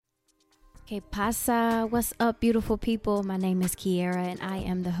Que pasa? What's up, beautiful people? My name is Kiera, and I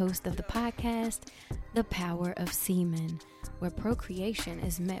am the host of the podcast, The Power of Semen, where procreation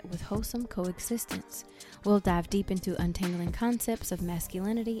is met with wholesome coexistence. We'll dive deep into untangling concepts of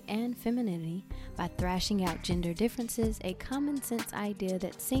masculinity and femininity by thrashing out gender differences, a common sense idea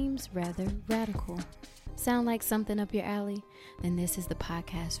that seems rather radical. Sound like something up your alley? Then this is the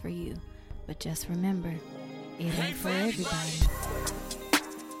podcast for you. But just remember, it ain't for everybody.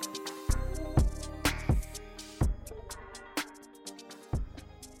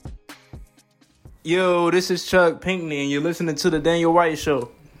 Yo, this is Chuck Pinkney, and you're listening to The Daniel White Show.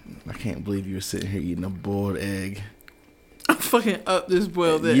 I can't believe you were sitting here eating a boiled egg. I'm fucking up this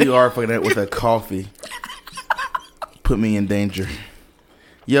boiled egg. You are fucking up with a coffee. Put me in danger.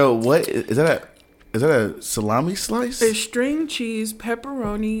 Yo, what is that? Is that a salami slice? It's string cheese,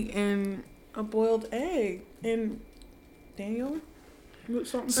 pepperoni, and a boiled egg. And Daniel, you want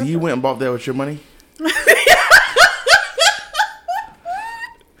something? So you went and bought that with your money?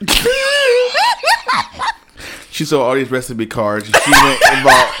 She saw all these recipe cards.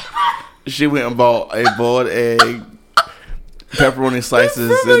 She went and bought a boiled egg, pepperoni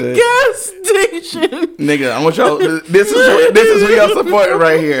slices. From a gas station. Nigga, I want y'all. This is who y'all supporting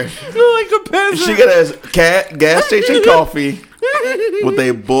right here. You're like a peasant. She got a gas station coffee with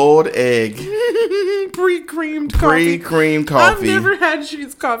a boiled egg, pre-creamed coffee. I've never had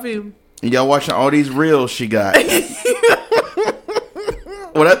cheese coffee. Y'all watching all these reels she got.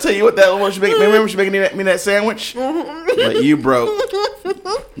 When I tell you what that was, remember she making me that sandwich? Like, you broke.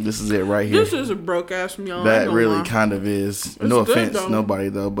 This is it right here. This is a broke ass meal. That really kind of is. It's no good, offense, though. nobody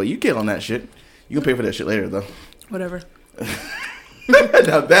though. But you get on that shit. You can pay for that shit later though. Whatever.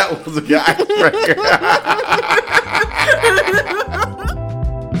 Now that was a guy right here.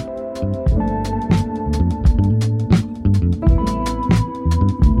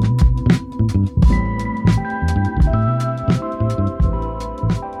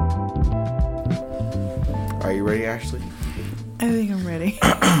 Are you ready, Ashley? I think I'm ready.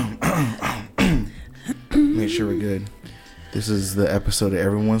 Make sure we're good. This is the episode that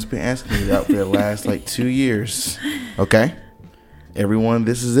everyone's been asking me about for the last 2 years. Okay? Everyone,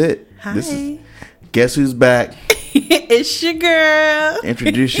 this is it. Hi. Guess who's back? It's your girl.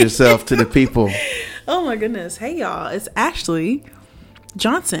 Introduce yourself to the people. Oh my goodness. Hey y'all. It's Ashley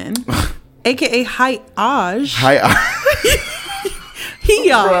Johnson, aka Hi Aj.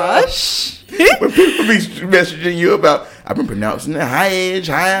 Hiyash. When people be messaging you about, I've been pronouncing it Hi-Aj.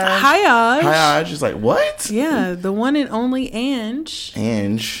 It's like, what? Yeah, the one and only Ange.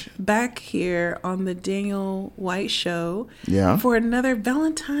 Ange. Back here on the Daniel White Show. Yeah. For another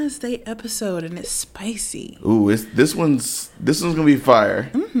Valentine's Day episode, and it's spicy. Ooh, this one's gonna be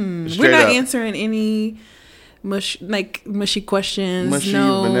fire. Mm-hmm. We're not answering any mushy questions.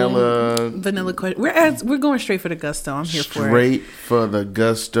 Vanilla questions. We're going straight for the gusto. I'm here for it. Straight for the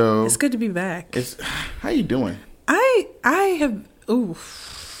gusto. It's good to be back. How you doing? I have. Ooh.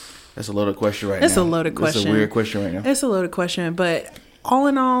 That's a loaded question right now. It's a loaded question. It's a weird question right now. It's a loaded question, but all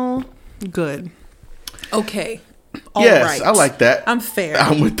in all, good. Okay. Yes, right. I like that. I'm fair.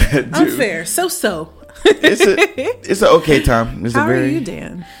 I'm with that, dude. I'm fair. So. It's an okay time. How are you,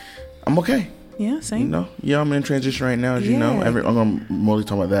 Dan? I'm okay. Yeah, same. I'm in transition right now, as you know. I'm going to mostly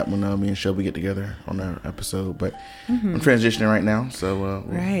talk about that when me and Shelby get together on our episode. But I'm transitioning right now, so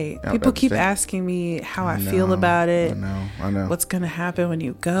right. People keep asking me how I feel about it. I know. What's going to happen when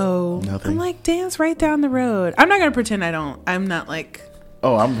you go? Nothing. I'm like, Dan's right down the road. I'm not going to pretend I don't. I'm not like.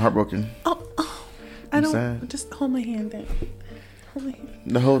 Oh, I'm heartbroken. I don't. Sad. Just hold my hand down. Hold my hand.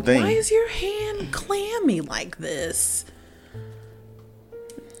 The whole thing. Why is your hand clammy like this?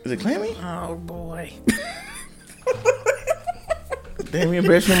 Is it clammy? Oh boy. Damn, you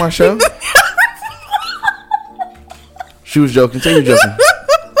embarrassed me on my show? She was joking. Say you're joking. I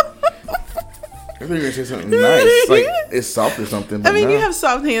think you're going to say something nice. Like it's soft or something. I mean, you have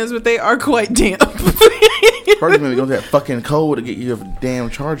soft hands, but they are quite damp. Probably going to go to that fucking cold to get you a damn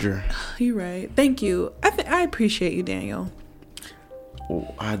charger. You're right. Thank you. I appreciate you, Daniel.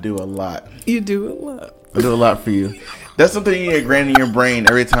 Oh, I do a lot. You do a lot. I do a lot for you. That's something you get ingrained in your brain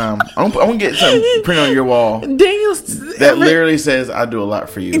every time. I'm gonna get something printed on your wall. Daniel's that literally says, "I do a lot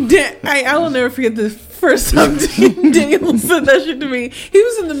for you." I will never forget the first time Daniel said that shit to me. He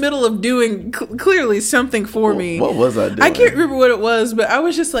was in the middle of doing clearly something for me. What was I doing? I can't remember what it was, but I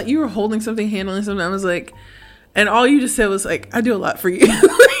was just like, you were holding something, handling something. I was like, and all you just said was like, "I do a lot for you."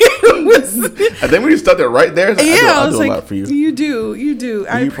 I think we just stopped it right there. Like, I do a like, lot for you. You do.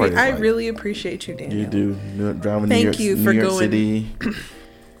 I really appreciate you, Daniel. You do. Driving Thank to you New for York going City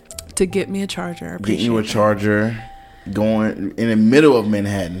to get me a charger. Getting you a charger. Going in the middle of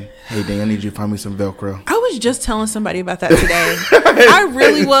Manhattan. Hey, Dan, I need you to find me some Velcro. I was just telling somebody about that today. I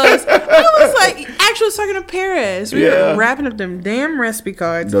really was. I was like, actually, I was talking to Paris. We were wrapping up them damn recipe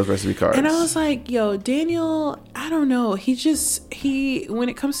cards. Those recipe cards. And I was like, yo, Daniel, I don't know. When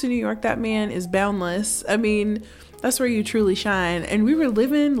it comes to New York, that man is boundless. I mean, that's where you truly shine. And we were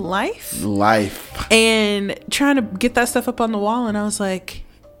living life. And trying to get that stuff up on the wall. And I was like,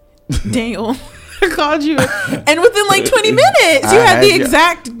 Daniel, I called you. And within like 20 minutes, you had the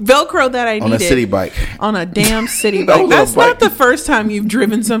exact Velcro that I needed. On a city bike. On a damn city bike. That's not the first time you've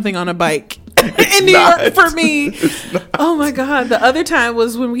driven something on a bike. In New York for me. Oh my God. The other time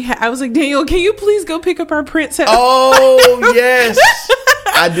was when I was like, Daniel, can you please go pick up our print set? Oh, yes.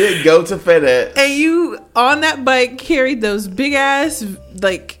 I did go to FedEx. And you, on that bike, carried those big ass,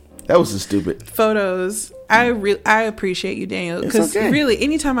 like... That was stupid. Photos. I appreciate you, Daniel. Because really,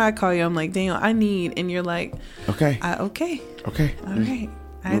 anytime I call you, I'm like, Daniel, I need... And you're like... Okay. Okay. All right.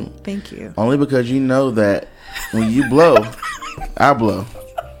 Thank you. Only because you know that when you blow, I blow.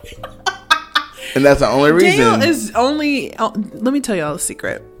 And that's the only reason. Daniel is only... let me tell y'all a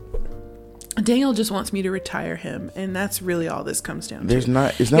secret. Daniel just wants me to retire him, and that's really all this comes down to. It's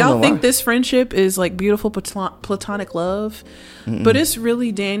not y'all think this friendship is like beautiful platonic love, but it's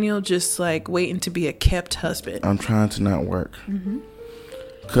really Daniel just like waiting to be a kept husband. I'm trying to not work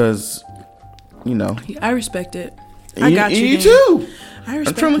because, I respect it. I got you. You too. I'm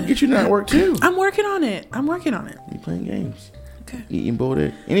trying to get you to not work too. I'm working on it. You playing games? Okay. Eating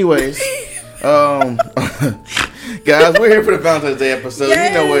bored. Anyways. Guys, we're here for the Valentine's Day episode.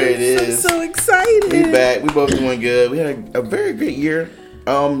 Yes, you know where it is. I'm so excited. We back. We both doing good. We had a very great year.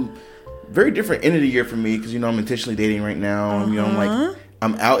 Very different end of the year for me because I'm intentionally dating right now.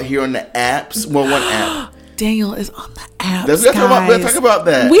 I'm out here on the apps. Well, one app. Daniel is on the apps. Let's talk about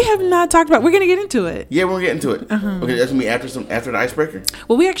that. We have not talked about. We're gonna get into it. Yeah, we're gonna get into it. Okay, that's gonna be after the icebreaker.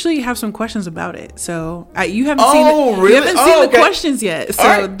 Well, we actually have some questions about it. So you haven't seen the questions yet.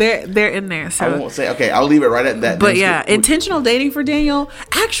 So they're in there. So I won't say. Okay, I'll leave it right at that. But intentional dating for Daniel.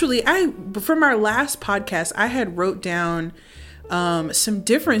 Actually, from our last podcast, I had wrote down some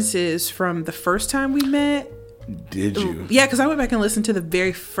differences from the first time we met. Did you? Yeah, because I went back and listened to the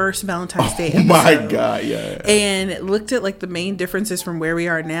very first Valentine's Day episode. Oh my God, yeah. And looked at like the main differences from where we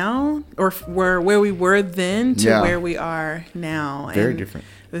are now, or where we were then to where we are now. Very different.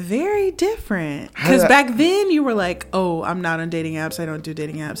 Very different. Because back then you were like, oh, I'm not on dating apps. I don't do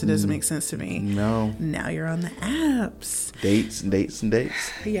dating apps. It doesn't make sense to me. No. Now you're on the apps. Dates.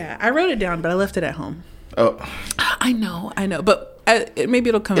 Yeah, I wrote it down, but I left it at home. Oh. I know. But maybe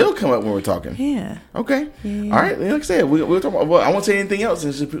it'll come up. It'll come up when we're talking. Yeah. Okay. Yeah. All right. Like I said, we'll talk about. Well, I won't say anything else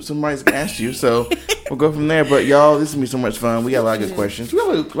since somebody's asked you. So we'll go from there. But y'all, this is gonna be so much fun. We got a lot of good questions. We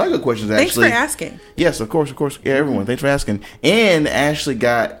got a lot of good questions. Actually. Thanks for asking. Yes, of course. Yeah, everyone. Thanks for asking. And Ashley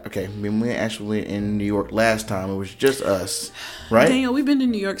got we actually were in New York last time. It was just us, right? Daniel, we've been to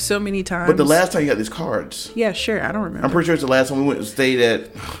New York so many times. But the last time you got these cards. Yeah, sure. I don't remember. I'm pretty sure it's the last time we went and stayed at.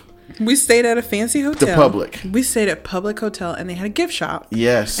 We stayed at a fancy hotel. The Public. We stayed at Public Hotel, and they had a gift shop.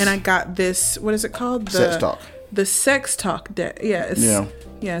 Yes. And I got this. What is it called? Sex Talk. The Sex Talk deck. Yeah.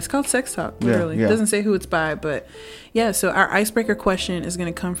 It's called Sex Talk. Literally, yeah. It doesn't say who it's by, but yeah. So our icebreaker question is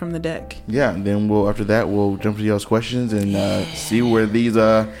going to come from the deck. Yeah. And then after that we'll jump to y'all's questions and see where these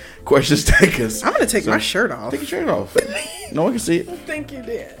questions take us. I'm going to take my shirt off. Take your shirt off. No one can see it. Thank you,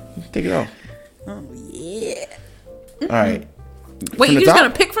 Dad. Take it off. Oh yeah. All right. Wait, you're just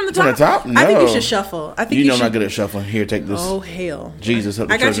going to pick from the top? From the top? No. I think you should shuffle. I think I'm not good at shuffling. Here, take this. Oh, hell. Jesus, help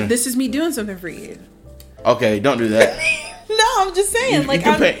the I got children. you. This is me doing something for you. Okay, don't do that. No, I'm just saying.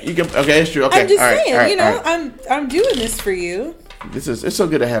 Okay, it's true. Okay, I'm just saying. All right. I'm doing this for you. It's so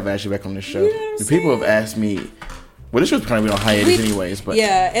good to have Ashley back on this show. You know The people have asked me. Well, this show's kind of been on hiatus anyways, but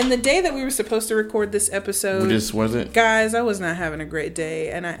yeah. And the day that we were supposed to record this episode, wasn't. Guys, I was not having a great day,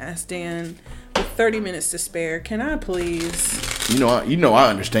 and I asked Dan with 30 minutes to spare, can I please? You know, I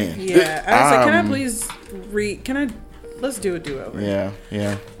understand. Yeah, I was like, can I please let's do a do-over. Yeah.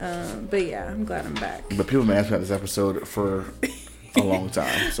 But yeah, I'm glad I'm back. But people have been asking about this episode for a long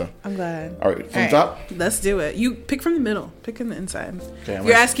time, so I'm glad. All right, from the top? Let's do it. You pick from the middle. Pick from the inside. Okay,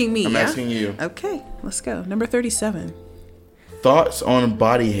 You're asking me, I'm asking you. Okay, let's go. Number 37. Thoughts on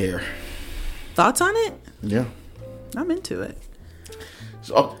body hair? Thoughts on it? Yeah. I'm into it.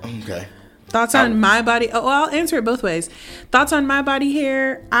 So, okay. Thoughts on my body? Oh, I'll answer it both ways. Thoughts on my body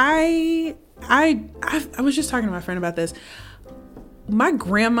hair? I was just talking to my friend about this. My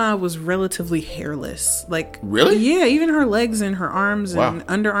grandma was relatively hairless. Like, really? Yeah, even her legs and her arms and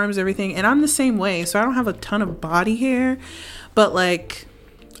underarms, everything. And I'm the same way, so I don't have a ton of body hair, but like,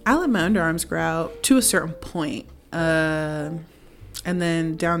 I let my underarms grow out to a certain point. And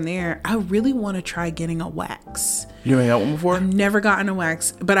then down there, I really want to try getting a wax. You ain't got one before? I've never gotten a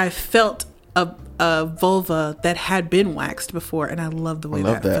wax, but I felt a vulva that had been waxed before, and I love the way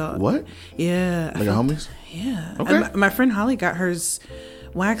that felt. What? Yeah. Like a homies? Yeah. Okay. And my friend Holly got hers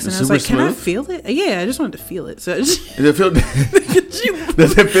waxed, and I was like, "Can I feel it?" Yeah, I just wanted to feel it. So does it feel?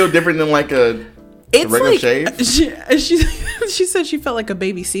 Does it feel different than like a regular shave? She said she felt like a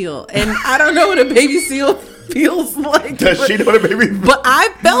baby seal, and I don't know what a baby seal feels like. Does she know what a baby? But I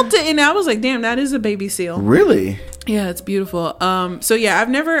felt it, and I was like, "Damn, that is a baby seal." Really? Yeah, it's beautiful. So yeah,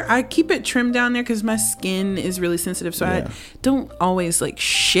 I keep it trimmed down there because my skin is really sensitive. So I don't always like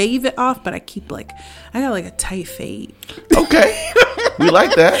shave it off, but I got like a tight fade. Okay. We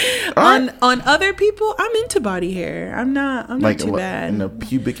like that. On other people, I'm into body hair. I'm not too bad. In the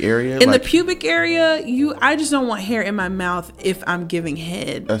pubic area? In the pubic area, I just don't want hair in my mouth if I'm giving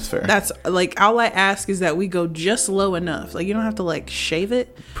head. That's fair. That's like, all I ask is that we go just low enough. Like, you don't have to like shave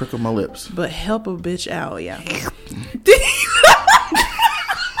it. Prickle my lips. But help a bitch out, yeah. Dude,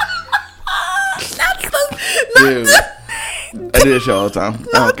 I do this show all the time.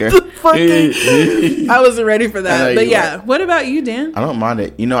 I don't care. I wasn't ready for that. But yeah, what about you, Dan? I don't mind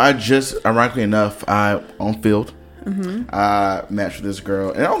it. I just, ironically enough, on Field, I matched with this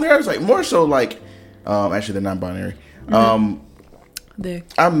girl. And on there, I was like, more so like, actually they're non-binary. There.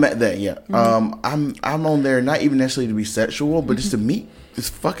 I met that, yeah. I'm on there not even necessarily to be sexual, but just to meet this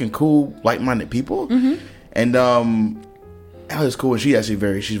fucking cool, like-minded people. And Allie's cool, and she's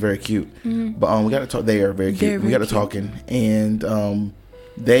very cute. But we got to talk. They are very cute. We got to talking, and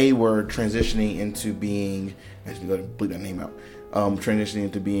they were transitioning into being. Actually, go ahead and bleep that name out. Transitioning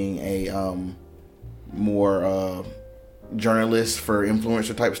into being a more journalist for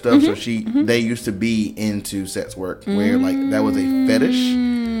influencer type stuff. So they used to be into sex work, where like that was a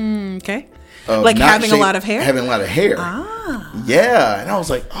fetish. Okay. Like having a lot of hair? Having a lot of hair. Yeah. And I was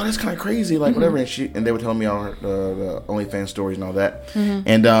like, oh, that's kind of crazy. Like, whatever. And they were telling me all the OnlyFans stories and all that.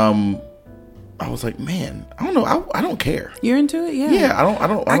 And I was like, man, I don't know. I don't care. You're into it? Yeah. Yeah. I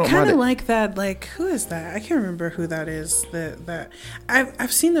don't I kind of like that. Like, who is that? I can't remember who that is. That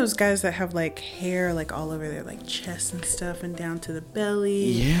I've seen those guys that have like hair like all over their like chest and stuff and down to the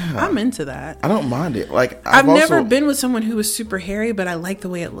belly. Yeah. I'm into that. I don't mind it. Like, I've never been with someone who was super hairy, but I like the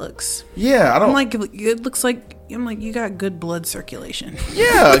way it looks. Yeah. I'm like, it looks like, I'm like, you got good blood circulation.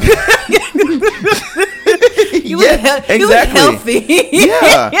 Yeah. You look healthy.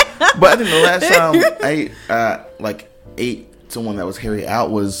 Yeah. But I think the last time I ate someone that was hairy out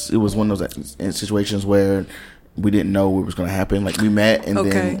was one of those situations where we didn't know what was going to happen. Like, we met and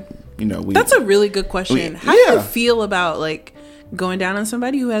then that's a really good question. How do you feel about like going down on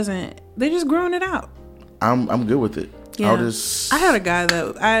somebody who hasn't? They're just growing it out. I'm good with it. Yeah. I had a guy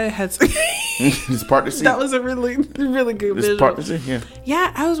that I had. His partner. That was a really, really good visual. Partner, yeah.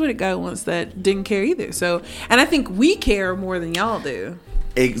 Yeah, I was with a guy once that didn't care either. So, and I think we care more than y'all do.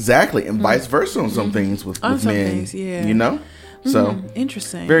 Exactly, and vice versa on some things with men. Things, yeah. So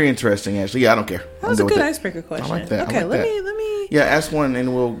interesting. Very interesting, actually. Yeah, I don't care. That was a good icebreaker question. I like that. Okay, let me. Yeah, ask one,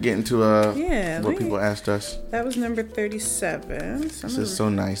 and we'll get into what people asked us. That was number 37. This is so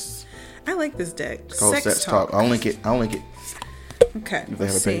nice. I like this deck. It's called Sex Talk. I'll link it. Okay. If they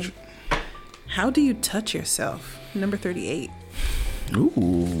have a page. How do you touch yourself? Number 38.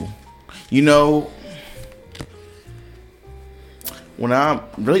 Ooh. When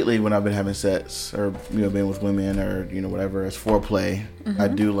I've been having sex or been with women or whatever as foreplay, I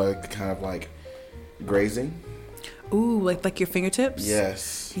do like kind of like grazing. Ooh, like your fingertips?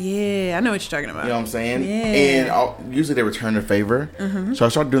 Yes. Yeah, I know what you're talking about. You know what I'm saying? Yeah. And usually they return the favor. So I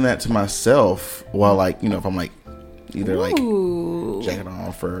started doing that to myself while if I'm like either like jacking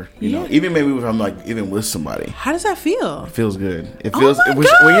off or even maybe if I'm like even with somebody. How does that feel? It feels good. It feels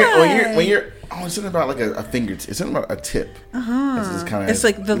when you're it's something about like a fingertip. It's something about a tip. It's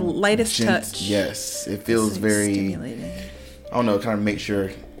like the lightest touch. Yes, it feels very stimulating. I don't know. It kind of makes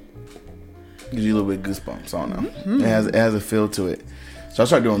sure gives you a little bit of goosebumps. I don't know. It has a feel to it. So I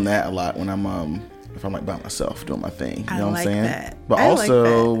start doing that a lot when I'm if I'm like by myself doing my thing. You know what I'm saying? That. But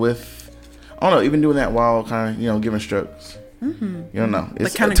also with I don't know, even doing that while kind of giving strokes. You don't know. It's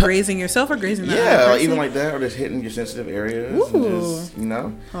like kind of grazing yourself or grazing the other person? Like even like that, or just hitting your sensitive areas. And just, Hold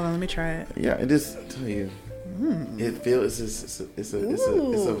on, let me try it. Yeah, it just I tell you. It feels it's a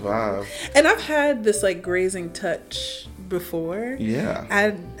vibe. And I've had this like grazing touch before. Yeah.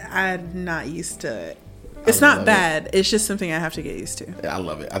 I'm not used to it. It's not bad. It's just something I have to get used to. Yeah, I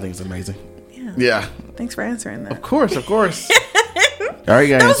love it. I think it's amazing. Yeah. Thanks for answering that. Of course. All right,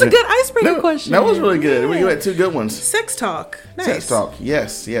 guys. That was a good icebreaker question. That was really good. We had two good ones. Sex talk. Nice. Sex talk.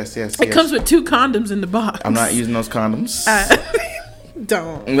 Yes. It comes with 2 condoms in the box. I'm not using those condoms.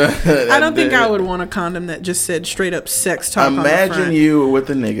 don't. I don't think I would want a condom that just said straight up sex talk. Imagine you with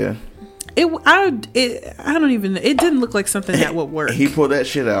a nigga. I don't even. It didn't look like something that would work. He pulled that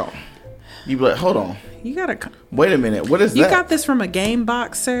shit out. You be like, hold on. You gotta. Wait a minute. What is that? You got this from a game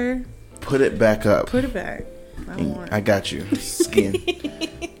box, sir. Put it back up. Put it back. I got you. Skin.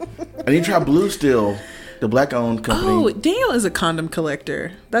 I need to try Blue Steel, the black-owned company. Oh, Daniel is a condom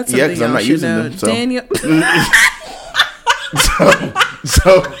collector. That's something because I'm not using them. So. Daniel.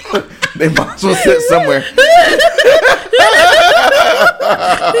 so they might as well sit somewhere.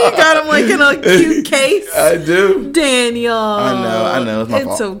 You got him like in a cute case. I do. Daniel. I know. It's my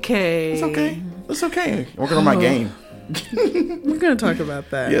fault. Okay. It's okay. Working on my game. We're gonna talk about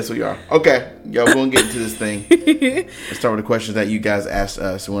that. Yes, we are. Okay, y'all, we're gonna get into this thing. Let's start with the questions that you guys asked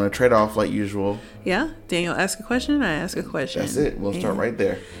us. We want to trade off like usual. Yeah, Daniel ask a question, I ask a question. That's it. We'll start right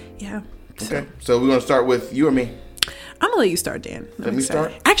there. Yeah. Okay, so we're gonna start with you or me. I'm gonna let you start, Dan. Let me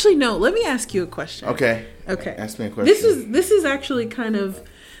start. Actually, no. Let me ask you a question. Okay. Ask me a question. This is actually kind of.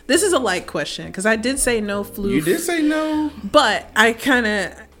 This is a light question because I did say no floof. You did say no, but I kind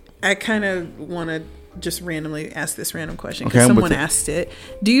of want to just randomly ask this random question because someone asked it.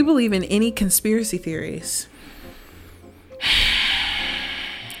 Do you believe in any conspiracy theories?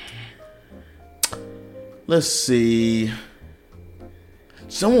 Let's see.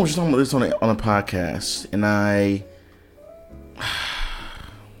 Someone was talking about this on a podcast, and I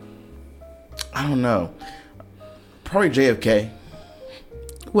don't know. Probably JFK.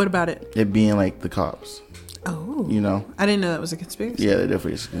 What about it? It being like the cops. Oh. You know? I didn't know that was a conspiracy. Yeah, there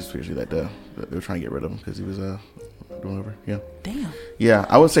definitely is a conspiracy that they were trying to get rid of him because he was doing whatever. Yeah. Damn. Yeah,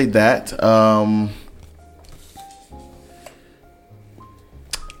 I would say that. I'm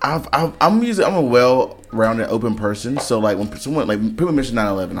a well-rounded, open person. So like when someone people mention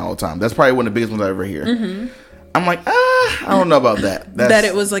 9/11 all the time, that's probably one of the biggest ones I ever hear. Mm-hmm. I'm like, I don't know about that. That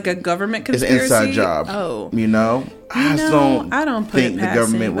it was like a government conspiracy. It's an inside job. Oh, you know, I don't put it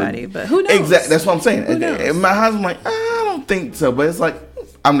past anybody, but who knows? Exactly. That's what I'm saying. In my house, I'm like, I don't think so, but it's like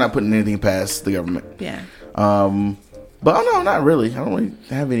I'm not putting anything past the government. Yeah. But no, not really. I don't really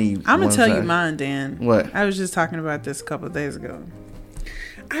have any. I'm gonna tell you mine, Dan. What? I was just talking about this a couple of days ago.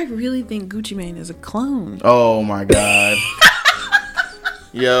 I really think Gucci Mane is a clone. Oh my god.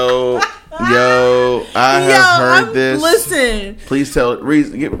 Yo, I have heard this. Listen, please tell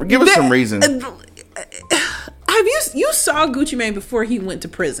reason. Give us some reason. Have you saw Gucci Mane before he went to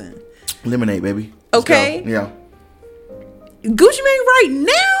prison? Lemonade, baby. Let's okay. Go. Yeah. Gucci Mane right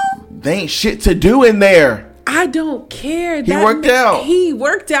now. They ain't shit to do in there. I don't care. He worked out. He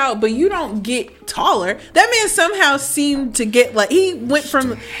worked out, but you don't get taller. That man somehow seemed to get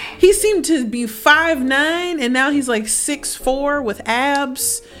he seemed to be 5'9", and now he's like 6'4" with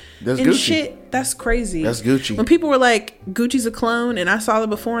abs. That's and Gucci. Shit. That's crazy. That's Gucci. When people were like, Gucci's a clone, and I saw the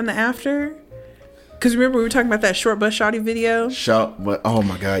before and the after. Because remember we were talking about that Short Bus Shawty video? Oh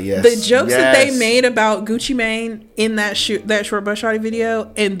my God, yes. The jokes that they made about Gucci Mane in that Short Bus Shawty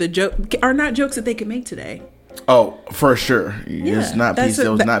video, and the joke are not jokes that they could make today. Oh, for sure. Yeah, it's not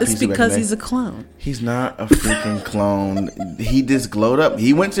PC. It's because he's a clone. He's not a freaking clone. He just glowed up.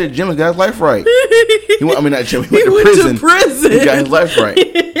 He went to the gym and got his life right. He went to prison. He got his life right.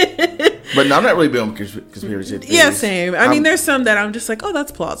 But no, I'm not really big on conspiracy theories. Yeah, same. I mean, there's some that I'm just like, oh,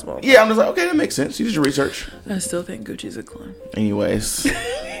 that's plausible. Yeah, I'm just like, okay, that makes sense. You did your research. I still think Gucci's a clone. Anyways.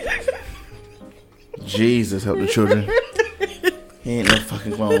 Jesus, help the children. He ain't no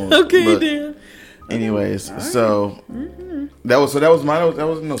fucking clone. Okay, Dan. Anyways, so that was mine. That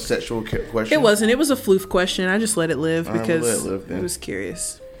was no sexual question. It wasn't. It was a floof question. I just let it live because I was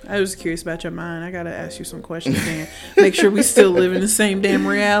curious. I was curious about your mind. I gotta ask you some questions and make sure we still live in the same damn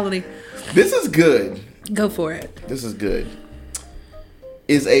reality. This is good. Go for it. This is good.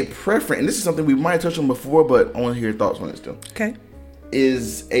 Is a preference, and this is something we might have touched on before, but I want to hear your thoughts on it still. Okay.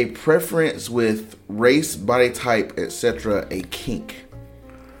 Is a preference with race, body type, etc. a kink?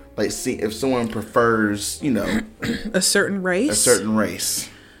 Like, see if someone prefers, a certain race.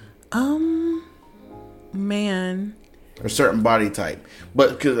 Man. A certain body type, but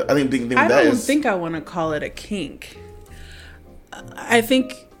because I think I don't think I want to call it a kink. I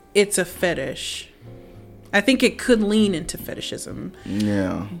think it's a fetish. I think it could lean into fetishism.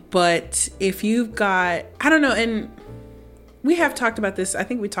 Yeah. But if you've got, I don't know, and we have talked about this. I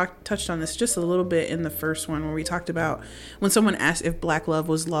think we touched on this just a little bit in the first one where we talked about when someone asked if black love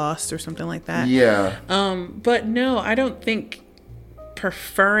was lost or something like that. Yeah. But no, I don't think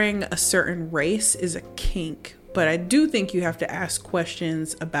preferring a certain race is a kink. But I do think you have to ask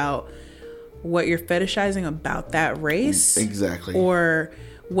questions about what you're fetishizing about that race. Exactly. Or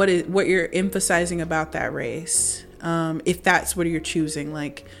what you're emphasizing about that race. if that's what you're choosing,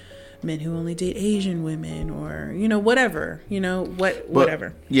 like men who only date Asian women, or whatever,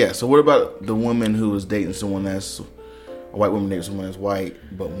 whatever. Yeah. So what about the woman who is dating someone that's a white woman dating someone that's white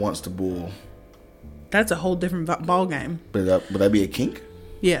but wants to bull? That's a whole different ball game. Would that be a kink?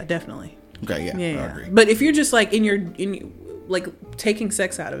 Yeah, definitely. Okay, yeah. I agree. But if you're just like in like taking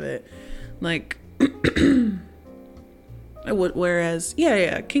sex out of it, like whereas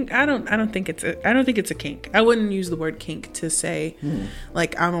kink, I don't think it's a kink. I wouldn't use the word kink to say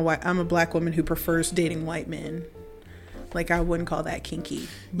like I'm a black woman who prefers dating white men. Like, I wouldn't call that kinky,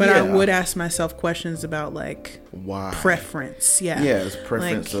 but I would ask myself questions about like why preference. Yeah, it's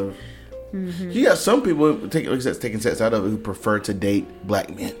preference like, of. Mm-hmm. You got some people taking sex out of it who prefer to date black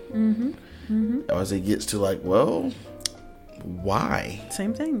men. As it gets to like, well, why?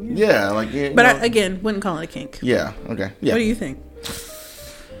 Same thing. Yeah, like but I, again, wouldn't call it a kink. Yeah. Okay. Yeah. What do you think?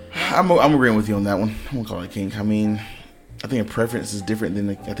 I'm agreeing with you on that one. I won't call it a kink. I mean, I think a preference is different than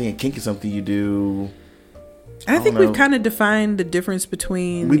I think a kink is something you do. I think we've kind of defined the difference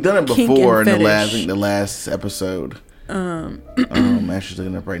between we've done it before in the last episode. I'm actually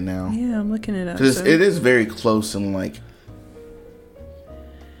looking it up right now. Yeah, I'm looking it up. Because it is very close and like.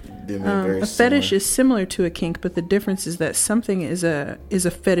 A fetish is similar to a kink, but the difference is that something is a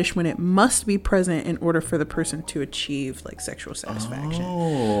fetish when it must be present in order for the person to achieve like sexual satisfaction.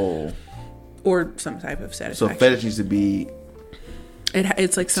 Oh. Or some type of satisfaction. So fetish needs to be.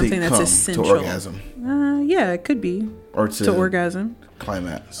 It's like something that's essential. To orgasm. Yeah, it could be. Or to orgasm.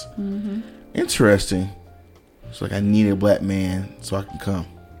 Climax. Mm-hmm. Interesting. It's like I need a black man so I can come.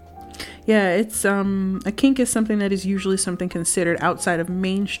 Yeah, it's a kink is something that is usually something considered outside of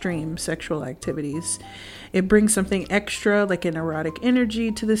mainstream sexual activities. It brings something extra, like an erotic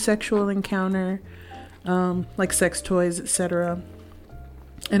energy, to the sexual encounter, like sex toys, etc.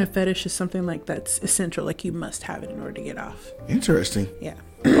 And a fetish is something like that's essential, like you must have it in order to get off. Interesting. Yeah.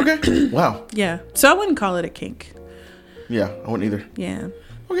 Okay. Wow. Yeah. So I wouldn't call it a kink. Yeah, I wouldn't either. Yeah.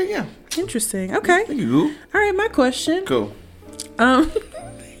 Okay, yeah. Interesting. Okay. Thank you. All right, my question. Cool.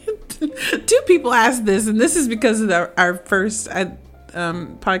 Two people asked this, and this is because of our first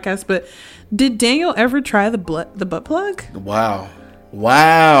podcast, but did Daniel ever try the butt plug? Wow,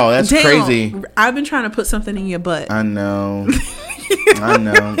 that's Daniel, crazy. I've been trying to put something in your butt. I know. I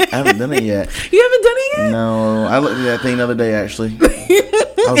haven't done it yet. You haven't done it yet? No, I looked at that thing the other day actually.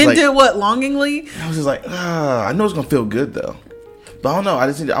 And did what, longingly? I was just like, I know it's gonna feel good though, but I don't know. I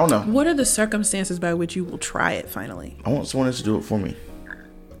don't know. What are the circumstances by which you will try it finally? I want someone else to do it for me.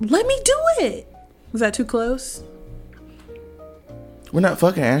 Let me do it. Was that too close? We're not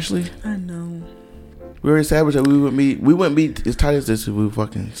fucking, Ashley. I know. We already established that we wouldn't be as tight as this if we were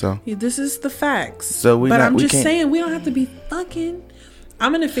fucking. So yeah, this is the facts. So I'm just saying we don't have to be fucking.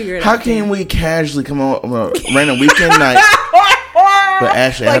 I'm gonna figure it out. How can we casually come on a random weekend night? But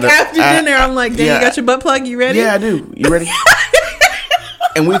Ashley, like after dinner, I'm like, "Damn, you got your butt plug? You ready?" Yeah, I do. You ready?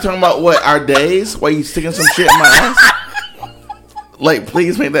 And we talking about what, our days? Why you sticking some shit in my ass? Like,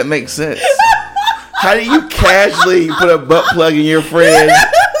 please make that make sense. How do you casually put a butt plug in your friend?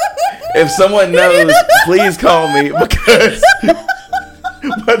 If someone knows, please call me, because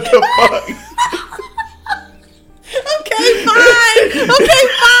what the fuck? Okay,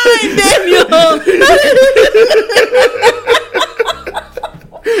 fine, Daniel.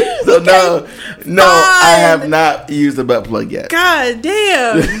 So no, I have not used a butt plug yet. God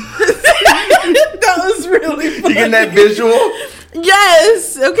damn. That was really funny. You getting that visual?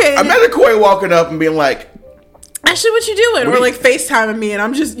 Yes. Okay. Imagine Corey walking up and being like, Ashley, what you doing? Or like FaceTiming me,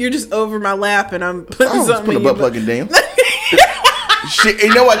 and you're just over my lap, and I'm putting something put in a butt plug in, damn. Shit,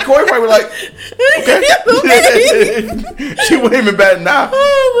 you know what? Corey probably like, okay. She wouldn't even bat an eye.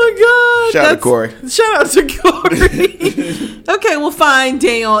 Oh my god! Shout out to Corey. Shout out to Corey. Okay, well, fine,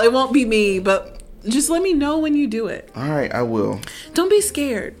 Daniel. It won't be me, but just let me know when you do it. All right, I will. Don't be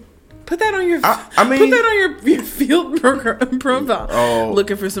scared. Put that on your. put that on your field profile. Oh,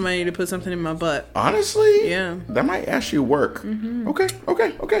 looking for somebody to put something in my butt. Honestly, yeah, that might actually work. Mm-hmm. Okay.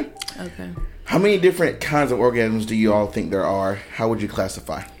 How many different kinds of orgasms do you all think there are? How would you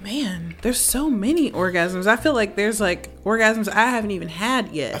classify? Man, there's so many orgasms. I feel like there's like orgasms I haven't even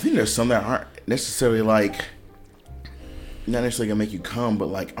had yet. I think there's some that aren't necessarily like, not necessarily gonna make you come, but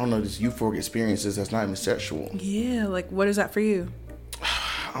like, I don't know, just euphoric experiences that's not even sexual. Yeah, like what is that for you?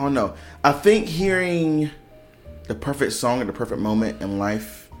 I don't know. I think hearing the perfect song at the perfect moment in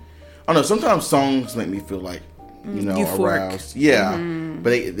life. I don't know. Sometimes songs make me feel like, euphoric. Aroused. Yeah,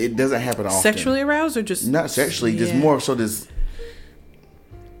 but it doesn't happen often. Sexually aroused or just not sexually? Just more so this.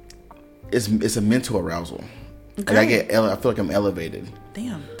 It's a mental arousal. Okay. Like I feel like I'm elevated.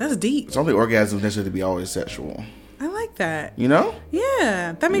 Damn, that's deep. So I don't think orgasms necessarily be always sexual. like that. You know?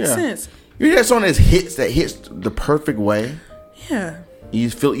 Yeah, that makes sense. You get someone that hits the perfect way. Yeah. You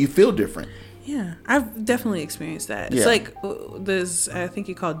feel different. Yeah, I've definitely experienced that. It's like I think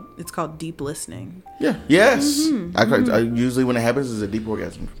it's called deep listening. Yeah. Yes. I usually when it happens is a deep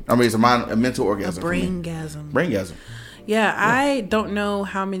orgasm. I mean, it's a mental orgasm. A braingasm. Braingasm. Yeah, I don't know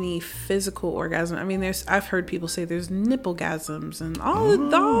how many physical orgasms. I mean, I've heard people say there's nipplegasms and all the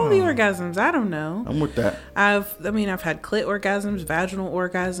orgasms. I don't know. I'm with that. I've had clit orgasms, vaginal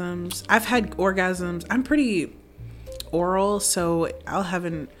orgasms. I've had orgasms. I'm pretty oral, so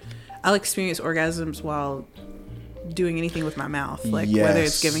I'll experience orgasms while doing anything with my mouth, like whether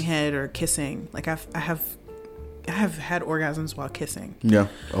it's giving head or kissing. Like I have had orgasms while kissing. Yeah.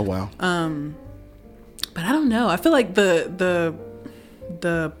 Oh wow. But I don't know. I feel like the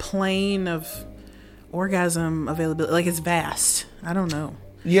plane of orgasm availability, like, it's vast. I don't know.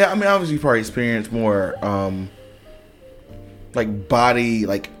 Yeah, I mean, obviously, you probably experience more like body,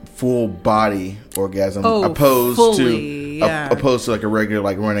 like full body orgasm opposed to like a regular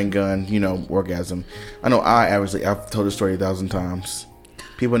like run and gun, orgasm. I know I've told the story 1,000 times.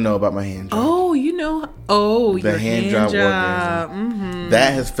 People know about my hand job. The hand job orgasm. Mm-hmm.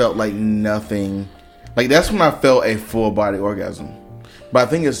 That has felt like nothing. Like, that's when I felt a full body orgasm. But I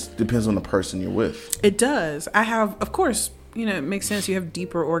think it depends on the person you're with. It does. I have, of course, it makes sense. You have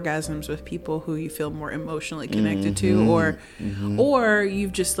deeper orgasms with people who you feel more emotionally connected to, or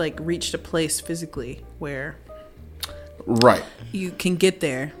you've just like reached a place physically where you can get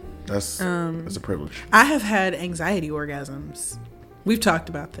there. That's a privilege. I have had anxiety orgasms. We've talked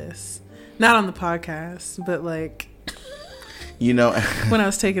about this, not on the podcast, but like, when I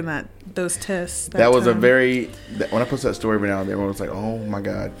was taking those tests. That was when I posted that story now, everyone was like, "Oh my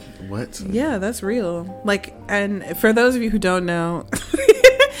God, what?" Yeah, that's real. Like, and for those of you who don't know,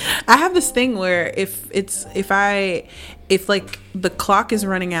 I have this thing where if like the clock is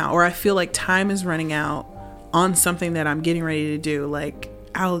running out, or I feel like time is running out on something that I'm getting ready to do, like,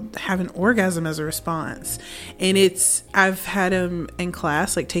 I'll have an orgasm as a response. And I've had them in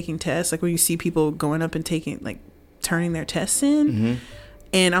class, like taking tests, like when you see people going up and turning their tests in,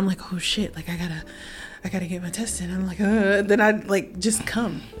 and I'm like, oh shit, like I gotta get my test in. I'm like, then I like just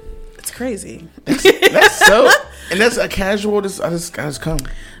come. It's crazy. That's so, and that's a casual. I just come.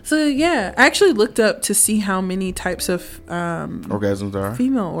 So yeah, I actually looked up to see how many types of orgasms there are.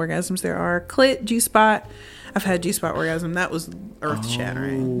 Female orgasms there are. Clit, G-spot. I've had G-spot orgasm. That was earth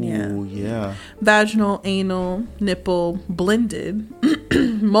shattering. Yeah. Vaginal, anal, nipple, blended,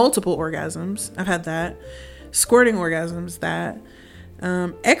 multiple orgasms. I've had that. Squirting orgasms, that.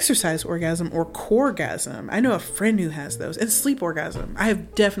 Exercise orgasm or coregasm. I know a friend who has those. And sleep orgasm. I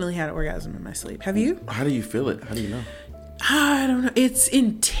have definitely had an orgasm in my sleep. Have you? How do you feel it? How do you know? I don't know. It's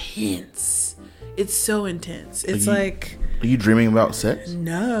intense. It's so intense. It's are you dreaming about sex?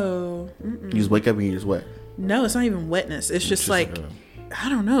 No. You just wake up and you're just wet. No, it's not even wetness. It's just like, I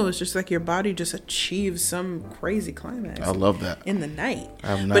don't know. It's just like your body just achieves some crazy climax. I love that. In the night.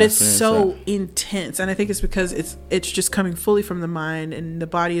 But it's so intense. And I think it's because it's just coming fully from the mind, and the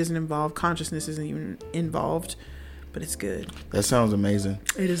body isn't involved. Consciousness isn't even involved. But it's good. That sounds amazing.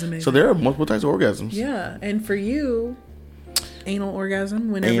 It is amazing. So there are multiple types of orgasms. Yeah. And for you, anal orgasm,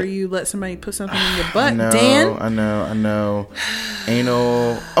 whenever you let somebody put something in your butt. Dan? I know.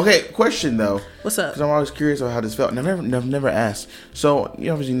 Anal. Okay, question though. What's up? Because I'm always curious about how this felt. And I've never asked. So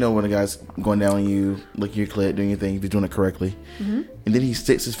you obviously know when a guy's going down on you, licking your clit, doing your thing, if you're doing it correctly. Mm-hmm. And then he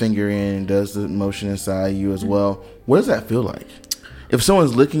sticks his finger in and does the motion inside you as well. What does that feel like? If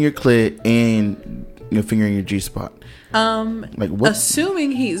someone's licking your clit and your finger in your G-spot. Like what?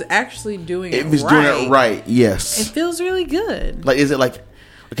 Assuming he's actually doing it right. If he's doing it right, yes. It feels really good. Like, is it like,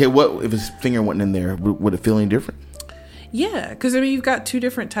 okay, what if his finger wasn't in there? Would it feel any different? Yeah, because I mean, you've got two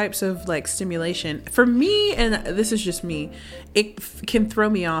different types of like stimulation. For me, and this is just me, it can throw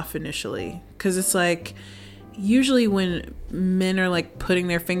me off initially because it's like usually when men are like putting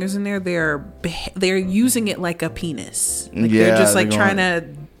their fingers in there, they're using it like a penis. Like they're just like trying to.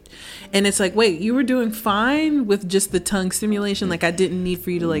 And it's like, wait, you were doing fine with just the tongue stimulation. Like, I didn't need for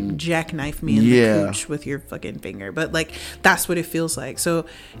you to, like, jackknife me in the cooch with your fucking finger. But, like, that's what it feels like. So,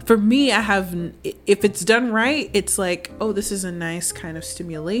 for me, if it's done right, it's like, oh, this is a nice kind of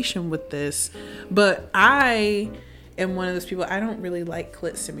stimulation with this. But I am one of those people, I don't really like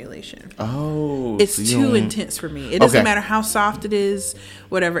clit stimulation. Oh. It's too intense for me. It doesn't matter how soft it is,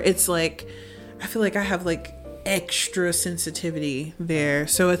 whatever. It's like, I feel like I have, like, extra sensitivity there.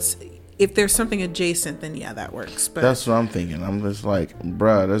 So, if there's something adjacent, then yeah, that works. But that's what I'm thinking. I'm just like,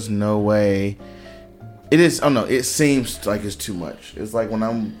 bruh, there's no way. It is. Oh no, it seems like it's too much. It's like when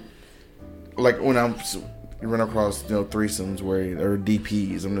I'm run across threesomes or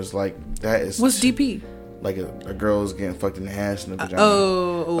DPs. I'm just like, that is. What's DP? Like a girl's getting fucked in the ass and the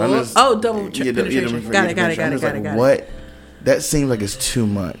vagina. Double penetration. Got it. What? That seems like it's too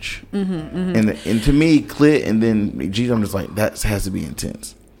much. And to me, clit and then G, I'm just like, that has to be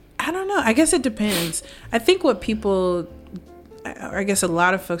intense. I don't know. I guess it depends. I think what people, I guess a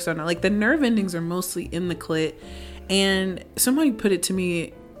lot of folks don't know, like the nerve endings are mostly in the clit. And somebody put it to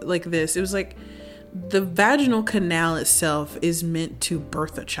me like this. It was like, the vaginal canal itself is meant to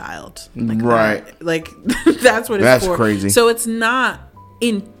birth a child. Right. That's what it's That's for. Crazy. So it's not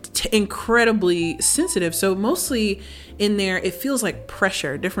incredibly sensitive. So mostly in there, it feels like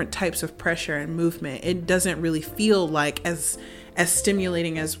pressure, different types of pressure and movement. It doesn't really feel like as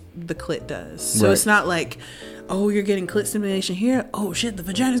stimulating as the clit does. So It's not like, oh, you're getting clit stimulation here. Oh shit, the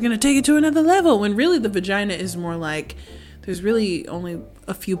vagina's going to take it to another level. When really the vagina is more like, there's really only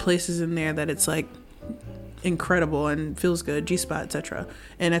a few places in there that it's like incredible and feels good, G-spot, etc.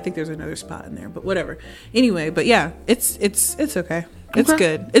 And I think there's another spot in there, but whatever. Anyway, but yeah, it's okay. It's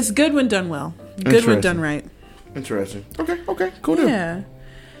good. It's good when done well. Good when done right. Interesting. Okay, cool. Yeah.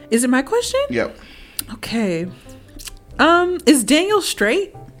 Is it my question? Yep. Okay. Is Daniel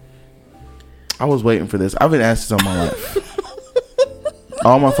straight? I was waiting for this. I've been asked this all my life.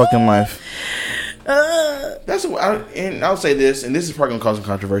 All my fucking life. And I'll say this, and this is probably gonna cause some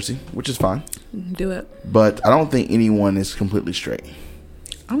controversy, which is fine. Do it. But I don't think anyone is completely straight.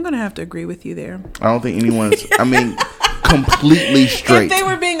 I'm gonna have to agree with you there. I don't think anyone's. Completely straight. If they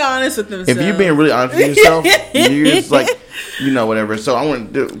were being honest with themselves. If you're being really honest with yourself, you're just like, whatever. So I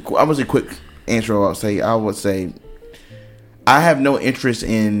want to do. I was a quick answer. I would say, I have no interest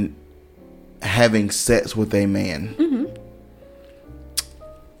in having sex with a man. Mm-hmm.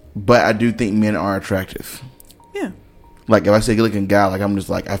 But I do think men are attractive. Yeah. Like if I say good looking guy, like I'm just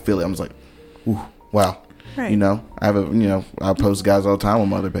like, I feel it. I'm just like, ooh, wow. Right. I have I post guys all the time on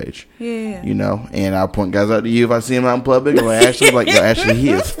my other page. Yeah. And I'll point guys out to you if I see him out in public. I'm like, actually, he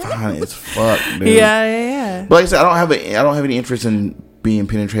is fine as fuck, dude. Yeah. But like I said, I don't have any interest in being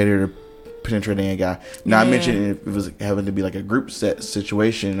penetrated or penetrating a guy. Now I mentioned if it was having to be like a group set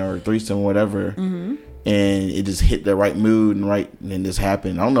situation or threesome or whatever, and it just hit the right mood and then this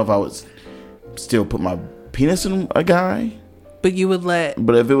happened. I don't know if I would still put my penis in a guy. But you would let...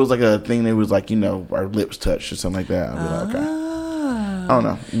 But if it was like a thing that was like, our lips touched or something like that, I'd be like, okay. I don't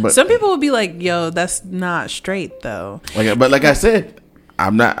know. But some people would be like, yo, that's not straight, though. But like I said,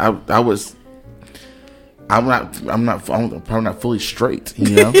 I'm probably not fully straight,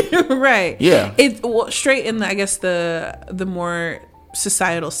 Right. Yeah. Straight in, I guess, the more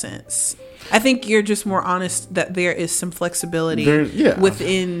societal sense. I think you're just more honest that there is some flexibility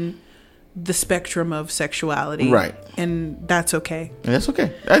within the spectrum of sexuality, right? And that's okay. And that's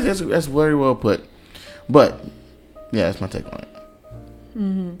okay. That's very well put. But yeah, that's my take on it.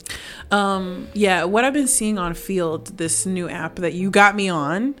 Mm-hmm. What I've been seeing on Field, this new app that you got me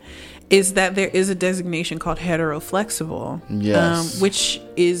on, is that there is a designation called heteroflexible. Yes. Which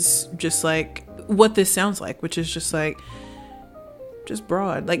is just like what this sounds like, which is just like. Just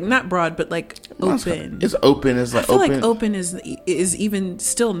broad, like not broad, but like open. It's open. It's like I feel like open is even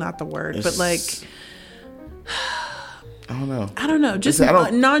still not the word, but like I don't know. Just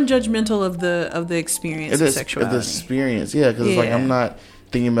non-judgmental of the experience of sexuality. The experience, yeah, because it's like I'm not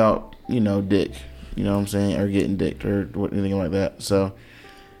thinking about dick, what I'm saying, or getting dicked or anything like that. So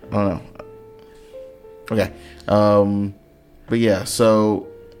I don't know. Okay, but yeah, so.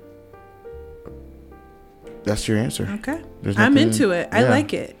 That's your answer. Okay. I'm into it. I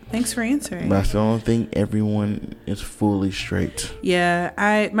like it. Thanks for answering. But I still don't think everyone is fully straight.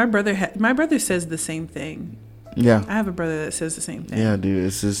 Yeah. My brother says the same thing. Yeah. I have a brother that says the same thing. Yeah, dude.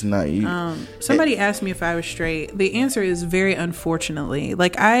 It's just not you. Somebody asked me if I was straight. The answer is very unfortunately.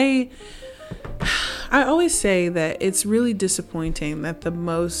 Like I always say that it's really disappointing that the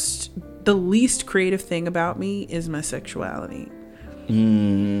least creative thing about me is my sexuality.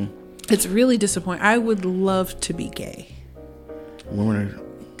 It's really disappointing. I would love to be gay.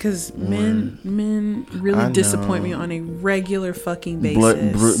 Because men really disappoint me on a regular fucking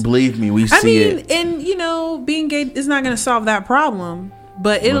basis. Believe me, we see it. And being gay is not going to solve that problem,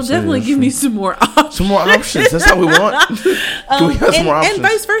 but it'll definitely give me some more options. Some more options. That's how we want. We have some more options. And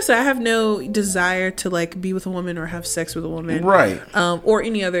vice versa. I have no desire to like be with a woman or have sex with a woman, right? Or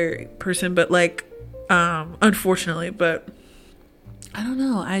any other person, but like, unfortunately, but. I don't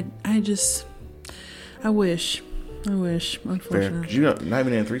know. I wish. Unfortunately. You're not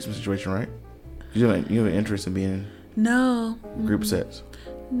even in a threesome situation, right? You have an interest in being in group sets.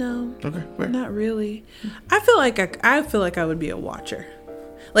 No. Okay. Fair. Not really. I feel like I would be a watcher.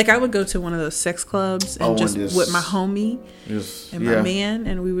 Like, I would go to one of those sex clubs and just with my homie and my man,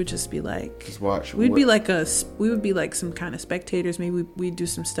 and we would just be like, just watch. We would be like some kind of spectators. Maybe we'd do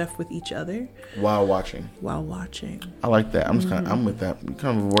some stuff with each other while watching. I like that. I'm with that. You're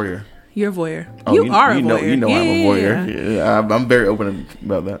kind of a voyeur. You're a voyeur. You are a voyeur. You know I'm a voyeur. Yeah, I'm very open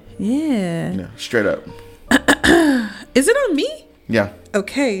about that. Yeah. Straight up. Is it on me? Yeah.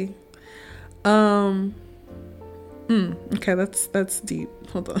 Okay. Okay, that's deep.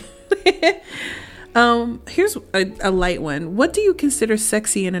 Hold on. Here's a light one. What do you consider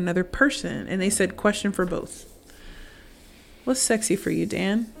sexy in another person? And they said question for both. What's sexy for you,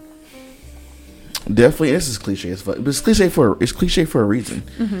 Dan? Definitely, this is cliche as fuck, but it's cliche for a reason.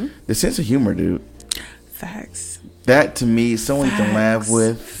 Mm-hmm. The sense of humor, dude. Facts. That to me, someone you can laugh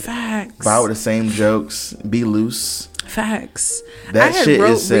with. Facts. Buy with the same jokes. Be loose. Facts. That I shit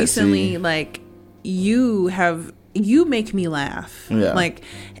wrote is sexy. Recently, like, you make me laugh. Yeah. Like,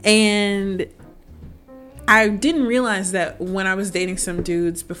 and I didn't realize that when I was dating some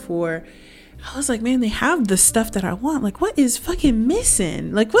dudes before. I was like, man, they have the stuff that I want. Like, what is fucking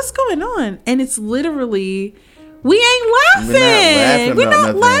missing? Like, what's going on? And it's literally, we ain't laughing. We're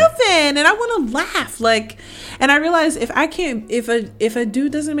not laughing. And I want to laugh. Like, and I realized if I can't, if a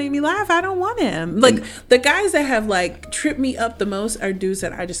dude doesn't make me laugh, I don't want him. Like, the guys that have like tripped me up the most are dudes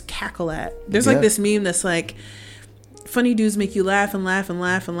that I just cackle at. There's like this meme that's like, funny dudes make you laugh and laugh and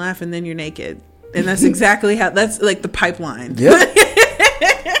laugh and laugh, and then you're naked. And that's exactly how, that's like the pipeline. Yeah.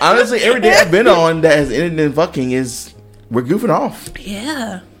 Honestly, every day I've been on that has ended in fucking is we're goofing off.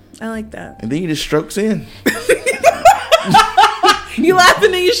 Yeah, I like that. And then you just strokes in. You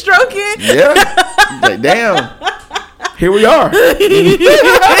laughing and you stroking? Yeah. Like, damn. Here we are. I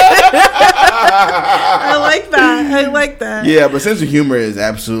like that. Yeah, but sense of humor is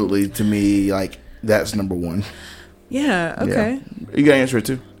absolutely, to me, like, that's number one. Yeah, okay. Yeah. You got to answer it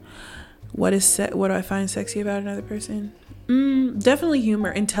too. What do I find sexy about another person? Definitely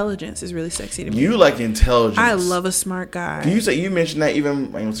humor. Intelligence is really sexy to me. You like intelligence. I love a smart guy. You mentioned that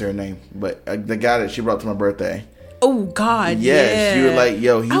even, I don't say her name, but the guy that she brought to my birthday. Oh God, yes, you were like,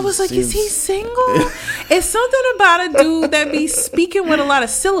 yo, I was like, is he single? It's something about a dude that be speaking with a lot of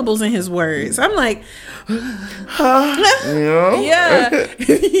syllables in his words. I'm like, yeah.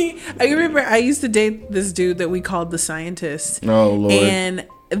 I remember I used to date this dude that we called the Scientist. Oh Lord. And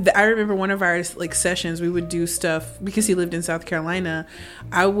I remember one of our like sessions, we would do stuff because he lived in South Carolina.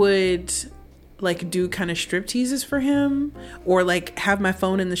 I would like do kind of strip teases for him, or like have my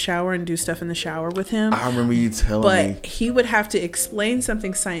phone in the shower and do stuff in the shower with him. I remember you telling me. But he would have to explain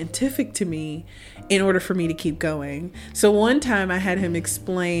something scientific to me in order for me to keep going. So one time I had him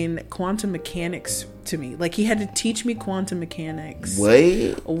explain quantum mechanics to me. Like, he had to teach me quantum mechanics.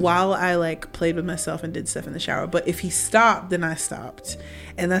 Wait. While I like played with myself and did stuff in the shower. But if he stopped, then I stopped.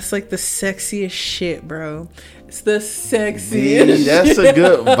 And that's like the sexiest shit, bro. It's the sexiest that's shit. A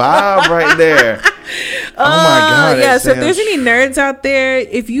good vibe right there. Oh my God. Yeah, so if there's any nerds out there,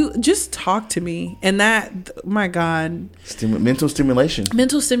 if you just talk to me, and that, my God. Mental stimulation.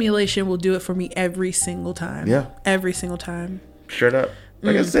 Mental stimulation will do it for me every single time. Yeah. Every single time. Straight up.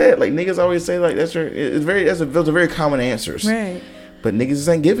 Like I said, like niggas always say, like those are very common answers. Right. But niggas just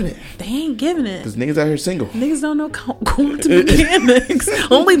ain't giving it. They ain't giving it. Because niggas out here single. Niggas don't know quantum mechanics.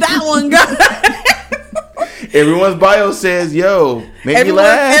 Only that one guy. Everyone's bio says, yo, make me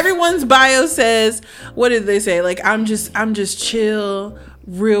laugh. Everyone's bio says, what did they say? Like, I'm just chill,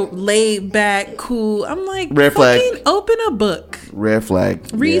 real laid back, cool. I'm like, red flag. Open a book. Red flag.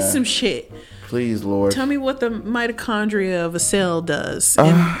 Read some shit. Please, Lord. Tell me what the mitochondria of a cell does. Dang,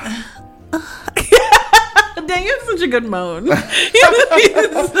 you have such a good moan.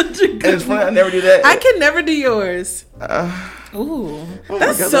 It's funny, I never do that. I can never do yours. Ooh,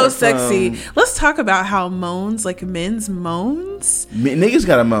 that's so sexy. Let's talk about how moans, like men's moans. Niggas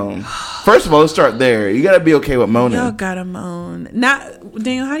gotta moan. First of all, let's start there. You gotta be okay with moaning. Y'all gotta moan.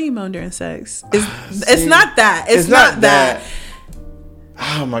 Daniel, how do you moan during sex? It's not that. It's not that.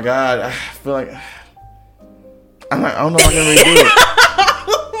 Oh my God, I feel like I don't know if I can really do it.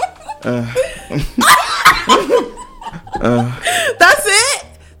 That's it.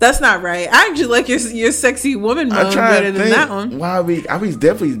 That's not right. I actually like your sexy woman moan better than that one. Why I be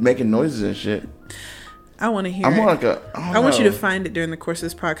definitely making noises and shit. I want to hear. I'm it. more like I want you to find it during the course of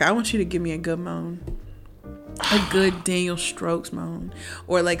this podcast. I want you to give me a good moan, a good Daniel Strokes moan,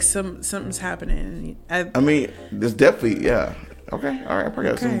 or like something's happening. I mean, there's definitely Okay, all right. I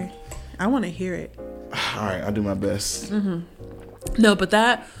probably got some. I want to hear it. All right, I'll do my best. No, but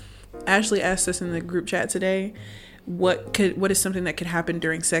that Ashley asked us in the group chat today. what is something that could happen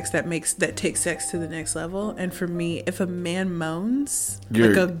during sex that takes sex to the next level. And for me, if a man moans,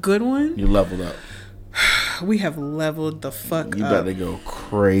 like a good one, you leveled up. We have leveled the fuck up. You better go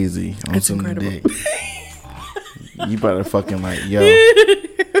crazy on it's some incredible. dick. You better fucking like, yo.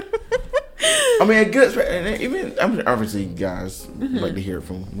 I mean, a good, and even obviously guys like to hear it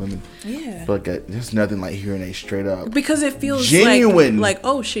from women. Yeah, but there's nothing like hearing a straight up, because it feels genuine. Like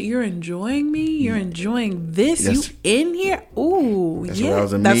oh shit, you're enjoying me. You're enjoying this. You in here? Ooh, that's yeah. What I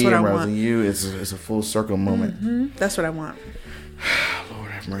was in that's me, what I and want. I was in you. It's a full circle moment. Mm-hmm. That's what I want. Lord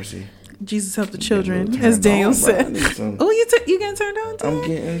have mercy. Jesus help the children, as Daniel said. Oh, you getting turned on today? I'm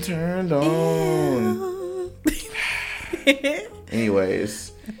getting turned on.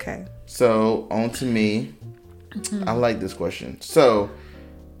 Anyways. Okay. So, on to me. Mm-hmm. I like this question. So,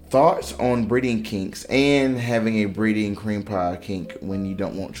 thoughts on breeding kinks and having a breeding cream pie kink when you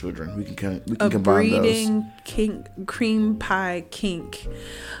don't want children. We can combine those. A breeding kink, cream pie kink.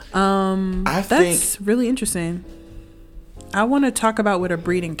 That's really interesting. I want to talk about what a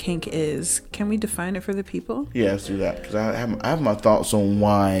breeding kink is. Can we define it for the people? Yeah, let's do that. Because I have my thoughts on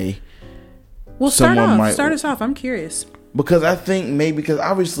why. Well, start us off. I'm curious. Because I think because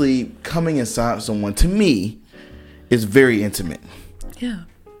obviously coming inside someone, to me, is very intimate. Yeah.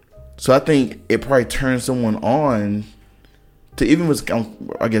 So I think it probably turns someone on to, even with,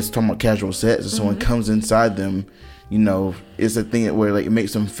 I guess, talking about casual sex, if someone comes inside them, it's a thing where like it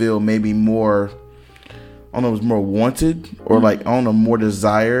makes them feel maybe more, I don't know, it's more wanted or like, I don't know, more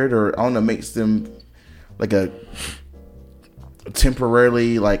desired, or I don't know, makes them like a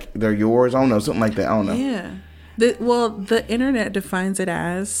temporarily like they're yours. I don't know, something like that. I don't know. Yeah. The internet defines it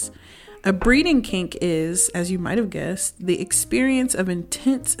as a breeding kink is, as you might have guessed, the experience of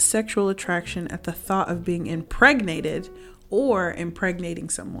intense sexual attraction at the thought of being impregnated or impregnating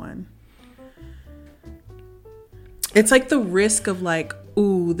someone. It's like the risk of like,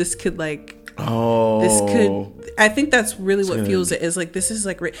 ooh, this could like, I think that's really what fuels it, is like, this is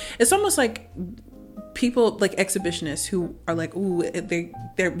like, it's almost like people like exhibitionists who are like, ooh, they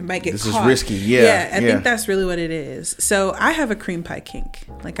might get this caught. Is risky. Yeah. I think that's really what it is. So I have a cream pie kink.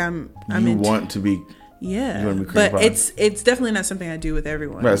 Like you want to be cream but pie. it's definitely not something I do with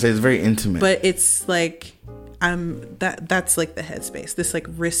everyone. Right, so it's very intimate. But it's like that's like the headspace. This like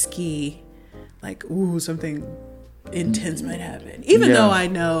risky, like, ooh, something intense might happen. Even though I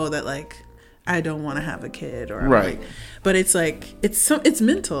know that like I don't want to have a kid, or right. But it's like it's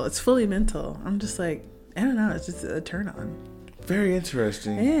mental. It's fully mental. I'm just like, I don't know. It's just a turn on. Very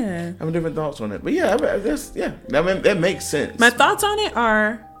interesting. Yeah, I have different thoughts on it, but that makes sense. My thoughts on it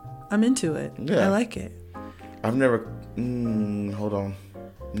are, I'm into it. Yeah, I like it. I've never. Hold on.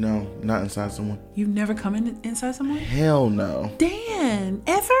 No, not inside someone. You've never come inside someone? Hell no. Dan,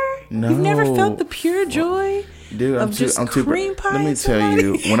 ever? No. You've never felt the pure joy, dude? I'm too cream pie. Let me tell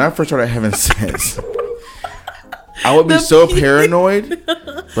you, when I first started having sex, I would be so paranoid.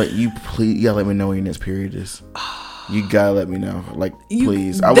 But you gotta let me know when your next period is. You gotta let me know, like,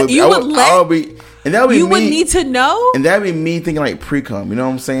 please. I would be, and that would be you me. would need to know, and that would be me thinking like pre-cum. You know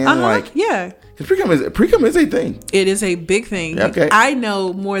what I'm saying? Like, yeah. Because pre-cum is a thing. It is a big thing. Okay. I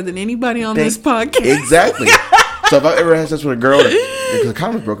know more than anybody on this podcast. Exactly. So if I ever had sex with a girl, because the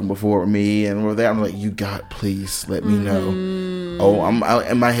condom was broken before with me, and we're there, I'm like, please let me know. Oh,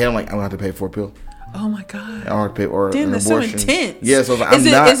 in my head, I'm like, I'm gonna have to pay for a pill. Oh my god! I want to pay or damn, an that's abortion. So intense. Yeah, so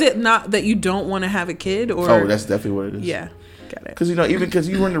is it not that you don't want to have a kid, or? Oh, that's definitely what it is. Yeah, got it. Because even because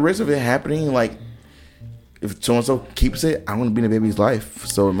you run the risk of it happening, like if so and so keeps it, I want to be in the baby's life,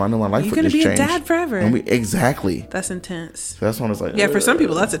 so I know my life would just change. You're gonna be a dad forever. Exactly. That's intense. So that's when it's like, yeah, for some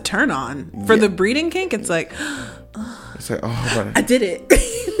people that's a turn on. For the breeding kink, it's like, oh, I did it.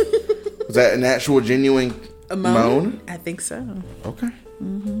 Was that an actual genuine moan? I think so. Okay.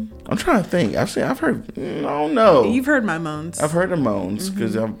 Mm-hmm. I'm trying to think. Actually, I've heard. No. You've heard my moans. I've heard the moans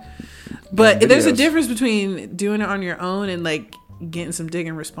because But there's a difference between doing it on your own and like getting some dick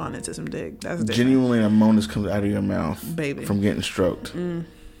and responding to some dick. That's different. Genuinely a moan that comes out of your mouth, baby, from getting stroked.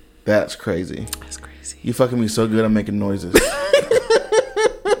 That's crazy. That's crazy. You fucking me so good, I'm making noises.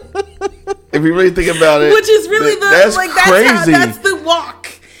 If you really think about it, which is really that's crazy. That's the walk.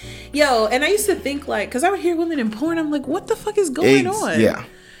 Yo, and I used to think like, because I would hear women in porn, I'm like, what the fuck is going on? Yeah.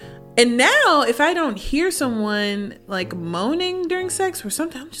 And now, if I don't hear someone like moaning during sex, or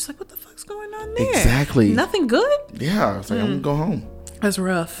sometimes I'm just like, what the fuck's going on there? Exactly. Nothing good? Yeah. It's like, I'm going to go home. That's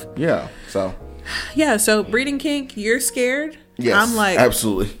rough. Yeah. So. Yeah. So, breeding kink, you're scared? Yes. I'm like.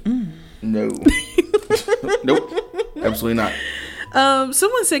 Absolutely. No. Nope. Absolutely not.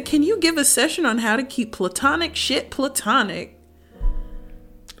 Someone said, can you give a session on how to keep platonic shit platonic?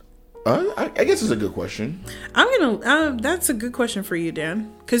 I guess it's a good question. That's a good question for you,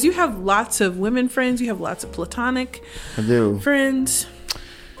 Dan, because you have lots of women friends. You have lots of platonic friends.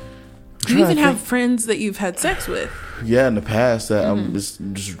 You even have friends that you've had sex with. Yeah, in the past that it's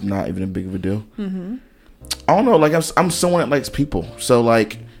just not even a big of a deal. Mm-hmm. I don't know. Like I'm someone that likes people. So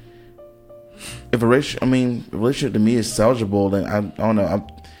like, if a relationship to me is salvageable, then I don't know.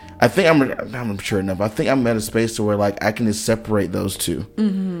 I think I'm mature enough. I think I'm at a space to where like I can just separate those two,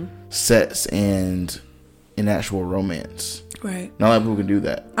 sex and an actual romance. Right. Not a lot of people can do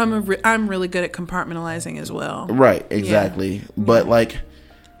that. I'm really good at compartmentalizing as well. Right. Exactly. Yeah. But like,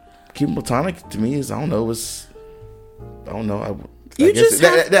 keeping platonic to me is I don't know. I guess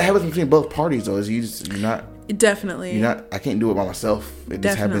that happens between both parties though. You're not definitely. You're not. I can't do it by myself. It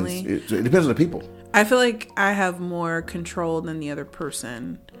definitely just happens. It depends on the people. I feel like I have more control than the other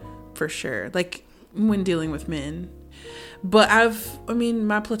person, for sure. Like when dealing with men, but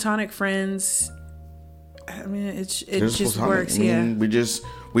my platonic friends. It just works.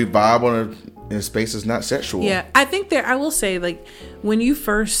 We vibe in a space that's not sexual. Yeah, I think I will say, like, when you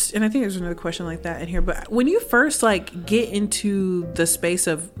first, and I think there's another question like that in here, but when you first like get into the space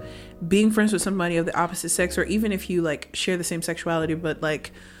of being friends with somebody of the opposite sex, or even if you like share the same sexuality, but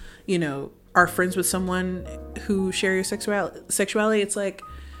like, you know, are friends with someone who share your sexuality, it's like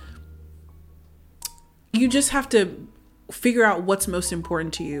you just have to figure out what's most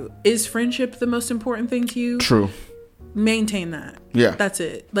important to you. Is friendship the most important thing to you? True. Maintain that. Yeah. That's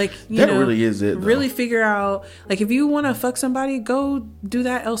it. Like, that really is it, though. Really figure out, like, if you want to fuck somebody, go do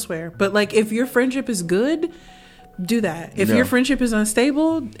that elsewhere. But like, if your friendship is good, do that. If your friendship is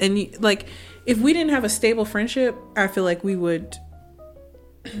unstable, and like, if we didn't have a stable friendship, I feel like we would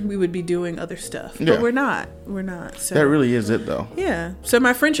be doing other stuff. But we're not. So that really is it, though. Yeah. So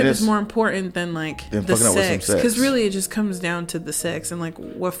my friendship is more important than like the sex, because really it just comes down to the sex and like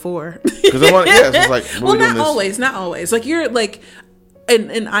what for. Because it's like, well, not always. Like you're like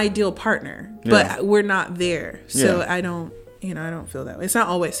an ideal partner, but we're not there. So I don't feel that way. It's not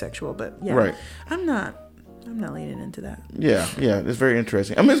always sexual, but right. I'm not leaning into that. Yeah, it's very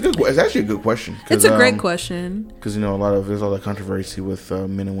interesting. I mean, it's good. It's actually a good question. It's a great question because there's a lot of controversy with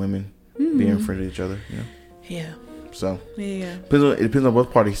men and women being friends with each other. Yeah. So it depends on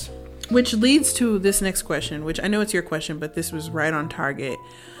both parties. Which leads to this next question, which I know it's your question, but this was right on target.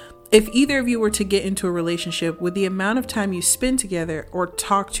 If either of you were to get into a relationship, would the amount of time you spend together or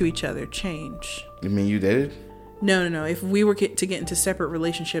talk to each other change? You mean you dated? No. If we were to get into separate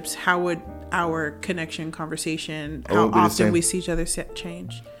relationships, how would our connection, conversation, how often we see each other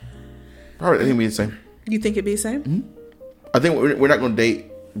change? Probably, I think it'd be the same. You think it'd be the same? Mm-hmm. I think we're not going to date.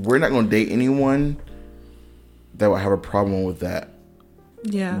 We're not going to date anyone that would have a problem with that.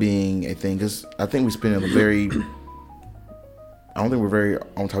 Yeah, being a thing, because I think we spend a very. I don't think we're very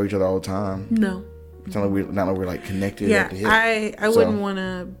on top of each other all the time. No. It's not like we're like connected. Yeah, I wouldn't want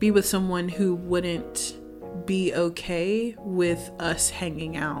to be with someone who wouldn't be okay with us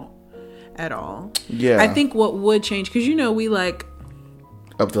hanging out at all. Yeah, I think what would change, because we like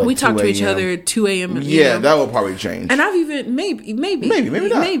up to like we talk to each other at 2 a.m. Yeah, that will probably change. And I've even maybe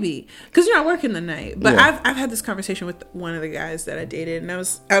not, because you're not working the night. But I've had this conversation with one of the guys that I dated, and I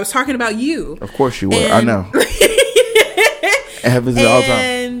was talking about you. Of course you were. I know. It happens all the time.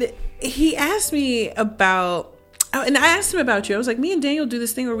 And he asked me about. And I asked him about you. I was like, me and Daniel do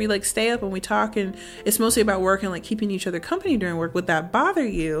this thing where we like stay up and we talk, and it's mostly about work and like keeping each other company during work. Would that bother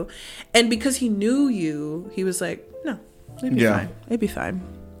you? And because he knew you, he was like, no, it'd be fine. It'd be fine.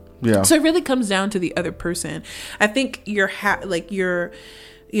 Yeah. So it really comes down to the other person. I think you're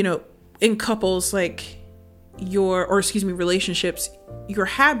in couples, like relationships, your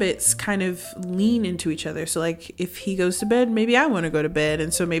habits kind of lean into each other. So like if he goes to bed, maybe I want to go to bed,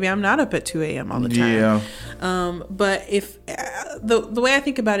 and so maybe I'm not up at 2 a.m. all the time. Yeah. But if the way I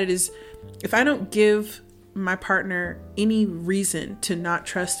think about it is, if I don't give my partner any reason to not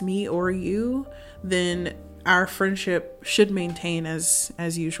trust me or you, then our friendship should maintain as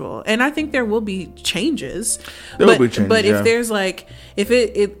usual. And I think there will be changes. But if there's like, if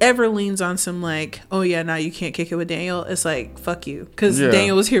it ever leans on some like, oh yeah, now you can't kick it with Daniel, it's like, fuck you. Because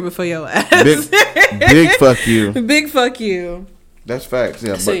Daniel was here before your ass. Big fuck you. Big fuck you. That's facts.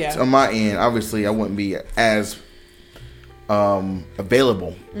 Yeah. So, but on my end, obviously I wouldn't be as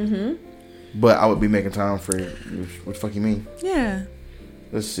available. Mm-hmm. But I would be making time for it. What the fuck you mean? Yeah.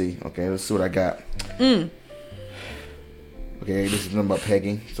 Let's see. Okay, let's see what I got. Okay, this is something about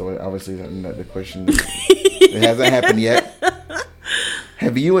pegging, so obviously not the question. It hasn't happened yet.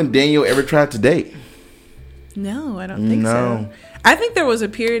 Have you and Daniel ever tried to date? No, I don't think so. I think there was a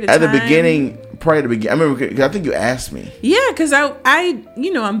period of time. At the beginning, probably the beginning. I remember, 'cause I think you asked me. Yeah, because I,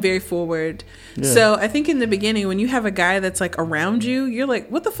 I'm very forward. Yeah. So I think in the beginning, when you have a guy that's like around you, you're like,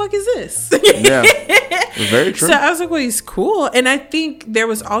 what the fuck is this? Yeah. Very true. So I was like, well, he's cool. And I think there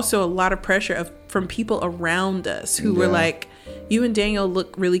was also a lot of pressure from people around us who were like, you and Daniel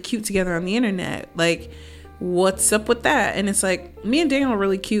look really cute together on the internet. Like, what's up with that? And it's like, me and Daniel are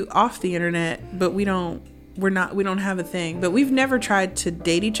really cute off the internet, but we don't have a thing. But we've never tried to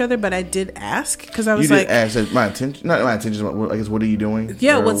date each other. But I did ask because I was you did ask my intention, not my intention. I guess, what are you doing?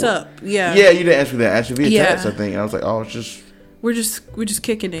 Yeah, what's up? Yeah, yeah. You didn't ask me that. I asked you via text, I think. And I was like, oh, it's just we're just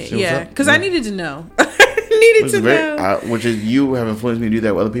kicking it. Yeah, because I needed to know. Know. Which is, you have influenced me to do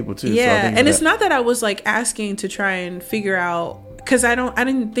that with other people too. Yeah, so and it's not that I was like asking to try and figure out, because I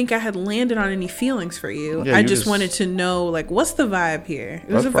didn't think I had landed on any feelings for you. Yeah, I just wanted to know, like, what's the vibe here?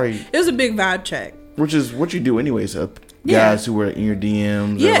 It was a big vibe check. Which is what you do anyways. Guys who were in your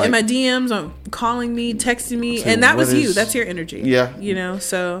DMs. Yeah, in my DMs, calling me, texting me, and that was you. That's your energy. Yeah.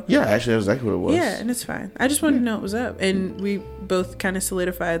 So. Yeah, actually, that's exactly what it was. Yeah, and it's fine. I just wanted to know what was up. And we both kind of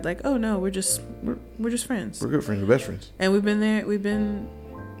solidified, like, oh no, we're just friends. We're good friends. We're best friends. And we've been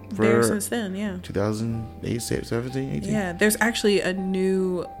there since then. Yeah. 2008, 17, 18. Yeah, there's actually a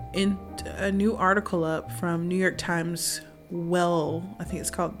new article up from New York Times. I think it's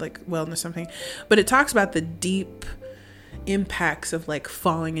called like Wellness something, but it talks about the deep impacts of like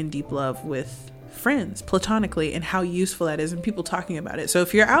falling in deep love with friends platonically and how useful that is, and people talking about it. So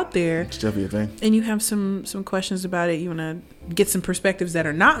if you're out there, it's definitely a thing, and you have some questions about it, you want to get some perspectives that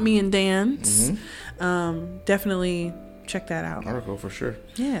are not me and Dan's, definitely check that out. Article for sure.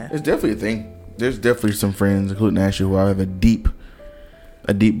 Yeah, it's definitely a thing. There's definitely some friends, including Ashley, who I have a deep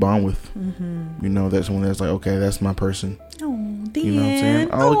bond with. That's someone that's like, okay, that's my person. Oh, Dan. You know what I'm saying?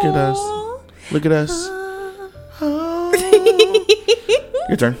 Oh, look at us.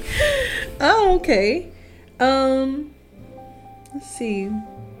 Your turn. Oh, okay. Let's see.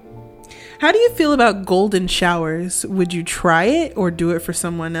 How do you feel about golden showers? Would you try it or do it for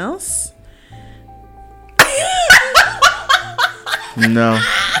someone else? No.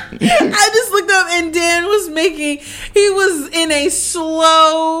 I just looked up and Dan he was in a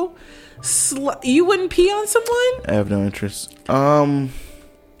slow. You wouldn't pee on someone? I have no interest.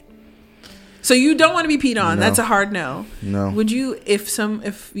 So you don't want to be peed on? No. That's a hard no. No. Would you, if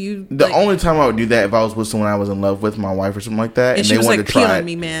you? The only time I would do that if I was with someone I was in love with, my wife or something like that, and they wanted to try pee it. On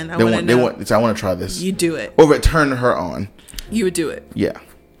me, man. I want to try this. You do it. Or if it turned her on. You would do it. Yeah.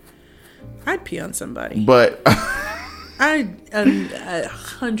 I'd pee on somebody. But I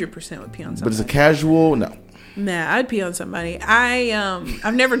 100% would pee on somebody. But it's a casual no. Nah, I'd pee on somebody.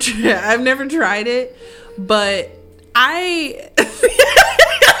 I've never tried it, but I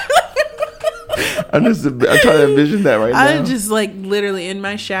I'm trying to envision that right now. I'm just like literally in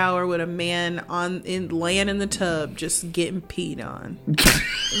my shower with a man laying in the tub, just getting peed on,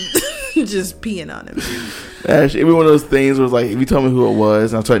 just peeing on him. Actually, it'd be one of those things where it's like, if you tell me who it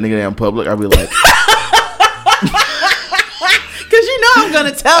was and I start nigga in public, I'd be like. Because you know I'm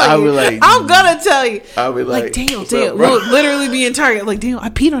gonna tell you. I'm gonna tell you. I'll be like Daniel. We'll literally be in Target. Like, Daniel, I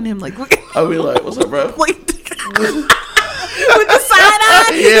peed on him. Like, I'll be like, what's up, bro? With the side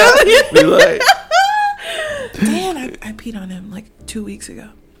eye. Yeah. Be like, Dan, I peed on him like 2 weeks ago.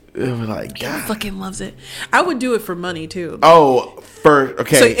 I'll be like, God. He fucking loves it. I would do it for money too. Oh,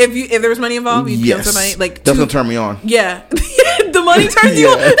 okay. So if there was money involved, you'd pee on somebody. Like, that's gonna turn me on. Yeah, the money turns you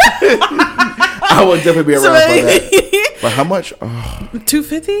on. I would definitely be around for that. But how much? Oh.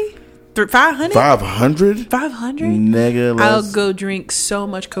 $250? $500? $500? Nigga, I'll go drink so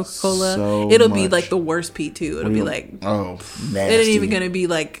much Coca-Cola. It'll be like the worst pee too. It'll be like, nasty. It ain't even gonna be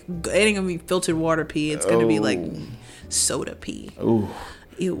like, it ain't gonna be filtered water pee. It's gonna be like soda pee. Ooh.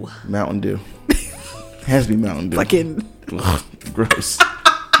 Ew. Mountain Dew. Has to be Mountain Dew. Fucking gross.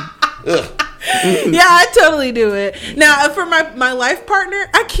 Yeah, I totally do it. Now, for my life partner,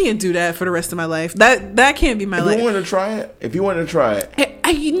 I can't do that for the rest of my life. That can't be my life. If you want to try it,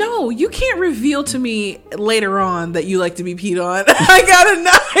 you can't reveal to me later on that you like to be peed on. I gotta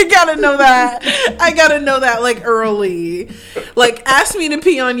know that. I gotta know that like early. Like, ask me to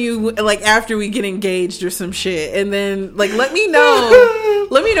pee on you like after we get engaged or some shit, and then like let me know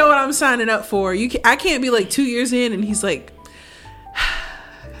what I'm signing up for. I can't be like 2 years in and he's like,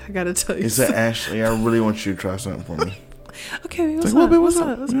 I gotta tell you. He said, Ashley, I really want you to try something for me. Okay, what's up? What's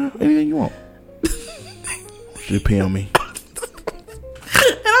up? Anything you want. You pee on me.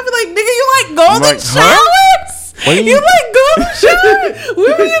 And I'll be like, nigga, you like golden showers? Huh? You like golden showers? When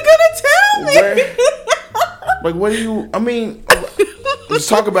were you gonna tell me? Like, what do you? I mean, let's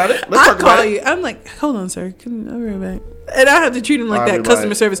talk about it. Let's talk about it. I'm like, hold on, sir. I'll be right back. And I have to treat him like that. Customer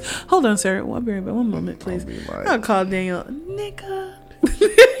like, service. Hold on, sir. One moment, please. I'll call Daniel. Nigga.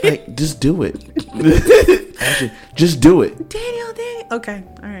 Like, just do it. Actually, just do it. Daniel. Okay,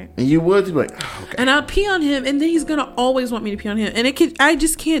 all right. And you would be like, oh, okay. And I'll pee on him, and then he's gonna always want me to pee on him. And I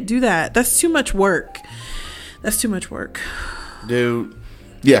just can't do that. That's too much work. Dude.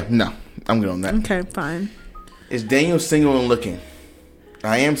 Yeah, no. I'm good on that. Okay, fine. Is Daniel single and looking?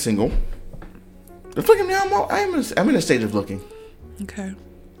 I am single. It's looking now. I'm in a stage of looking. Okay.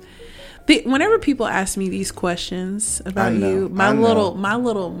 Whenever people ask me these questions about you, my little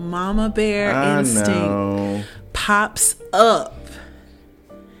mama bear instinct pops up,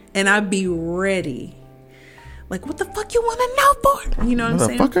 and I be ready. Like, what the fuck you want to know for? You know what I'm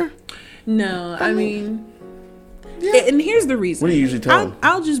saying? Motherfucker? No, I mean, yeah. And here's the reason. What do you usually tell them?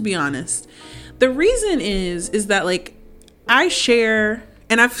 I'll just be honest. The reason is that, like, I share.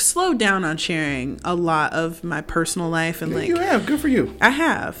 And I've slowed down on sharing a lot of my personal life, and you have. Good for you. I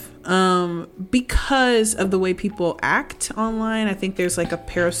have, because of the way people act online. I think there's like a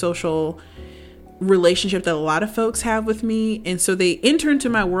parasocial relationship that a lot of folks have with me, and so they enter into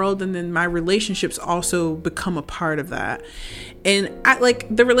my world, and then my relationships also become a part of that. And I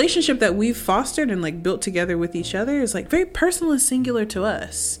like the relationship that we've fostered and like built together with each other is like very personal and singular to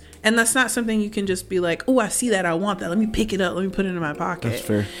us. And that's not something you can just be like, oh, I see that, I want that, let me pick it up, let me put it in my pocket. That's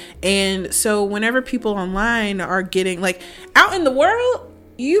fair. And so whenever people online are getting, like, out in the world,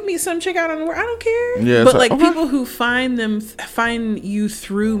 you meet some chick out in the world, I don't care. Yeah, but like people who find you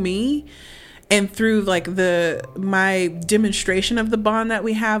through me and through like my demonstration of the bond that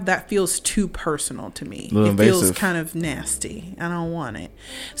we have, that feels too personal to me. It feels kind of nasty. I don't want it.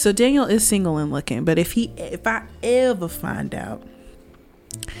 So Daniel is single and looking, but if I ever find out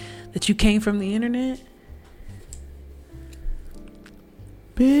that you came from the internet,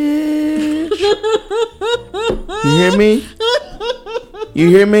 bitch. You hear me? You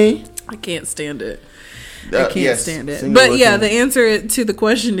hear me? I can't stand it. I can't stand it. But looking. Yeah, the answer to the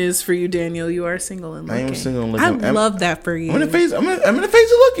question is for you, Daniel. You are single and looking. I am single and looking. I love that for you. I'm in the phase of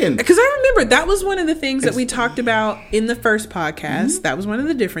looking. Because I remember that was one of the things that we talked about in the first podcast. Mm-hmm. That was one of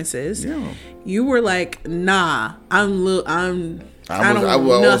the differences. Yeah. You were like, nah, I don't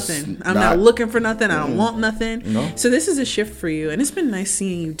want nothing. I'm not looking for nothing. I don't want nothing. No. So this is a shift for you, and it's been nice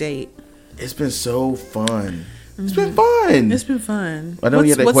seeing you date. It's been so fun. It's been fun. It's been fun. I know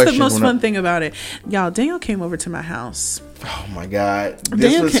what's the most fun thing about it? Y'all, Daniel came over to my house. Oh my God.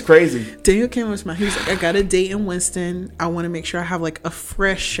 This was crazy. Daniel came over to my house. He was like, I got a date in Winston. I want to make sure I have like a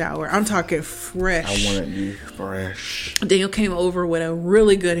fresh shower. I'm talking fresh. I want it to be fresh. Daniel came over with a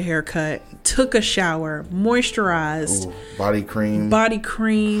really good haircut, took a shower, moisturized. Ooh, body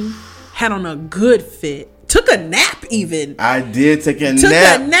cream. Had on a good fit. Took a nap even. I did take a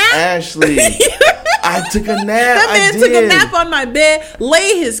nap, Ashley. I took a nap. That man took a nap on my bed,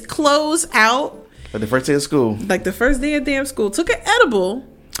 lay his clothes out. Like the first day of school. Like the first day of damn school. Took an edible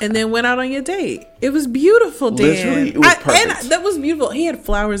and then went out on your date. It was beautiful, Dan. Literally, it was perfect. And that was beautiful. He had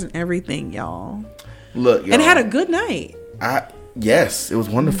flowers and everything, y'all. Look, y'all. And had a good night. Yes, it was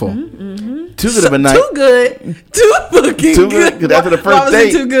wonderful. Mm-hmm. Too good of a night. Too good. Too fucking too good. Because after the first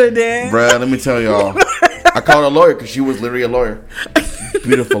date. Too good, Dan. Bruh, let me tell y'all. I called a lawyer because she was literally a lawyer.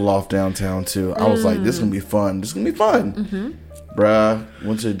 Beautiful loft downtown too. I was like, this is gonna be fun. Mm-hmm. Bruh,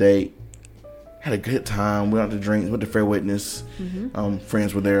 went to a date. Had a good time. Went out to drinks. Went to Fair Witness. Mm-hmm.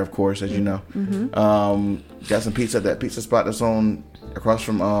 Friends were there, of course, as you know. Mm-hmm. Got some pizza at that pizza spot that's on across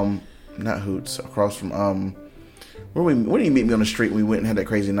from not Hoots. Across from where do you meet me on the street when we went and had that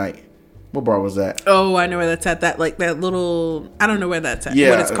crazy night? What bar was that? Oh, I know where that's at. That little, I don't know where that's at. Yeah,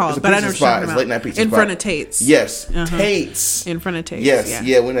 what it's called, but I know what you're talking about. Late night pizza in spot. Front of Tate's. Yes, Tate's. In front of Tate's. Yes,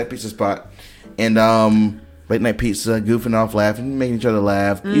 yeah, went to that pizza spot, and late night pizza, goofing off, laughing, making each other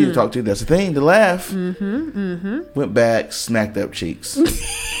laugh. You to talk to. That's the thing, to laugh. Went back, smacked up cheeks.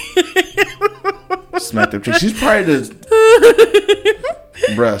 Smacked up cheeks. She's probably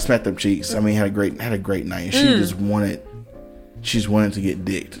smacked up cheeks. I mean, had a great night. She just wanted to get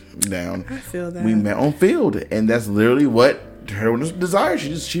dicked down. I feel that. We met on field, and that's literally what her desire.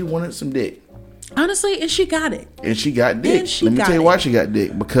 She wanted some dick. Honestly, and she got it. And she got dick. Let me tell you why she got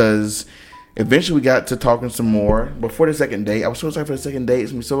dick. Because eventually we got to talking some more. Before the second date, I was so excited for the second date.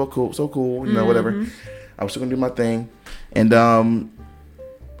 It's gonna be so cool, you know, whatever. I was still gonna do my thing, and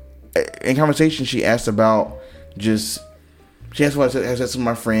in conversation, she asked about she asked what I said to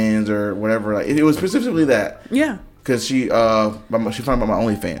my friends or whatever. Like it was specifically that. Yeah. Because she found out about my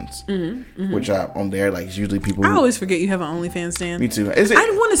OnlyFans, which on there, like, it's usually people. I always forget you have an OnlyFans, Dan. Me too. I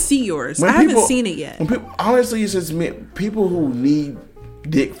want to see yours. I haven't seen it yet. Honestly, it's just people who need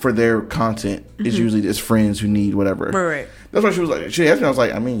dick for their content is usually just friends who need whatever. Right. That's why she was like, she asked me, I was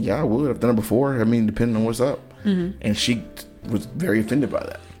like, I mean, yeah, I would have done it before. I mean, depending on what's up. And she was very offended by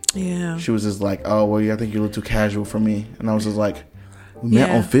that. Yeah. She was just like, oh, well, yeah, I think you're a little too casual for me. And I was just like, we met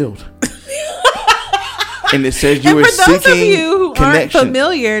on Field. And it says you were seeking for those of you who connection. aren't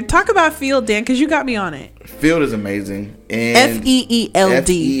familiar, talk about Field, Dan, because you got me on it. Field is amazing. And FEELD.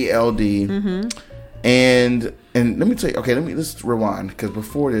 FELD. And let me tell you, okay, let's rewind, because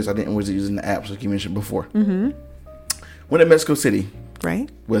before this, I didn't was using the apps like you mentioned before. Went to Mexico City, right,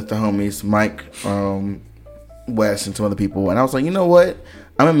 with the homies Mike, Wes, and some other people, and I was like, you know what?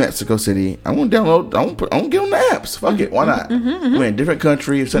 I'm in Mexico City. I want to download. I want to get on the apps. Fuck it, why not? We're in a different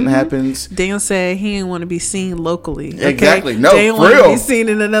country. If something happens, Daniel said he didn't want to be seen locally. Okay? Exactly. No, Daniel for real. Want to be seen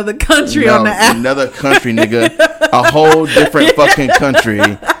in another country on the app. Another country, nigga. A whole different fucking country.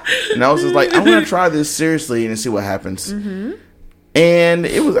 And I was just like, I'm gonna try this seriously and see what happens. And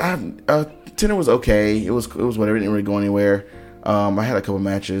it was, Tinder was okay. It was whatever. It didn't really go anywhere. I had a couple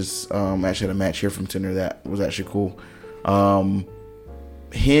matches. I actually had a match here from Tinder that was actually cool.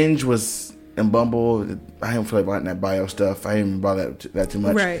 Hinge was, and Bumble, I didn't feel like buying that bio stuff. I didn't buy that too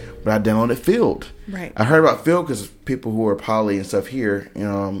much. Right. But I downloaded Field. Right. I heard about Field because people who are poly and stuff here,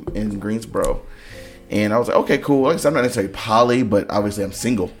 in Greensboro. And I was like, okay, cool. Like I said, I'm not necessarily poly, but obviously I'm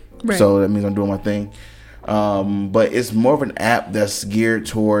single. Right. So that means I'm doing my thing. But it's more of an app that's geared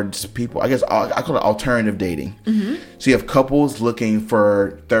towards people, I guess I call it alternative dating. So you have couples looking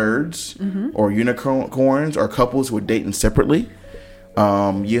for thirds or unicorns, or couples who are dating separately.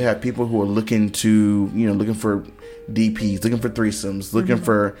 You have people who are looking for DPs, looking for threesomes, looking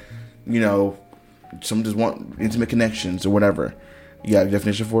for, some just want intimate connections or whatever. You got a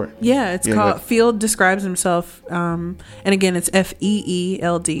definition for it? Yeah, it's called Field describes himself, and again, it's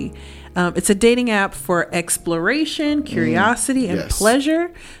FEELD. It's a dating app for exploration, curiosity, and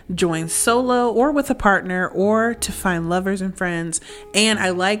pleasure. Join solo or with a partner, or to find lovers and friends. And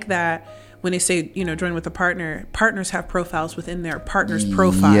I like that when they say, join with a partner, partners have profiles within their partner's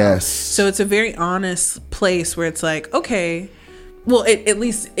profile. Yes. So it's a very honest place where it's like, okay, well, at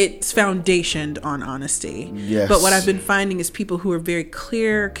least it's foundationed on honesty. Yes. But what I've been finding is people who are very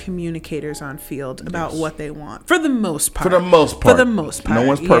clear communicators on Field about what they want. For the most part. No one's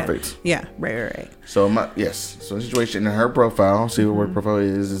perfect. Yeah. Right. So the situation in her profile, see what her profile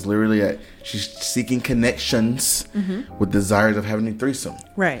is literally that she's seeking connections with desires of having a threesome.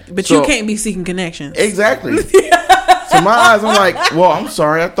 Right. But you can't be seeking connections. Exactly. So my eyes, I'm like, well, I'm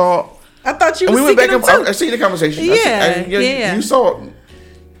sorry. I thought you were seeking them too. I see the conversation. Yeah. You saw,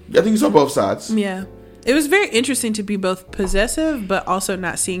 I think you saw both sides. Yeah. It was very interesting to be both possessive, but also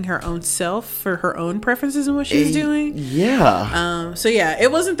not seeing her own self for her own preferences and what she was doing. Yeah. So yeah,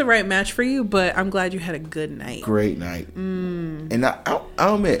 it wasn't the right match for you, but I'm glad you had a good night. Great night. And I'll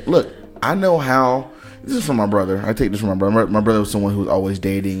admit, look, I know how. This is from my brother. I take this from my brother. My brother was someone who was always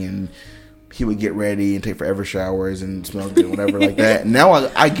dating, and he would get ready and take forever showers and smell good, whatever like that. Now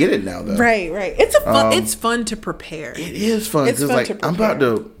I get it now though. Right. It's fun. It's fun to prepare. It is fun because I'm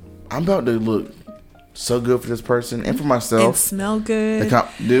about to look so good for this person and for myself. And smell good.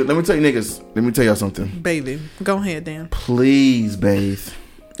 Dude, let me tell you niggas. Let me tell y'all something. Baby, go ahead, Dan. Please bathe.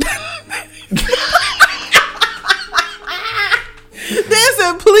 Dan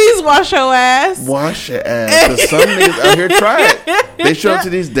said, please wash your ass. Wash your ass. Because some niggas out here try it. They show up to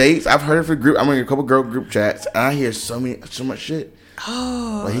these dates. I've heard it for group. I'm in a couple girl group chats. And I hear so much shit.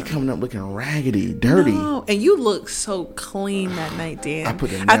 Oh. Like he coming up looking raggedy, dirty. No. And you look so clean that night, Dan.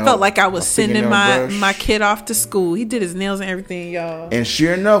 I felt like I was sending my kid off to school. He did his nails and everything, y'all. And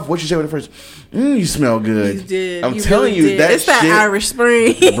sure enough, what you say with the first, you smell good. You did. I'm telling you, it's that Irish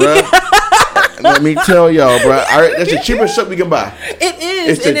Spring. Bruh. Let me tell y'all, bro. That's the cheapest soap we can buy. It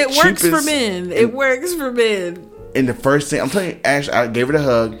is, and it works for men. It works for men. And the first thing, I'm telling you, Ash, I gave her the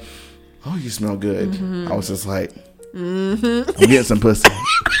hug. Oh, you smell good. I was just like, I'm getting some pussy.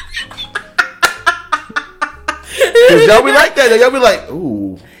 Because y'all be like that. Y'all be like,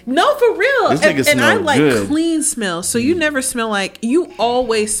 ooh. No, for real. This nigga and I like good. Clean smells. So you never smell like, you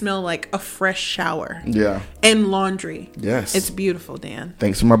always smell like a fresh shower. Yeah. And laundry. Yes. It's beautiful, Dan.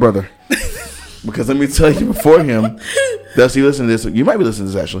 Thanks to my brother. Because let me tell you, before him, Dusty, listen to this. You might be listening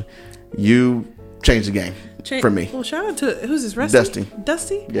to this actually. You changed the game for me. Well, shout out to, who's this, Rusty?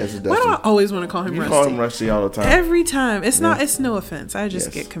 Dusty? Yes, it's Dusty. Why do I always want to call him Rusty? You call him Rusty all the time. Every time. It's no offense. I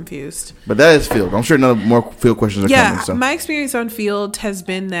just get confused. But that is Field. I'm sure none more Field questions are coming. So. My experience on Field has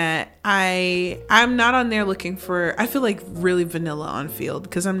been that I'm not on there looking for, I feel like really vanilla on Field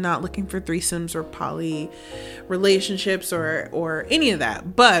because I'm not looking for threesomes or poly relationships or any of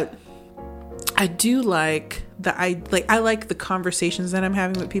that. But I do like I like the conversations that I'm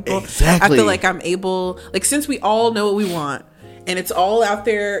having with people. Exactly. I feel like I'm able, like, since we all know what we want and it's all out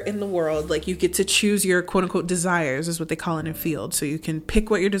there in the world, like, you get to choose your quote unquote desires, is what they call it in field. So you can pick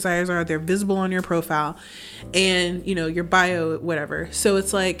what your desires are. They're visible on your profile and, you know, your bio, whatever. So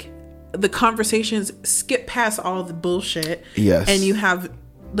it's like the conversations skip past all the bullshit. Yes. And you have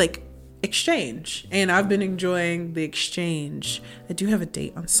like exchange, and I've been enjoying the exchange. I do have a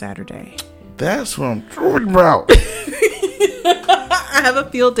date on Saturday. That's what I'm talking about. I have a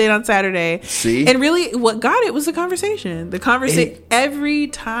field date on Saturday. See? And really what got it was the conversation. Every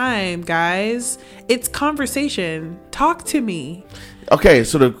time, guys, it's conversation. Talk to me. Okay,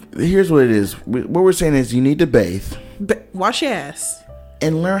 so here's what it is. What we're saying is you need to bathe. Wash your ass.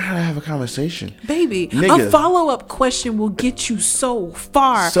 And learn how to have a conversation. Baby, Nigga. a follow-up question will get you so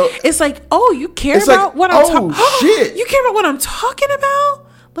far. So, it's like, oh, you care about what I'm talking about? Shit. You care about what I'm talking about?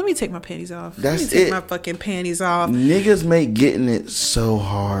 Let me take my panties off. That's Let me take it. my fucking panties off. Niggas make getting it so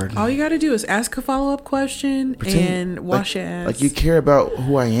hard. All you got to do is ask a follow-up question and wash your ass. Like you care about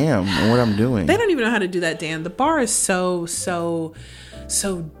who I am and what I'm doing. They don't even know how to do that, Dan. The bar is so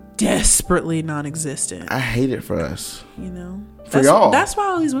desperately non-existent. I hate it for us. You know? Y'all. That's why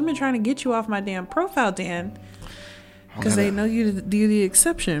all these women trying to get you off my damn profile, Dan. Because they know you're the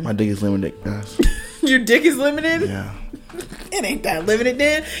exception. My dick is limited, guys. Your dick is limited? Yeah. It ain't that limited,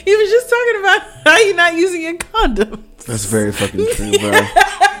 Dan. You was just talking about how you're not using your condoms. That's very fucking true, bro.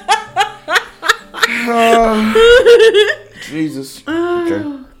 Jesus.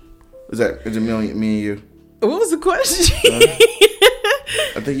 Okay. Is it me and you? What was the question?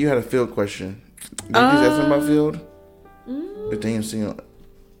 I think you had a field question. Did you ask something about field? The damn single.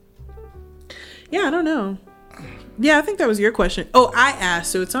 Yeah, I don't know. Yeah, I think that was your question. Oh, I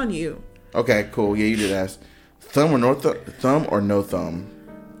asked, so it's on you. Okay, cool. Yeah, you did ask. Thumb or no thumb?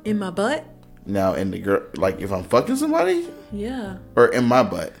 In my butt? Now, in the girl, like if I'm fucking somebody? Yeah. Or in my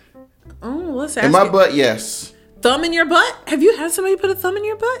butt? Oh, let's ask. In my butt, yes. Thumb in your butt? Have you had somebody put a thumb in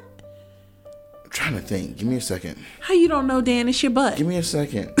your butt? I'm trying to think. Give me a second. How you don't know, Dan? It's your butt. Give me a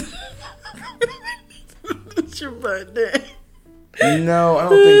second. It's your butt, Dan. No, I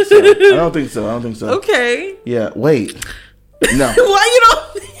don't think so. Okay. Yeah, wait. No. Why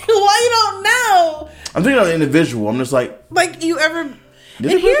you don't know? I'm thinking of the individual. I'm just like you ever. And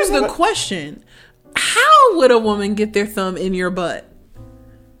here's the question: how would a woman get their thumb in your butt?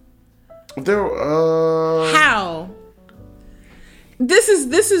 How? This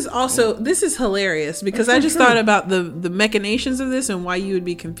is hilarious because I just thought about the machinations of this and why you would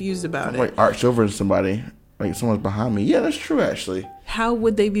be confused about it. Like arch over to somebody, like someone's behind me. Yeah, that's true. Actually, how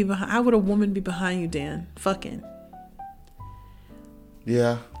would they be behind? How would a woman be behind you, Dan? Fucking.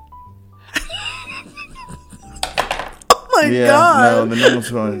 Yeah. Oh my God! No, one's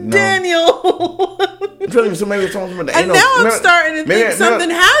going. No. Daniel. So maybe someone's from the and now I'm starting to think something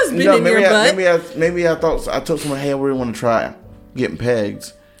has been in your butt. Maybe I thought I told someone, hey, I really want to try getting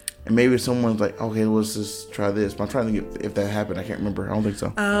pegs, and maybe someone's like, okay, let's just try this. But I'm trying to get if that happened. I can't remember. I don't think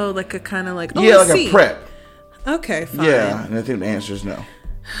so. Oh, like a kind of like a prep. Okay, fine. Yeah, and I think the answer is no.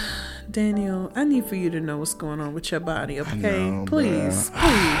 Daniel, I need for you to know what's going on with your body, okay? Know, please,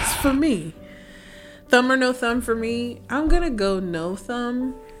 for me. Thumb or no thumb for me? I'm gonna go no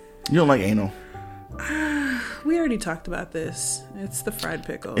thumb. You don't like anal? We already talked about this. It's the fried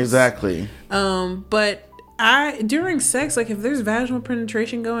pickles. Exactly. But during sex, like if there's vaginal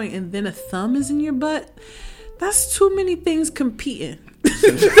penetration going and then a thumb is in your butt, that's too many things competing.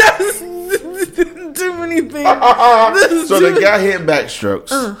 That's too many things. So the guy hit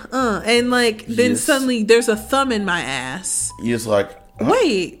backstrokes. And like then suddenly there's a thumb in my ass. You just like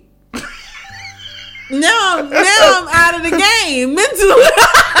wait. Now I'm out of the game mentally.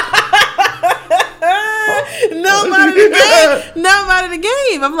 No, I'm out of the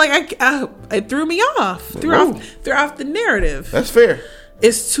game. I'm like, it threw me off. Threw off the narrative. That's fair.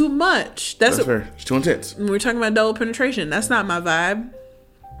 It's too much. That's fair. It's too intense. When we're talking about double penetration, that's not my vibe.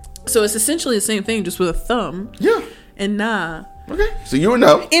 So it's essentially the same thing, just with a thumb. Yeah. And nah. Okay. So you would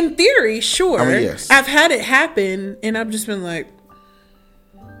know. In theory, sure. I mean, yes. I've had it happen, and I've just been like,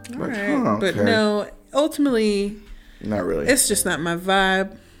 all right. Okay. But no, ultimately, not really. It's just not my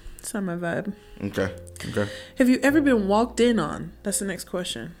vibe. It's not my vibe. Okay. Have you ever been walked in on? That's the next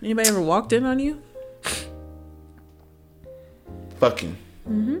question. Anybody ever walked in on you? Fucking.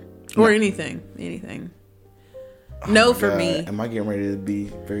 Mm-hmm. Or anything. No, for me. Am I getting ready to be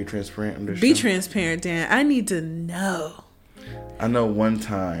very transparent on this Be show? transparent, Dan. I need to know. I know one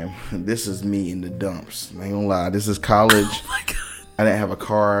time, this is me in the dumps. I ain't gonna lie. This is college. Oh my God. I didn't have a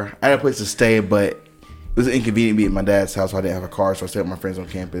car. I had a place to stay, but was inconvenient to be at my dad's house. So I didn't have a car, so I stayed with my friends on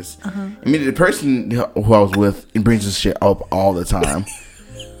campus. I mean, the person who I was with brings this shit up all the time.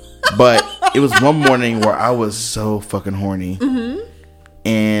 But it was one morning where I was so fucking horny,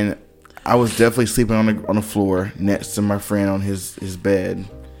 and I was definitely sleeping on the floor next to my friend on his bed,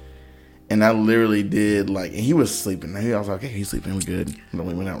 and I literally did like, and he was sleeping. I was like, "Okay, he's sleeping. We good." And then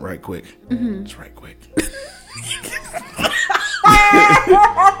we went out right quick, just right quick.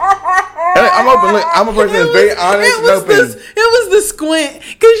 I'm open. Look, I'm a person that's very honest and open. It was the squint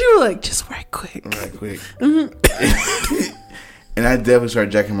because you were like, just right quick. Right quick. And I definitely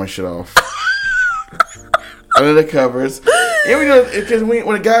started jacking my shit off under the covers. And we know, because when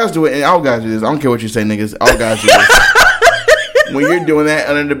the guys do it, and all guys do this. I don't care what you say, niggas. All guys do this. When you're doing that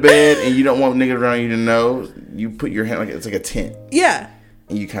under the bed and you don't want niggas around you to know, you put your hand like it's like a tent. Yeah.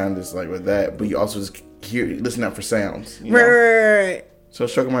 And you kind of just like with that, but you also just listen out for sounds. You know? Right. So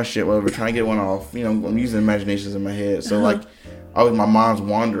stroking my shit, whatever, trying to get one off. You know, I'm using imaginations in my head. So like, always my mind's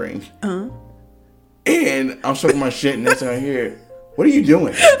wandering. And I'm stroking my shit, and next thing I hear, "What are you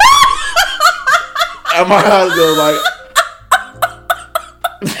doing?" And my eyes go like,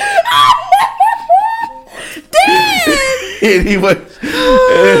 damn! and he went,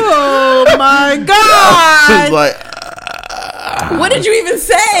 oh my god! I was like, what did you even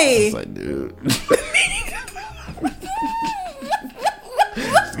say? I was like, dude,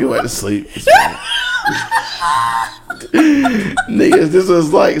 just go back to sleep. Niggas, this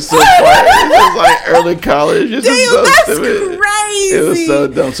was like so far. This was like early college. This Damn, is so that's stupid. crazy. It was so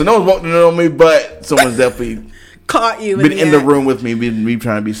dumb. So no one's walking in on me, but someone's definitely caught you. Been in the room with me, me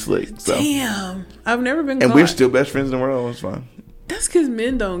trying to be slick. So. Damn, I've never been. And caught. we're still best friends in the world. It's fine. That's because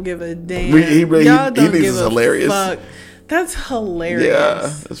men don't give a damn. He Y'all don't thinks give it's a hilarious. fuck. That's hilarious.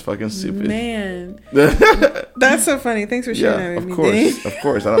 Yeah, that's fucking stupid. Man, that's so funny. Thanks for sharing that with me. Of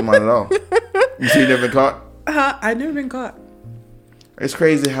course, I don't mind at all. You see, you never been caught? I've never been caught. It's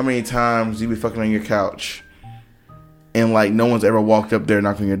crazy how many times you be fucking on your couch, and like no one's ever walked up there and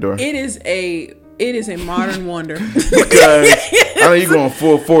knocked on your door. It is a modern wonder. Because I know you're going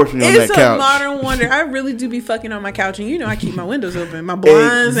full force when you're on that couch. It's a modern wonder. I really do be fucking on my couch, and you know I keep my windows open, my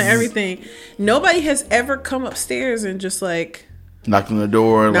blinds and everything. Nobody has ever come upstairs and just like knocked on the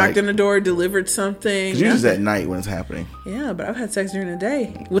door, delivered something. Because usually at night when it's happening. Yeah, but I've had sex during the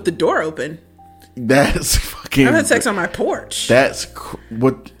day with the door open. That's fucking. I've had sex on my porch. That's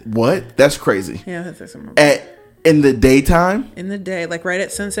what? That's crazy. Yeah, I've had sex on my porch. In the daytime? In the day, like right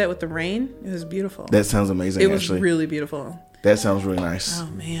at sunset with the rain. It was beautiful. That sounds amazing, It was actually. really beautiful. That sounds really nice. Oh,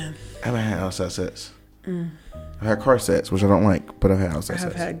 man. I haven't had outside sex. I've had car sex, which I don't like, but I've had outside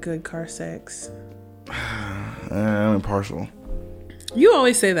sex. I've had good car sex. I'm impartial. You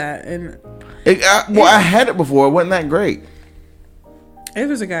always say that. And I had it before. It wasn't that great. It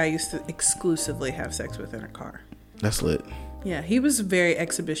was a guy I used to exclusively have sex with in a car. That's lit. Yeah, he was very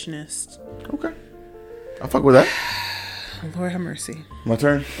exhibitionist. Okay. I fuck with that. Lord have mercy. My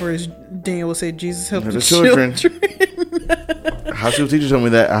turn. Or as Daniel will say, Jesus help the children. children. High school teacher told me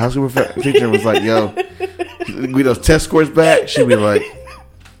that. A high school teacher was like, yo, we those test scores back. She'd be like,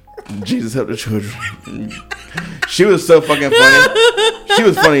 Jesus help the children. She was so fucking funny. She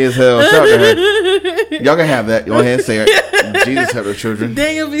was funny as hell. Shout out to her. Y'all can have that. Go ahead and say it. Jesus help the children.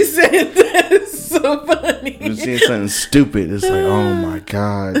 Daniel be saying that. It's so funny. You're seeing something stupid. It's like, oh my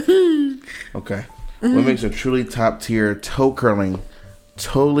God. Okay. What makes a truly top tier, toe curling,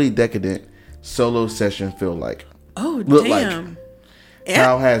 totally decadent solo session feel like? Oh, look damn. Like?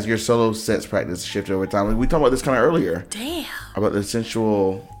 How has your solo sex practice shifted over time? We talked about this kind of earlier. Damn. About the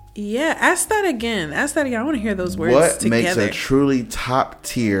sensual. Yeah, ask that again. I want to hear those words what together. Makes a truly top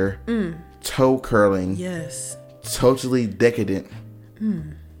tier, toe curling, yes, totally decadent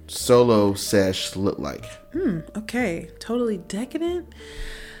solo sesh look like? Okay, totally decadent.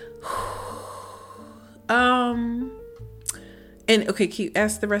 And okay, can you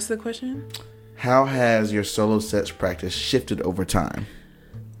ask the rest of the question? How has your solo sex practice shifted over time?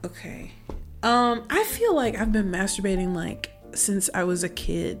 Okay. I feel like I've been masturbating like since I was a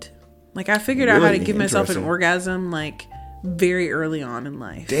kid. Like I figured out how to give myself an orgasm like very early on in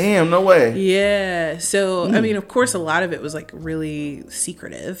life. Damn, no way. Yeah. So, I mean, of course, a lot of it was like really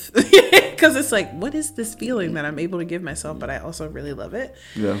secretive because it's like, what is this feeling that I'm able to give myself, but I also really love it.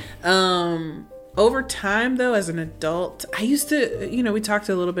 Yeah. Over time, though, as an adult, I used to, we talked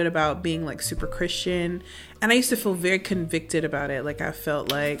a little bit about being like super Christian, and I used to feel very convicted about it. Like I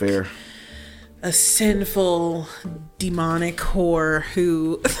felt like Fair. A sinful, demonic whore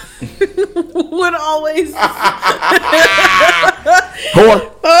who would always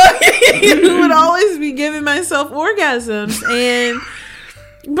whore. who would always be giving myself orgasms, and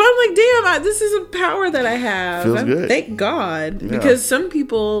But I'm like, damn, this is a power that I have. Feels good. Thank God. Yeah. Because some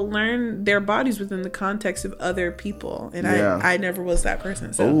people learn their bodies within the context of other people. And I never was that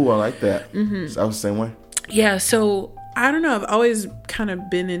person. So. Oh, I like that. Mm-hmm. So I was the same way. Yeah, so I don't know. I've always kind of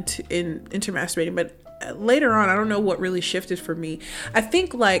been into masturbating, but later on, I don't know what really shifted for me. I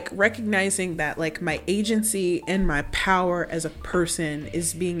think like recognizing that like my agency and my power as a person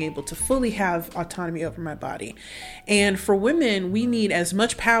is being able to fully have autonomy over my body. And for women, we need as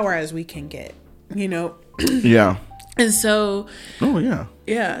much power as we can get, you know? Yeah. And so, oh yeah.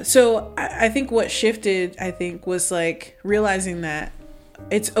 Yeah. So I think what shifted, was like realizing that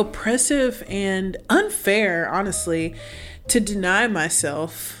it's oppressive and unfair, honestly, to deny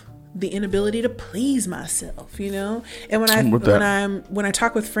myself the inability to please myself, you know? And when I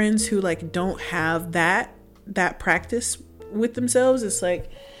talk with friends who like don't have that practice with themselves, it's like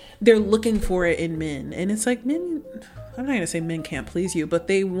they're looking for it in men. And it's like, men, I'm not gonna say men can't please you, but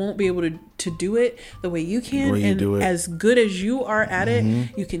they won't be able to do it the way you can. And as good as you are at it,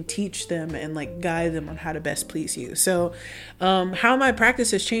 you can teach them and like guide them on how to best please you. So how my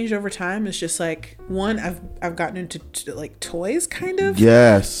practice has changed over time is just like, one, I've gotten into like toys kind of.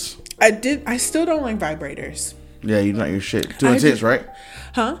 Yes. I still don't like vibrators. Yeah, you're not your shit. Too intense, right?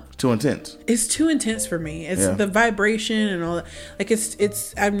 Huh? Too intense. It's too intense for me. It's the vibration and all that. Like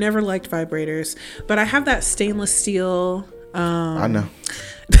it's I've never liked vibrators, but I have that stainless steel. I know.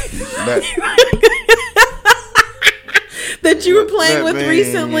 That you were playing with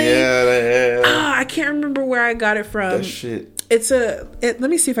recently. Yeah. I can't remember where I got it from. That shit. Let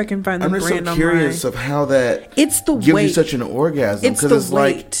me see if I can find the brand online. I'm so curious of how that gives you such an orgasm. It's the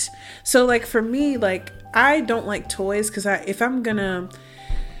weight. So like for me, like I don't like toys because if I'm gonna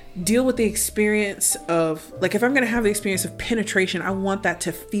deal with the experience of like if I'm gonna have the experience of penetration, I want that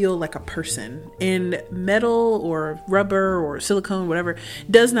to feel like a person. And metal or rubber or silicone, whatever,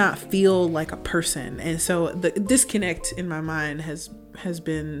 does not feel like a person. And so the disconnect in my mind has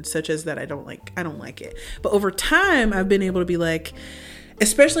been such as that I don't like it. But over time I've been able to be like,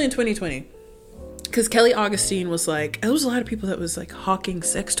 especially in 2020, because Kelly Augustine was like, there was a lot of people that was like hawking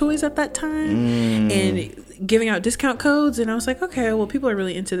sex toys at that time and giving out discount codes. And I was like, okay, well, people are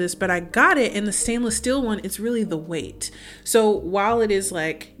really into this. But I got it. And the stainless steel one, it's really the weight. So while it is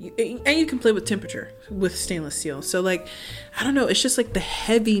like, and you can play with temperature with stainless steel. So like, I don't know. It's just like the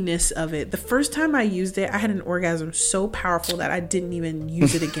heaviness of it. The first time I used it, I had an orgasm so powerful that I didn't even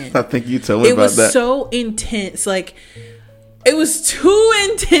use it again. I think you told me about that. It was so intense. Like, it was too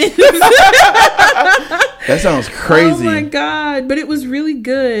intense. That sounds crazy. Oh my God. But it was really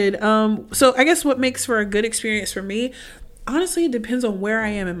good. So I guess what makes for a good experience for me, honestly, it depends on where I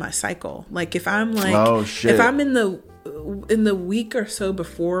am in my cycle. Like if I'm like, if I'm in the week or so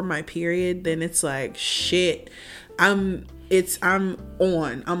before my period, then it's like, shit, I'm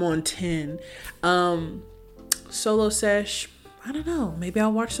on 10. Solo sesh, I don't know. Maybe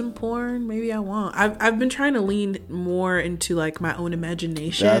I'll watch some porn. Maybe I won't. I've been trying to lean more into like my own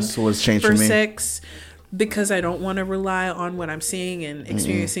imagination. That's what's changed for me. Sex, because I don't want to rely on what I'm seeing and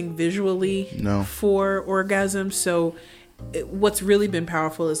experiencing visually for orgasm. So what's really been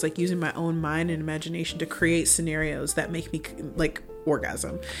powerful is like using my own mind and imagination to create scenarios that make me like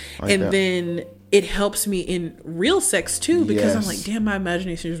orgasm. Then it helps me in real sex too, because I'm like, damn, my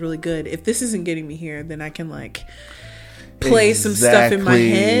imagination is really good. If this isn't getting me here, then I can like play some stuff in my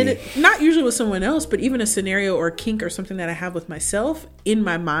head, not usually with someone else, but even a scenario or a kink or something that I have with myself in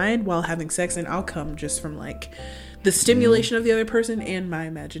my mind while having sex, and I'll come just from like the stimulation of the other person and my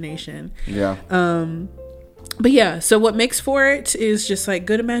imagination. But yeah, so what makes for it is just like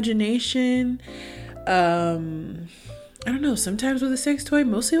good imagination. I don't know, sometimes with a sex toy,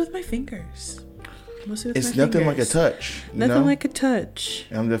 mostly with my fingers. It's nothing like a touch. Nothing like a touch.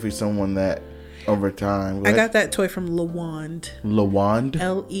 I'm definitely someone that over time. I got that toy from Lewand. Lewand?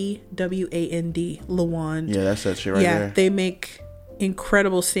 Lewand. Lewand. Yeah, that's that shit right there. Yeah, they make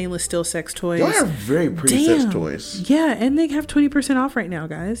incredible stainless steel sex toys. Y'all have very pretty sex toys. Yeah, and they have 20% off right now,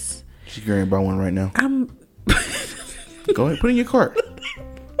 guys. She's going to buy one right now. Go ahead, put it in your cart.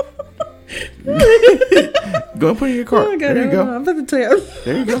 Go and put it in your cart. Oh my God, there you go. I'm about to tell you.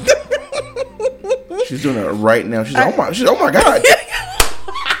 There you go. She's doing it right now. She's oh my God.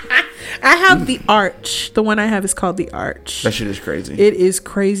 I have the Arch. The one I have is called the Arch. That shit is crazy. It is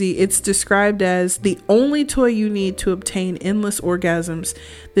crazy. It's described as the only toy you need to obtain endless orgasms.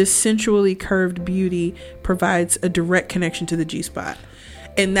 This sensually curved beauty provides a direct connection to the G-spot.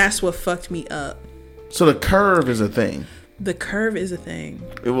 And that's what fucked me up. So the curve is a thing. The curve is a thing.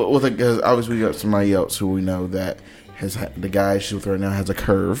 Because obviously we got somebody else who we know that the guy she's with right now has a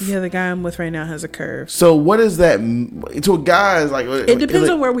curve. Yeah, the guy I'm with right now has a curve. So what is that? To a guy, is like it depends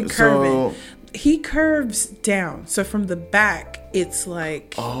on where we curve it. He curves down, so from the back, it's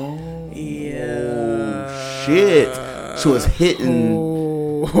like shit. So it's hitting.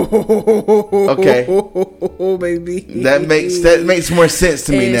 Okay, baby. That makes more sense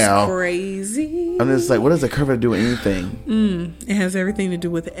to me now. Crazy. I'm just like, what does the curve have to do with anything? It has everything to do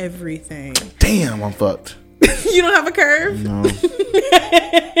with everything. Damn, I'm fucked. You don't have a curve? No.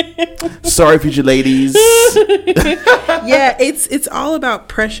 Sorry, future ladies. Yeah, it's all about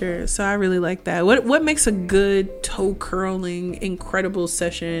pressure. So I really like that. What makes a good toe curling, incredible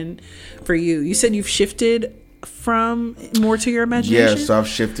session for you? You said you've shifted from more to your imagination? Yeah, so I've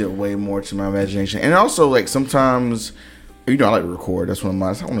shifted way more to my imagination. And also, like, sometimes, I like to record. That's one of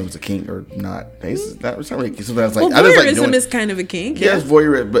mine. I don't know if it's a kink or not. It's not really. Sometimes, like, voyeurism is kind of a kink. Yeah, it's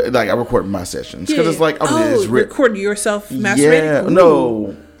voyeurism, but like I record my sessions because it's like record yourself masturbating. Yeah,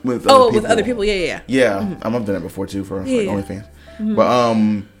 no, with other people. With other people. Yeah. Mm-hmm. I've done it before too for OnlyFans. Mm-hmm. But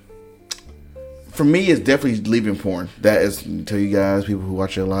for me, it's definitely leaving porn. That is, tell you guys, people who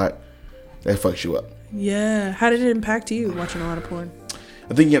watch it a lot, that fucks you up. Yeah. How did it impact you watching a lot of porn?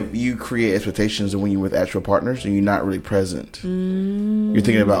 I think you create expectations when you're with actual partners and you're not really present. You're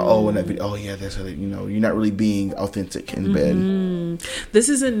thinking about, in that video, that's how you're not really being authentic in bed. This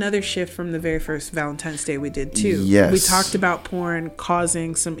is another shift from the very first Valentine's Day we did too. Yes. We talked about porn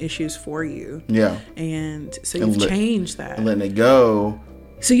causing some issues for you. Yeah. And so you've changed that. And letting it go.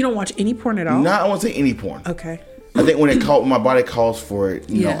 So you don't watch any porn at all? I won't say any porn. Okay. I think when my body calls for it,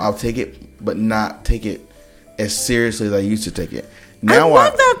 you know, I'll take it, but not take it as seriously as I used to take it. Now I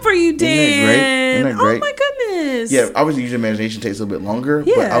love that for you, Dan. Isn't that great? Oh my goodness. Yeah, obviously, usually imagination takes a little bit longer,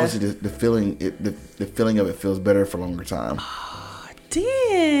 but obviously the feeling of it feels better for a longer time. Oh,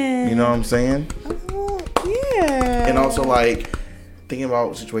 Dan. You know what I'm saying? Oh, yeah. And also, like, thinking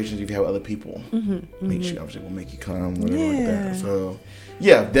about situations if you have other people, obviously will make you come, whatever like that. So,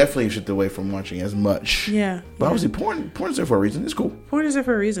 yeah, definitely shift away from watching as much. Yeah. But obviously, porn is there for a reason. It's cool. Porn is there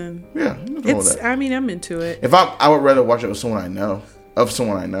for a reason. Yeah. I'm into it. If I would rather watch it with someone I know. That's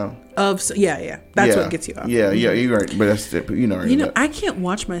what gets you off. Yeah, you're right. But that's I can't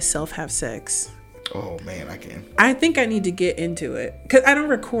watch myself have sex. Oh man, I can. I think I need to get into it because I don't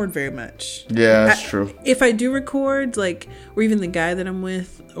record very much. Yeah, that's true. If I do record, like, or even the guy that I'm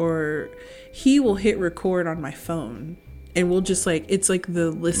with, or he will hit record on my phone, and we'll just it's like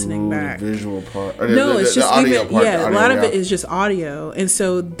the listening back, the visual part. It's just audio part. Yeah, a lot of it is just audio, and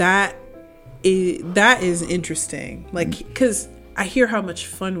so that is interesting. Like, because I hear how much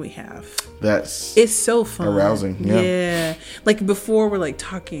fun we have. It's so fun, arousing. Yeah. Like before, we're like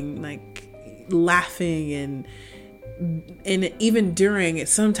talking, like laughing, and even during it,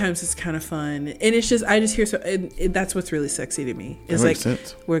 sometimes it's kind of fun, and it's just I just hear that's what's really sexy to me. It's like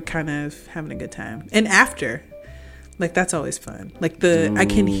sense. We're kind of having a good time, and after, like, that's always fun. Like I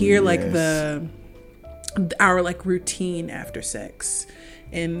can hear like our like routine after sex,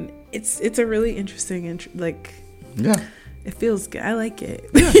 and it's a really interesting it feels good. I like it.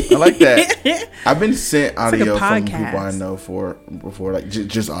 Yeah, I like that. I've been sent audio from people I know before, like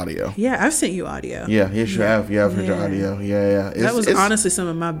just audio. Yeah, I've sent you audio. Yeah, yes, you have. Yeah, I've heard your audio. Yeah. That was honestly some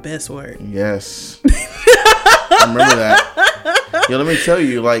of my best work. Yes. I remember that. Let me tell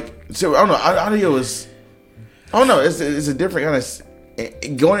you, like, so I don't know. Audio is, it's a different kind of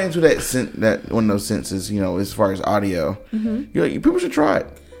going into that one of those senses. As far as audio, you're like, people should try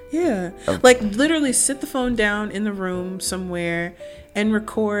it. Yeah. Like, literally sit the phone down in the room somewhere and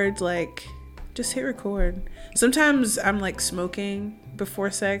record, like, just hit record. Sometimes I'm, like, smoking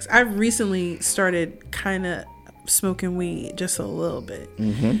before sex. I've recently started kind of smoking weed just a little bit.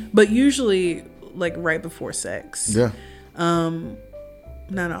 But usually, like, right before sex. Yeah.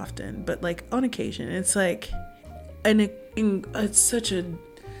 Not often, but, like, on occasion. It's, like, it's such a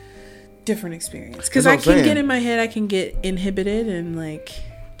different experience. Because I can get in my head, I can get inhibited and, like,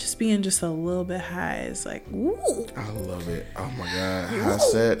 just being just a little bit high is like, woo. I love it. Oh my god, high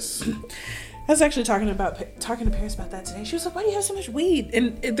sets. I was actually talking to Paris about that today. She was like, "Why do you have so much weed?"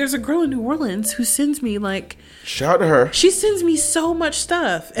 And there's a girl in New Orleans who sends me, like, shout out to her. She sends me so much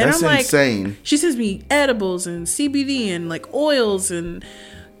stuff, and that's I'm like, insane. She sends me edibles and CBD and like oils and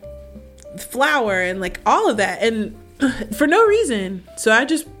flour and like all of that, and for no reason. So I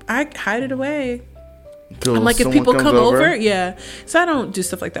hide it away. I'm like, if people come over, so I don't do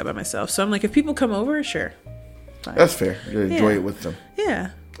stuff like that by myself. So I'm like, if people come over, sure, fine. That's fair. You enjoy it with them.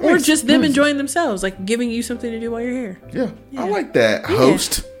 Yeah. Or just them enjoying themselves, like giving you something to do while you're here. Yeah. I like that.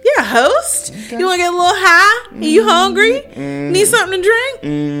 Host. Yeah, host. Okay. You want to get a little high? You hungry? Need something to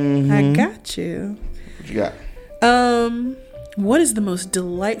drink? I got you. What you got? What is the most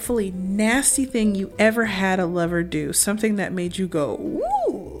delightfully nasty thing you ever had a lover do? Something that made you go,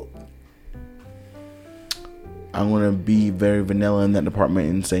 ooh. I'm gonna be very vanilla in that department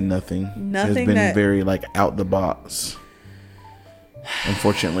and say nothing. Nothing. It's been very like out the box.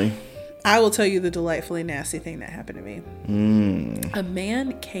 Unfortunately. I will tell you the delightfully nasty thing that happened to me. A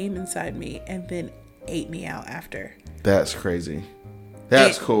man came inside me and then ate me out after. That's crazy.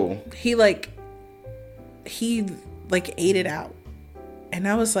 That's cool. He ate it out. And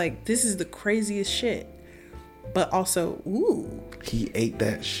I was like, this is the craziest shit. But also, ooh. He ate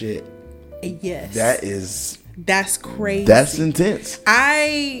that shit. Yes. That's crazy. That's intense.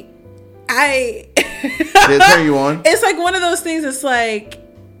 Did it turn you on? It's like one of those things. It's like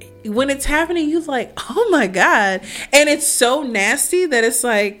when it's happening, you're like, oh my God. And it's so nasty that it's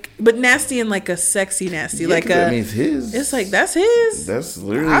like, but nasty in like a sexy nasty. Yeah, like I mean, it's his. It's like, that's his. That's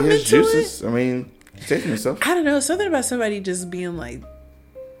literally his juices. I mean, he's taking himself. I don't know. Something about somebody just being like,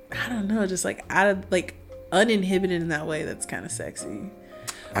 I don't know, just like out of like uninhibited in that way. That's kind of sexy.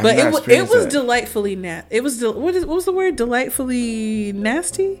 But it was delightfully nasty. It was what was the word? Delightfully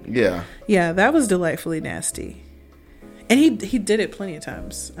nasty? Yeah. Yeah, that was delightfully nasty. And he did it plenty of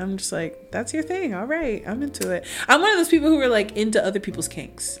times. I'm just like, that's your thing. All right, I'm into it. I'm one of those people who are like into other people's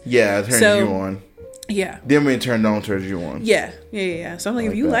kinks. Yeah, it turns you on. Yeah. Then when it turned on, turns you on. Yeah. So I'm like,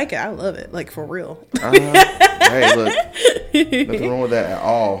 if you like it, I love it. Like for real. Hey, look, nothing wrong with that at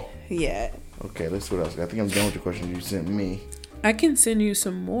all. Yeah. Okay, let's see what else. I think I'm done with the questions you sent me. I can send you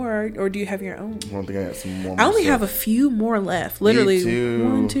some more, or do you have your own? I don't think I got some more. I only have a few more left. Literally, me too.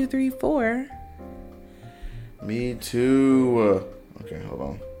 1, 2, 3, 4. Me too. Okay, hold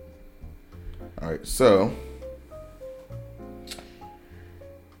on. All right, so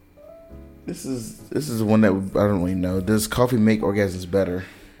this is one that I don't really know. Does coffee make orgasms better?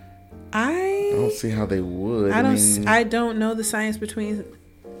 I don't see how they would. I don't know the science between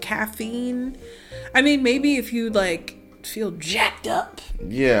caffeine. I mean, maybe if you like feel jacked up,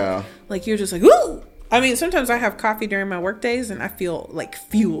 yeah, like you're just like, ooh. I mean, sometimes I have coffee during my work days and I feel like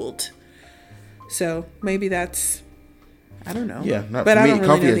fueled. So maybe that's, I don't know. Yeah, but I don't really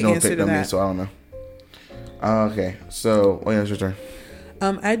coffee know has the no answer effect to on me, that. so I don't know. Okay, so it's your turn.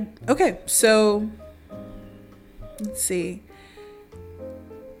 Okay, so let's see.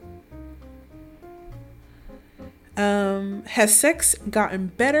 Has sex gotten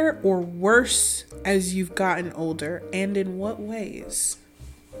better or worse as you've gotten older, and in what ways?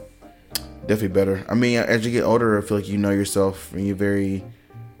 Definitely better. I mean, as you get older, I feel like you know yourself, and you're very,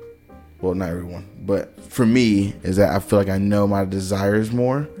 well, not everyone, but for me, is that I feel like I know my desires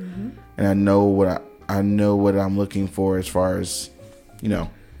more, and I know what I'm looking for as far as, I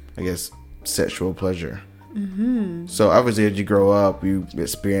guess, sexual pleasure. So obviously, as you grow up, you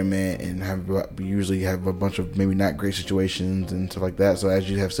experiment and usually have a bunch of maybe not great situations and stuff like that. So as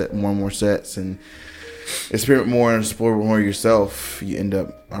you have set more and more sets and experiment more and explore more yourself, you end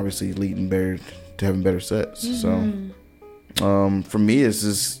up obviously leading better to having better sets. So for me, it's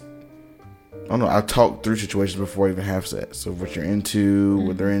just, I don't know, I talk through situations before I even have sets. So what you're into,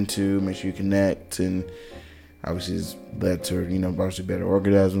 what they're into, make sure you connect, and obviously it's led to, obviously better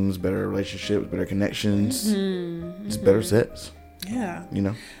orgasms, better relationships, better connections, just better sex. Yeah.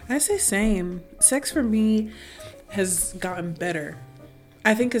 I say same. Sex for me has gotten better.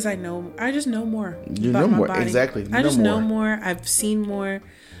 I think because I just know more about my body. Exactly. I just know more. I've seen more.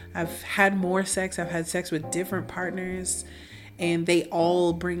 I've had more sex. I've had sex with different partners, and they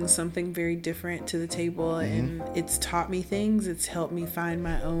all bring something very different to the table. And it's taught me things. It's helped me find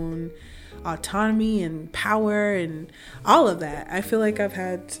my own autonomy and power and all of that. I feel like I've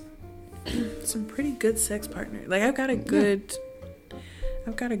had some pretty good sex partners. Like I've got a good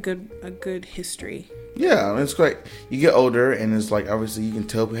history. Yeah, it's like you get older, and it's like obviously you can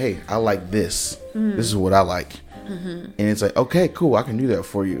tell, hey, I like this. This is what I like, and it's like, okay, cool, I can do that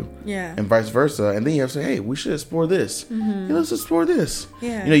for you. Yeah, and vice versa. And then you have to say, hey, we should explore this. Hey, let's explore this.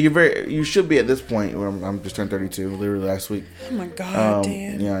 Yeah, you should be at this point. Where I'm just turned 32, literally last week. Oh my god,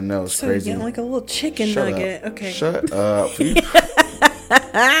 Dan. Yeah, I know, it's so crazy. Young, like a little chicken nugget. Okay, shut up.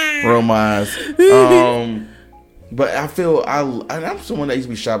 Roll my eyes. But I feel I'm someone that used to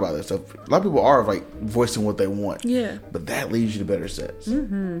be shy about that stuff. A lot of people are like voicing what they want. Yeah. But that leads you to better sets.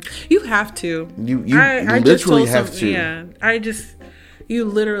 You have to. You literally have to. Yeah. You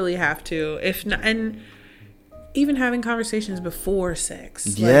literally have to. If not, and even having conversations before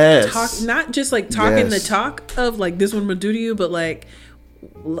sex. Yes. Not just like talking the talk of like this one I'm gonna do to you, but like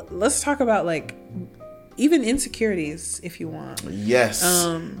let's talk about like even insecurities if you want. Yes.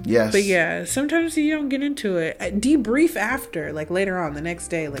 Yes. But yeah, sometimes you don't get into it. Debrief after, like later on the next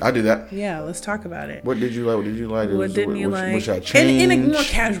day. Like I do that. Yeah, let's talk about it. What did you like? What did you like? What didn't you like? What should I change? In a more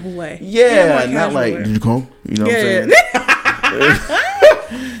casual way. Yeah, not like, did you come? You know what I'm saying?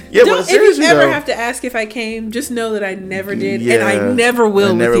 Yeah, if you ever have to ask if I came, just know that I never did, and I never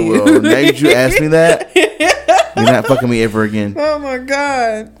will. Now that you ask me that, you're not fucking me ever again. Oh my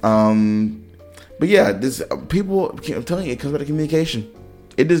god. But yeah, this people. I'm telling you, it comes back to communication.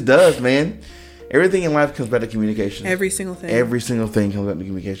 It just does, man. Everything in life comes back to communication. Every single thing. Every single thing comes back to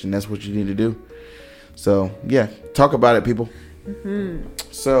communication. That's what you need to do. So yeah, talk about it, people. Mm-hmm.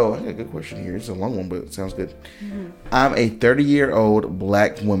 So I got a good question here. It's a long one, but it sounds good. Mm-hmm. I'm a 30-year-old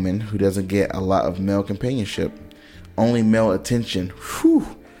black woman who doesn't get a lot of male companionship, only male attention.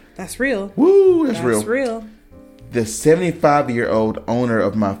 Whew. That's real. Woo, that's real. That's real. The 75-year-old owner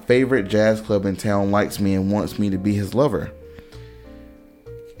of my favorite jazz club in town likes me and wants me to be his lover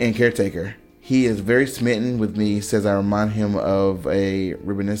and caretaker. He is very smitten with me. Says I remind him of a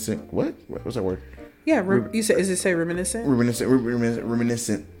reminiscent. What's that word? Yeah, you said. Is it say reminiscent?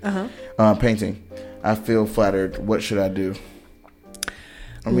 Reminiscent. Painting. I feel flattered. What should I do?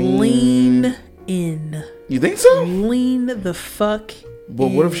 I mean, lean in. You think so? Lean the fuck. But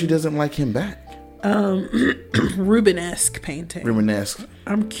what if she doesn't like him back? Rubenesque painting. Rubenesque.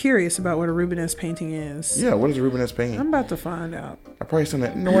 I'm curious about what a Rubenesque painting is. Yeah, what is a Rubenesque painting? I'm about to find out. I probably sound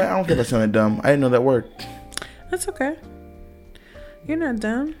that. You know what? I don't think I sounded dumb. I didn't know that word. That's okay. You're not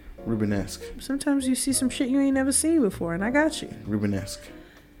dumb. Rubenesque. Sometimes you see some shit you ain't never seen before, and I got you. Rubenesque.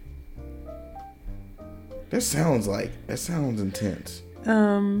 That sounds intense.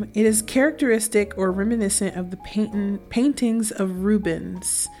 It is characteristic or reminiscent of the paintings of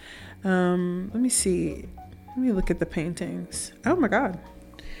Rubens. Let me see. Let me look at the paintings. Oh my god.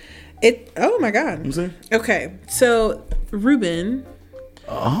 Okay, so Ruben.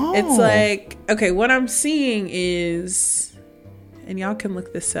 Oh. It's like, okay, what I'm seeing is, and y'all can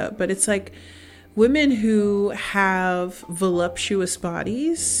look this up, but it's like women who have voluptuous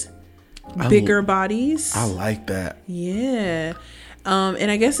bodies, bigger bodies. I like that. Yeah.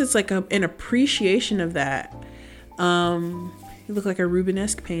 And I guess it's like an appreciation of that. You look like a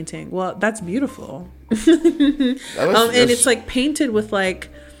Rubenesque painting. Well, that's beautiful. And it's like painted with like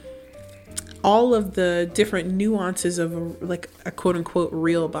all of the different nuances of like a quote unquote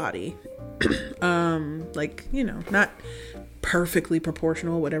real body. Like, you know, not perfectly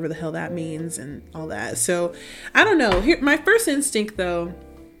proportional, whatever the hell that means and all that. So I don't know. Here, my first instinct though,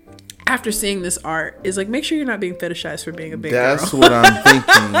 after seeing this art, is like, make sure you're not being fetishized for being a big girl. That's what I'm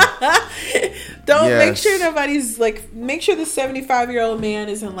thinking. Make sure nobody's like, make sure the 75-year-old man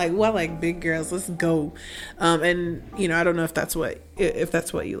isn't like, well, like big girls, let's go. And you know, I don't know if that's what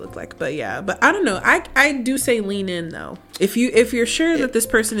you look like, but yeah, but I don't know. I do say lean in though. If you're sure that this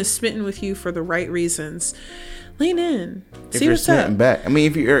person is smitten with you for the right reasons, lean in. See what's up. Back. I mean,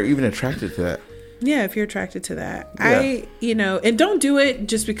 if you're even attracted to that. Yeah, if you're attracted to that. Yeah. And don't do it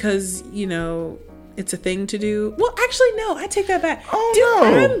just because, you know, it's a thing to do. Well, actually, no, I take that back.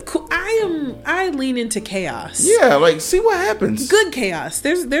 Oh, no. I lean into chaos. Yeah, like, see what happens. Good chaos.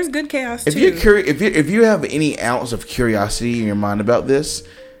 There's good chaos, too. If you have any ounce of curiosity in your mind about this,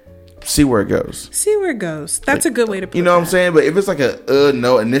 see where it goes. That's a good way to put it. You know what I'm saying? But if it's like a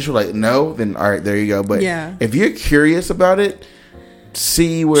no initial, like, no, then all right, there you go. But yeah, if you're curious about it,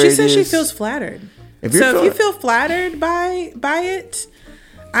 see where it is. She says she feels flattered. If you feel flattered by it,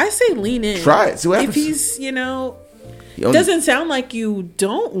 I say lean in. Try it. See what happens. If he's, you know, doesn't sound like you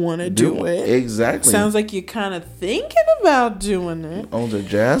don't want to do it. Exactly. Sounds like you're kind of thinking about doing it. Owns a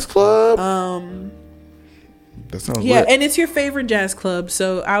jazz club. That sounds lit. And it's your favorite jazz club.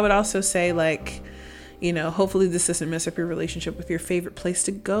 So I would also say, like, you know, hopefully this doesn't mess up your relationship with your favorite place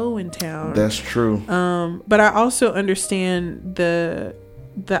to go in town. That's true. But I also understand the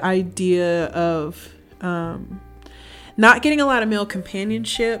idea of not getting a lot of male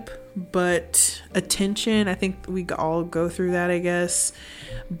companionship, but attention. I think we all go through that, I guess.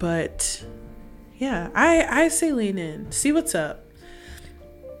 But yeah, I say lean in, see what's up,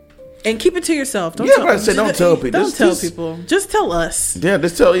 and keep it to yourself. Don't tell people. Don't tell people. Just tell us. Yeah,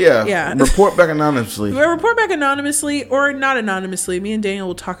 just tell. Yeah. Report back anonymously. Report back anonymously or not anonymously. Me and Daniel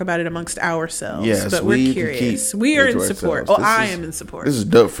will talk about it amongst ourselves. Yes, but we're curious. We are in support. I am in support. This is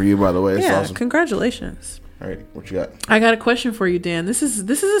dope for you, by the way. It's awesome. Congratulations. All right, what you got? I got a question for you, Dan. This is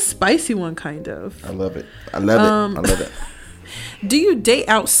a spicy one, kind of. I love it. I love it. Do you date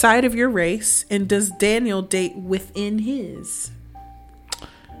outside of your race, and does Daniel date within his?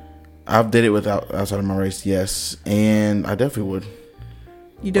 I've dated outside of my race, yes, and I definitely would.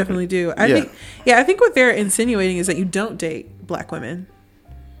 You definitely do. I think what they're insinuating is that you don't date black women.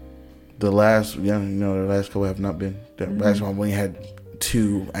 The last couple have not been. The last one, we had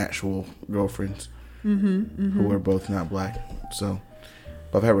 2 actual girlfriends who were both not black. So,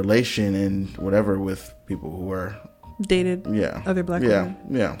 but I've had relation and whatever with people who were dated other black women.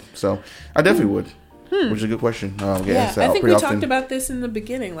 Yeah. So I definitely would. Which is a good question. I think we talked about this in the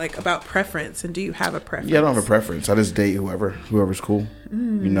beginning, like about preference. And do you have a preference? Yeah, I don't have a preference. I just date whoever's cool. You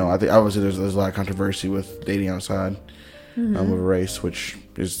know, I think obviously there's a lot of controversy with dating outside of a race, which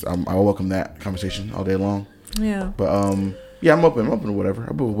is I welcome that conversation all day long. Yeah. But I'm open to whatever. I'm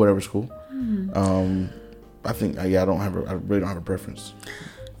open to whatever's cool. I think I really don't have a preference.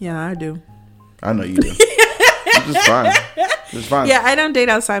 Yeah, I do. I know you do. It's just fine. It's fine. Yeah, I don't date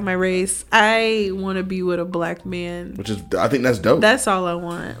outside my race. I want to be with a black man. I think that's dope. That's all I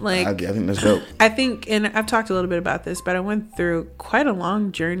want. Like, I think that's dope. I think, and I've talked a little bit about this, but I went through quite a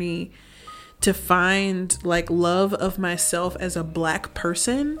long journey to find like love of myself as a black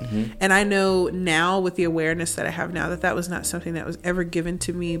person. And I know now with the awareness that I have now that was not something that was ever given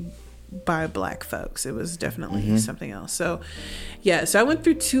to me by black folks. It was definitely something else. So so I went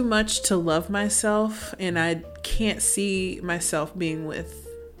through too much to love myself, and I can't see myself being with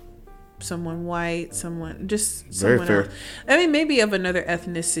someone white, someone Very fair. else. I mean, maybe of another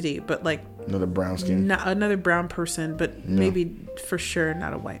ethnicity, but like another brown skin, not another brown person, but maybe for sure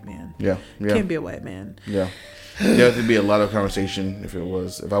not a white man. Can't be a white man. There would be a lot of conversation if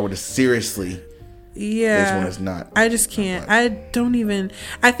I would have seriously. This one is not. I just can't. I don't even.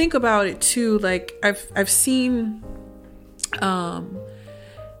 I think about it too. Like I've seen, I've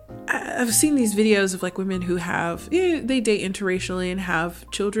seen these videos of like women who have they date interracially and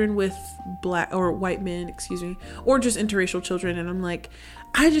have children with black or white men, or just interracial children, and I'm like,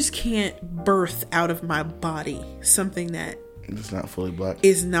 I just can't birth out of my body something that is not fully black.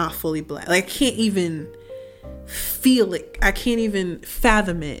 Like I can't even feel it. I can't even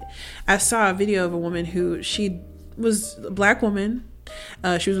fathom it. I saw a video of a woman who she was a black woman.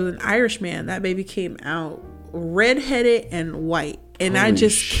 She was with an Irish man. That baby came out redheaded and white. And I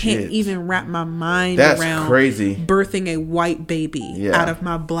just can't even wrap my mind around crazy birthing a white baby out of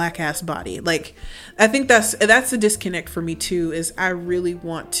my black ass body. Like, I think that's the disconnect for me too, is I really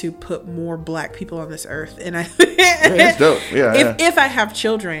want to put more black people on this earth. And that's dope. If I have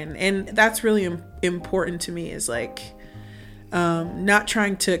children, and that's really important to me, is like, not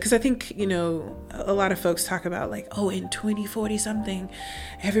trying to, because I think, a lot of folks talk about like, oh, in 2040 something,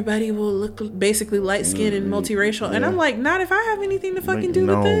 everybody will look basically light skinned and multiracial. And I'm like, not if I have anything to fucking do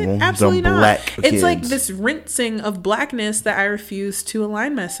with it. Absolutely not. It's like this rinsing of blackness that I refuse to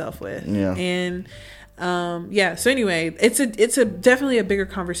align myself with. And so anyway, it's a definitely a bigger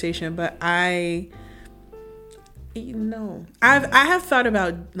conversation, but I have thought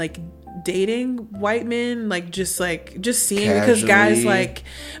about like dating white men, like just seeing casually. Because guys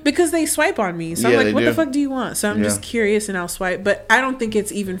because they swipe on me, so I'm like, what the fuck do you want? So I'm just curious, and I'll swipe. But I don't think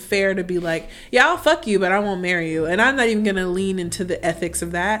it's even fair to be like, I'll fuck you, but I won't marry you, and I'm not even gonna lean into the ethics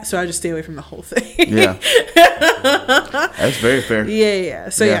of that, so I just stay away from the whole thing. That's very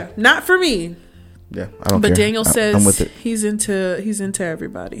fair. So not for me. I don't but care. Daniel says I'm with it. he's into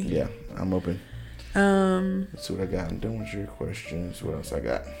everybody. I'm open. Let's see what I got. I'm done with your questions. What else I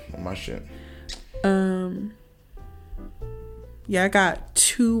got on my shit? I got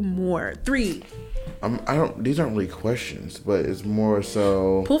 2 more. 3. These aren't really questions, but it's more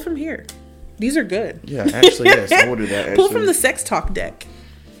so. Pull from here. These are good. Yeah, actually, yes. I will do that. Pull from the sex talk deck.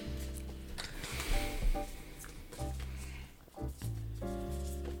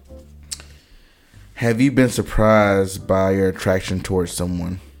 Have you been surprised by your attraction towards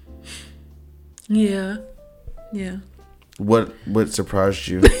someone? Yeah. What surprised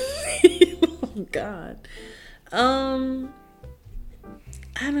you? Oh God. I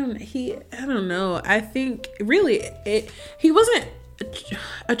don't know. I think really he wasn't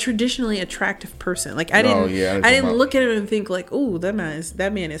a traditionally attractive person. Like I didn't look at him and think like, oh, that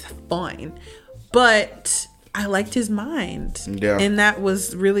man is fine. But I liked his mind. Yeah. And that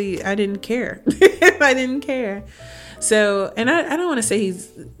was really, I didn't care. I didn't care. So, and I don't want to say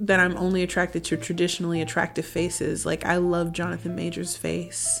that I'm only attracted to traditionally attractive faces. Like, I love Jonathan Majors'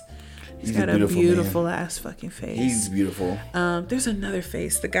 face. He's got a beautiful ass fucking face. He's beautiful. There's another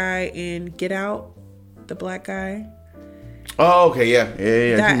face. The guy in Get Out, the black guy. Oh, okay, yeah.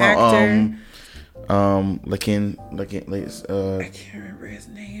 That actor. Lakin, I can't remember his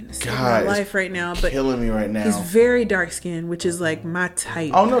name. It's God, my life right now, but killing me right now. He's very dark skinned, which is like my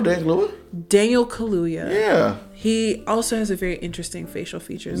type. Oh no, Daniel Kaluuya. Daniel Kaluuya. Yeah. He also has a very interesting facial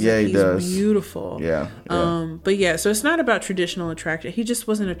features. Yeah, he does. He's beautiful. Yeah. But yeah, so it's not about traditional attraction. He just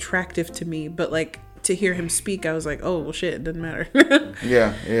wasn't attractive to me, but like to hear him speak, I was like, oh well, shit, it doesn't matter.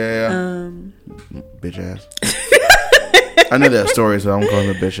 Yeah. Bitch ass. I know that story, so I'm calling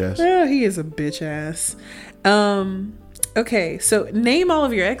him a bitch ass. Oh, he is a bitch ass. Okay, so name all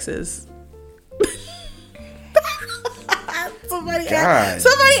of your exes. Somebody asked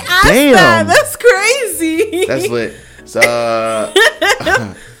that. That's crazy. That's lit. So, are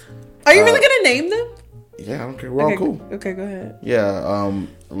you really gonna name them? Yeah, I don't care. We're all cool. Okay, go ahead. Yeah,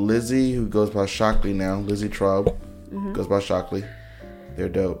 Lizzie, who goes by Shockley now, Lizzie Traub, goes by Shockley. They're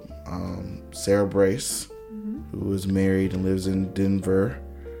dope. Sarah Brace, who is married and lives in Denver,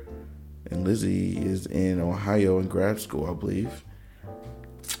 and Lizzie is in Ohio in grad school, I believe.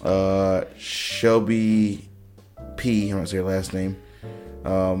 Shelby P, I don't say her last name.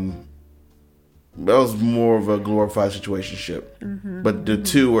 That was more of a glorified situationship, but the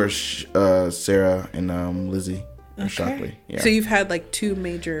two were Sarah and Lizzie Shockley. Yeah. So you've had like two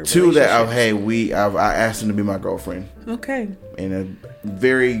that I asked them to be my girlfriend. Okay. In a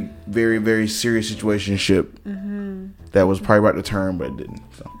very, very, very serious situationship that was probably about to turn, but it didn't.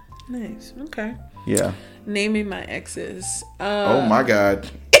 So nice. Okay. Yeah. Naming my exes. Oh my God.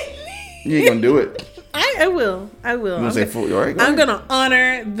 You ain't gonna do it. I will. You gonna say full? All right, I'm gonna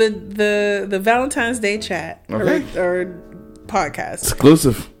honor the Valentine's Day chat or podcast.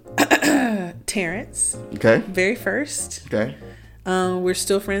 Exclusive. Terrence. Okay. Very first. Okay. We're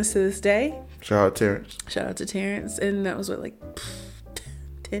still friends to this day. Shout out Terrence. Shout out to Terrence. And that was what, like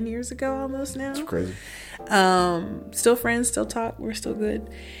 10 years ago almost now. That's crazy. Still friends, still talk. We're still good.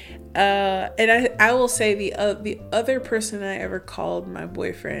 And I will say the other person I ever called my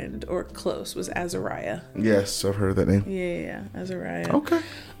boyfriend or close was Azariah. Yes, I've heard that name. Yeah, Azariah. Okay.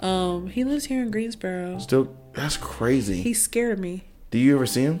 He lives here in Greensboro. Still, that's crazy. He scared me. Do you ever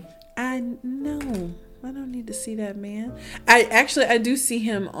see him? No, I don't need to see that man. I do see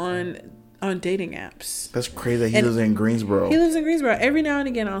him on dating apps. That's crazy. He lives in Greensboro. He lives in Greensboro. Every now and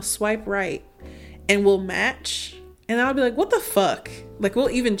again, I'll swipe right, and we'll match. And I'll be like, what the fuck? Like, we'll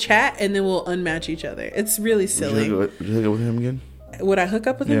even chat and then we'll unmatch each other. It's really silly. Would you hook up with him again? Would I hook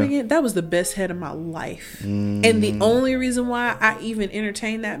up with him again? That was the best head of my life. And the only reason why I even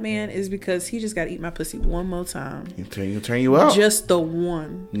entertained that man is because he just got to eat my pussy one more time. He'll turn you out. Just the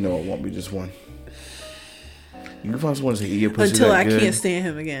one. No, it won't be just one. You can find someone to eat your pussy until I good. Can't stand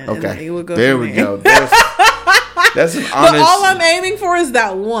him again. Okay. We'll go there we go. That's an honest. But all I'm aiming for is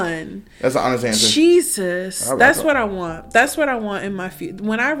that one. That's an honest answer. Jesus, that's what I want. That's what I want in my future.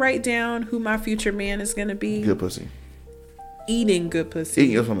 When I write down who my future man is going to be, good pussy, eating good pussy,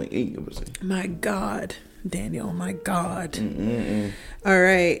 eating good pussy. My God, Daniel, my God. All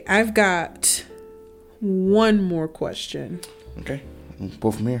right, I've got one more question. Okay,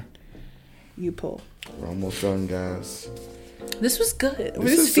 pull from here. You pull. We're almost done, guys. This was good.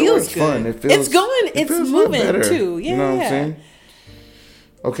 This feels good. Fun. It's going. It's moving too. Yeah. You know what I'm saying?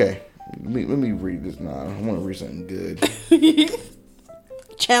 Okay. Let me read this now. I want to read something good.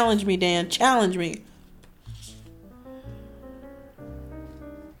 Challenge me, Dan. Challenge me.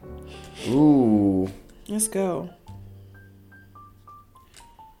 Ooh. Let's go.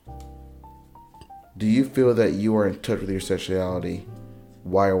 Do you feel that you are in touch with your sexuality?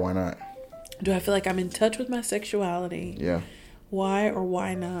 Why or why not? Do I feel like I'm in touch with my sexuality? Yeah. Why or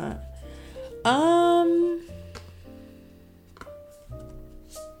why not? I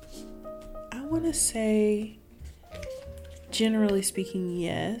want to say, generally speaking,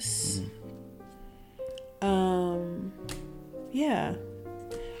 yes. Yeah.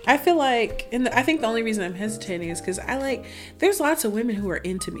 I feel like, and I think the only reason I'm hesitating is because there's lots of women who are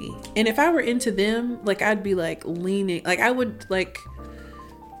into me. And if I were into them, like, I'd be like leaning, like, I would like,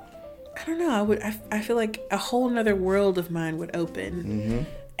 I don't know, I feel like a whole nother world of mine would open.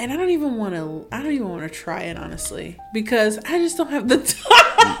 And I don't even want to try it, honestly, because I just don't have the time.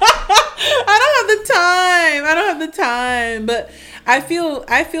 I don't have the time, but I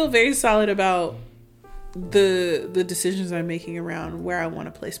feel very solid about the decisions I'm making around where I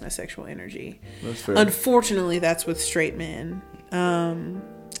want to place my sexual energy. That's fair. Unfortunately, that's with straight men.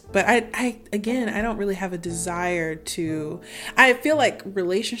 But I don't really have a desire to. I feel like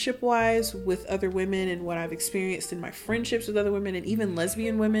relationship wise with other women and what I've experienced in my friendships with other women and even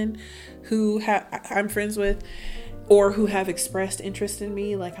lesbian women who I'm friends with or who have expressed interest in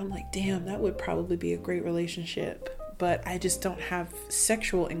me, like, I'm like, damn, that would probably be a great relationship. but I just don't have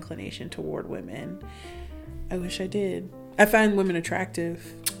sexual inclination toward women. I wish I did. I find women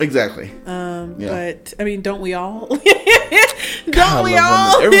attractive. Exactly. But I mean, don't we all? Don't we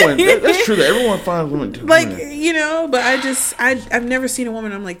all? Everyone. That's true. That everyone finds women too. Like, you know, but I've never seen a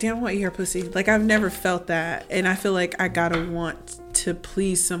woman. I'm like, damn, I want your pussy. Like, I've never felt that, and I feel like I gotta want to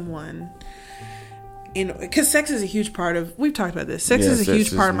please someone. Because sex is a huge part of. We've talked about this. Sex is a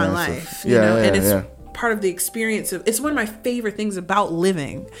huge part of my life. You know, and it's part of the experience of. It's one of my favorite things about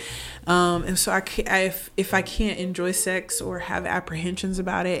living. And so if I can't enjoy sex or have apprehensions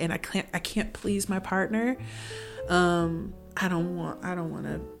about it, and I can't please my partner, I don't want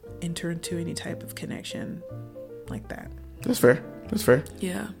to enter into any type of connection like that. That's fair.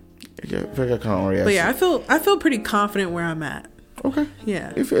 Yeah. But yeah, I feel pretty confident where I'm at. Okay.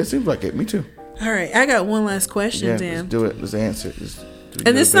 Yeah. It seems like it. Me too. All right, I got one last question, Dan. Let's do it. Let's answer.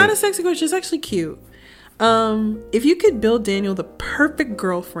 And it's not a sexy question. It's actually cute. If you could build Daniel the perfect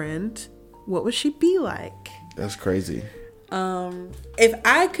girlfriend, what would she be like? That's crazy. If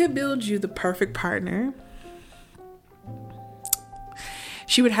I could build you the perfect partner,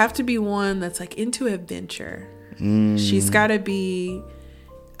 she would have to be one that's like into adventure. She's got to be.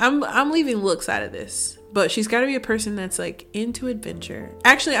 I'm leaving looks out of this, but she's got to be a person that's like into adventure.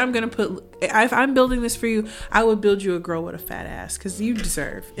 Actually, I'm gonna put. If I'm building this for you, I would build you a girl with a fat ass because you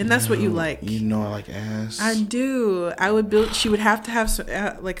deserve, and that's what you like. You know, I like ass. I do. I would build. She would have to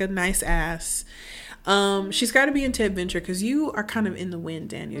have like a nice ass. She's got to be into adventure because you are kind of in the wind,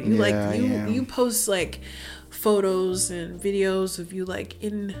 Daniel. You post like photos and videos of you like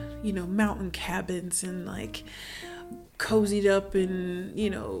in mountain cabins and like cozied up and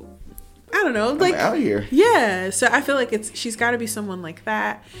I don't know, like I'm out here. Yeah, so I feel like she's got to be someone like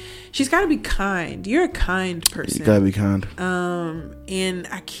that. She's got to be kind. You're a kind person. You gotta be kind. And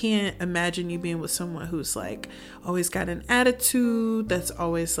I can't imagine you being with someone who's like always got an attitude, that's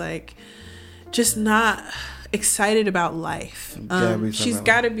always like just not excited about life. She's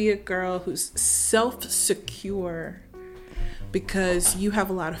got to be a girl who's self-secure because you have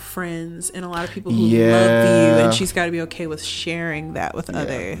a lot of friends and a lot of people who love you, and she's got to be okay with sharing that with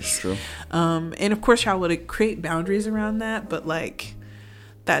others. That's true. And of course y'all would create boundaries around that, but like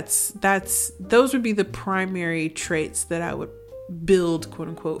those would be the primary traits that I would build, quote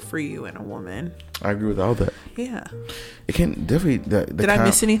unquote, for you in a woman. I agree with all that. Yeah. It can definitely. Did I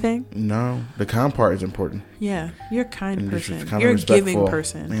miss anything? No, the kind part is important. Yeah, you're a kind person. Kind you're of a giving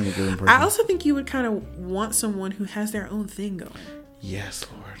person. I am a giving person. I also think you would kind of want someone who has their own thing going. Yes,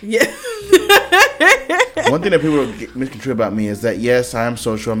 Lord. Yeah. One thing that people misconstrue about me is that yes, I am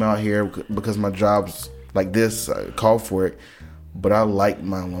social. I'm out here because my job's like this. I call for it. But I like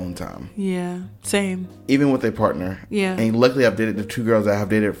my alone time. Yeah, same. Even with a partner. Yeah. And luckily I've dated the two girls that I have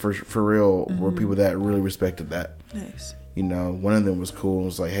dated for real were people that really respected that. Nice. One of them was cool. It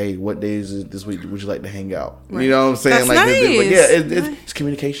was like, hey, what days is this week would you like to hang out? Right. You know what I'm saying? That's like, nice. It's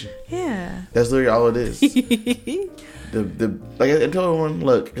communication. Yeah. That's literally all it is. Like I told everyone,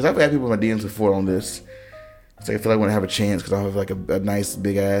 look, because I've had people in my DMs before on this. It's like I feel like I want to have a chance because I have like a nice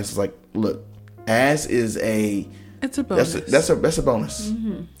big ass. It's like, look, ass is it's a bonus. That's a bonus.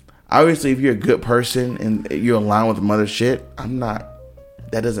 Mm-hmm. Obviously, if you're a good person and you're aligned with mother shit, I'm not.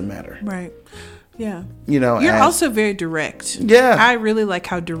 That doesn't matter. Right. Yeah. You're also very direct. Yeah. I really like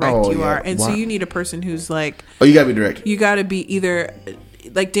how direct you are. And so you need a person who's like. Oh, you gotta be direct. You gotta be either.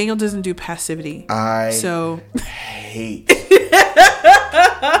 Like Daniel doesn't do passivity. I hate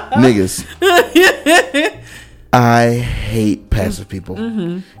niggas. I hate passive people.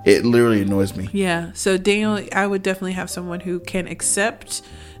 Mm-hmm. It literally annoys me. Yeah. So Daniel, I would definitely have someone who can accept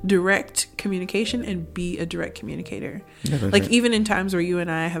direct communication and be a direct communicator. Yeah, like even in times where you and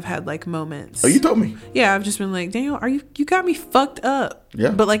I have had like moments. Oh, you told me. Yeah, I've just been like, Daniel, you got me fucked up.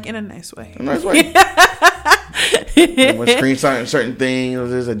 Yeah. But like in a nice way. A nice way. When screenshotting certain things,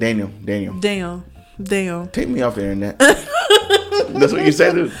 there's a Daniel. Take me off the internet. That's what you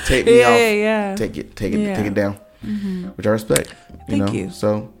said. Take me off. Yeah. Take it down. Mm-hmm. Which I respect. Thank you.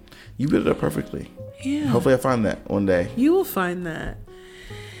 So you built it up perfectly. Yeah. Hopefully I find that one day. You will find that.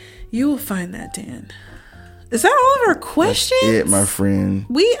 Dan. Is that all of our questions? That's it, my friend.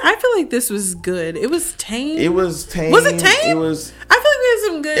 I feel like this was good. It was tame. Was it tame? I feel like we had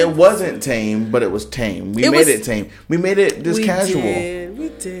some good. It wasn't tame, but it was tame. We made it tame. We made it casual. We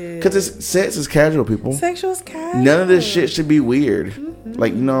did. Because sex is casual, people. Sexual is casual. None of this shit should be weird. Mm-hmm.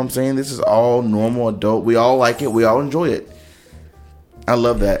 Like, you know what I'm saying? This is all normal adult. We all like it. We all enjoy it. I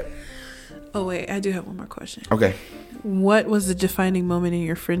love that. Oh, wait. I do have one more question. Okay. What was the defining moment in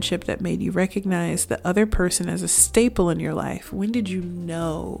your friendship that made you recognize the other person as a staple in your life? When did you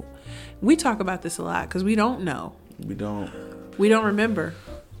know? We talk about this a lot because we don't know. We don't remember.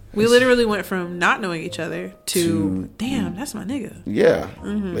 We literally went from not knowing each other to damn, that's my nigga. Yeah.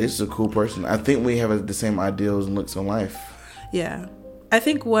 This is a cool person. I think we have the same ideals and looks in life. Yeah. I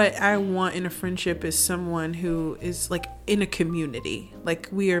think what I want in a friendship is someone who is like in a community. Like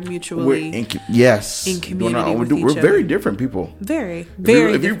we are mutually in community with each we're other. very different people. Very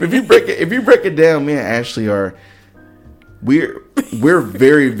If you break it down, me and Ashley we're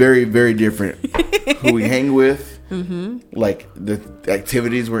very, very, very different. Who we hang with, like the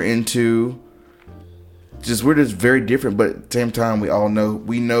activities we're into. We're just very different, but at the same time,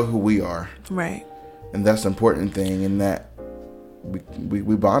 we know who we are, right? And that's the important thing, in that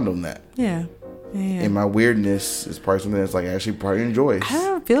we bond on that. Yeah. And my weirdness is probably something that's like Ashley probably enjoys. I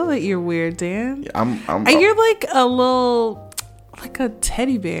don't feel that you're weird, Dan. I'm you're like a little, like a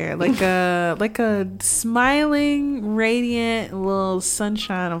teddy bear, like a smiling, radiant little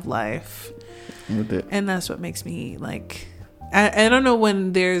sunshine of life. With it. And that's what makes me like. I don't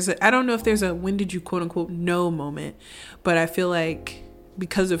know if there's a when did you quote unquote know moment, but I feel like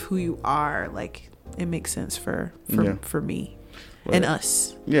because of who you are, like it makes sense for me. Right. And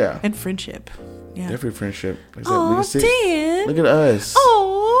us. Yeah. And friendship. Yeah. Definitely friendship. Oh, Dan. Look at us.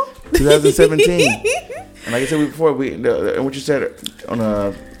 Oh. 2017. And like I said before, and what you said on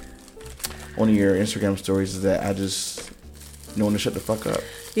one of your Instagram stories is that I just know when to shut the fuck up.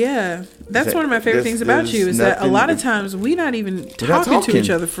 Yeah. That's one of my favorite things about you is that a lot of times we not even talking to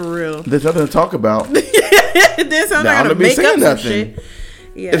each other for real. There's nothing to talk about. There's something I gotta make up some shit.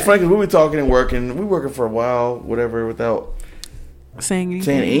 Yeah. It's funny because we be talking and working. We working for a while, whatever, without saying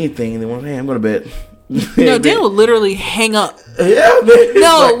anything. And then hey, I'm going to bed. No, Dan will literally hang up. Yeah,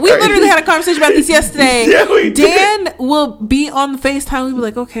 no, we literally had a conversation about this yesterday. Yeah, Dan will be on the FaceTime. We'll be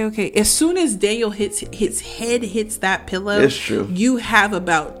like, okay. As soon as Daniel his head hits that pillow, it's true. You have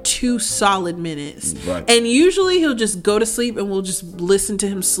about 2 solid minutes. Right. And usually he'll just go to sleep and we'll just listen to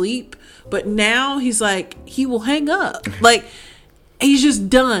him sleep. But now he's like, he will hang up. Like, he's just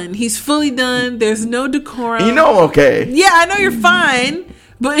done. He's fully done. There's no decorum. You know I'm okay. Yeah, I know you're fine.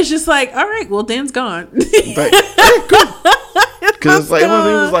 But it's just like, all right, well, Dan's gone. Like, yeah, cool. Because it's like, one of the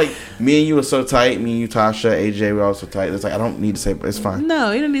things was like, me and you were so tight. Me and you, Tasha, AJ, we all so tight. It's like, I don't need to say, but it's fine.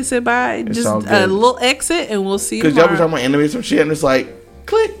 No, you don't need to say bye. It's just a little exit and we'll see you tomorrow. Because y'all be talking about anime and some shit and it's like,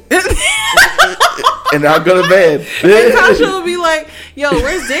 click. And I'll go to bed. And Tasha will be like, yo,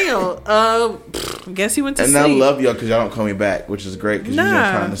 where's Daniel? Guess he went to sleep. And I love y'all because y'all don't call me back, which is great because you're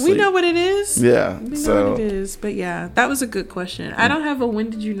trying to sleep. We know what it is. Yeah. We know what it is. But yeah, that was a good question. I don't have a when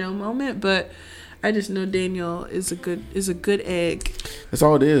did you know moment, but I just know Daniel is a good egg. That's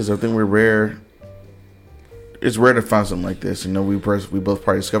all it is. I think we're rare. It's rare to find something like this. You know, we both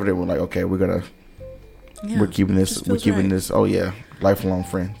probably discovered it. We're like, okay, we're keeping this. We're keeping this. Oh yeah, lifelong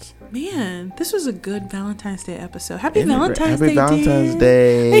friends. Man, this was a good Valentine's Day episode. Happy Valentine's Day. Happy Valentine's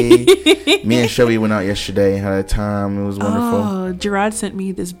Day. Me and Shelby went out yesterday and had a time. It was wonderful. Oh, Gerard sent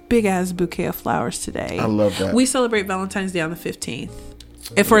me this big ass bouquet of flowers today. I love that. We celebrate Valentine's Day on the 15th.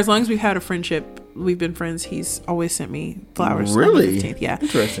 And for as long as we've had a friendship, we've been friends, he's always sent me flowers. Really? On the 15th. Yeah.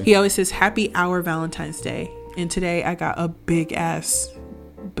 Interesting. He always says, happy our Valentine's Day. And today I got a big ass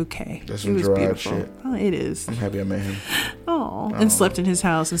bouquet. That's some Gerard shit. Oh, it is. I'm happy I met him. Oh, and slept in his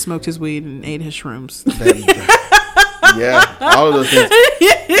house and smoked his weed and ate his shrooms. Yeah, all of those things.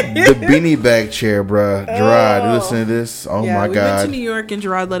 The beanie bag chair, bruh. Gerard, you listen to this? Oh my God. We went to New York and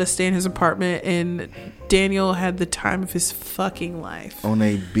Gerard let us stay in his apartment and Daniel had the time of his fucking life. On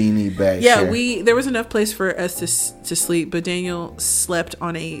a beanie bag chair. Yeah, there was enough place for us to sleep, but Daniel slept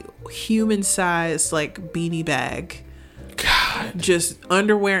on a human-sized like beanie bag. God. Just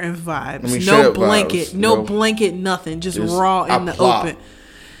underwear and vibes. No blanket. Vibes. No blanket, nothing. Just raw in the open.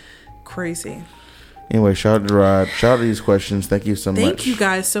 Crazy. Anyway, shout out to Rod. Shout out to these questions. Thank you so much. Thank you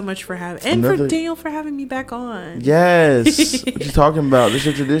guys so much for having and for Daniel for having me back on. Yes. What you talking about? This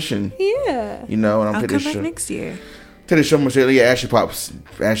is a tradition. Yeah. You know, and I'll come back next year. Tell the show much earlier. Ashley pops.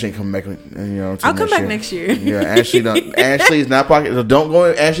 Ashley ain't coming back. You know, I'll come back next year. Yeah, Ashley don't. Ashley's not pocket. So don't go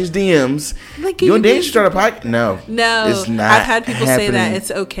in Ashley's DMs. Like you and Dan should start a pocket. No, it's not. I've had people say that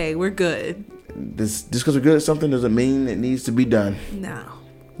it's okay. We're good. Just because we're good at something doesn't mean it needs to be done. No.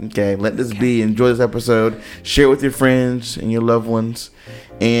 Okay, let this be. Enjoy this episode. Share it with your friends and your loved ones,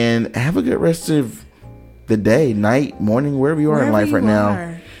 and have a good rest of the day, night, morning, wherever you are in life right now.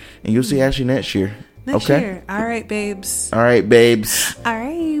 And you'll see Ashley next year. Next year. All right, babes. All right, babes. All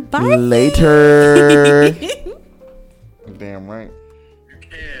right, bye. Later. Damn right.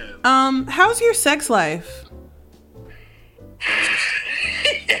 How's your sex life?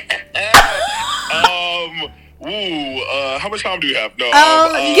 How much time do we have? No.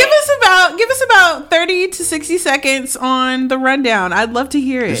 Give us about 30 to 60 seconds on the rundown. I'd love to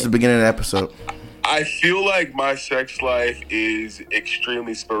hear it. This is the beginning of the episode. I feel like my sex life is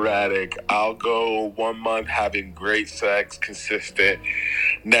extremely sporadic. I'll go 1 month having great sex, consistent.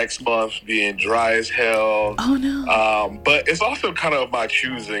 Next month being dry as hell. Oh no. But it's also kind of my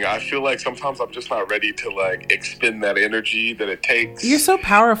choosing. I feel like sometimes I'm just not ready to like expend that energy that it takes. You're so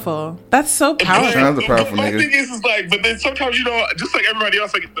powerful. That's so powerful. Sounds a powerful my nigga. thing is like, but then sometimes, you know, just like everybody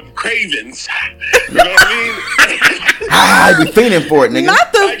else, I get the cravings. You know what I mean? I be feeling for it, nigga.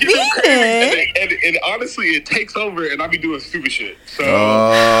 Not the I get them cravings, feeling. and honestly, it takes over, and I be doing stupid shit. So,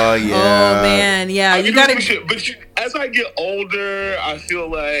 oh yeah. Oh man, yeah. I be You doing gotta. stupid shit. But as I get older, I feel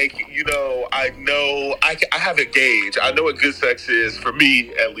like, you know I have a gauge. I know what good sex is for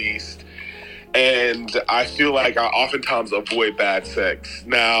me, at least, and I feel like I oftentimes avoid bad sex.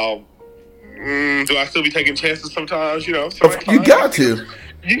 Now, do I still be taking chances sometimes? You know, You got to.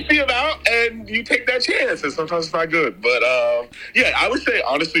 You see them out and you take that chance, and sometimes it's not good. But yeah, I would say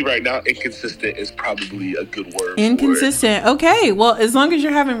honestly, right now, inconsistent is probably a good word. Inconsistent. Okay, well, as long as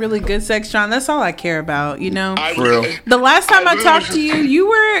you're having really good sex, John, that's all I care about. You know, For real. the last time I talked to you, you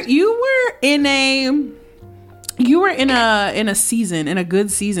were in a season, in a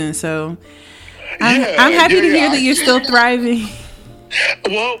good season. So I'm happy to hear that you're still thriving.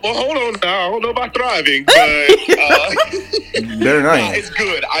 Well, hold on now. I don't know about thriving, but Better not. it's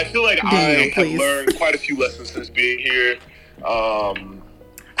good. I feel like I have learned quite a few lessons since being here. I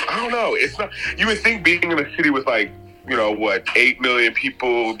don't know. It's not. You would think being in a city with like, you know, 8 million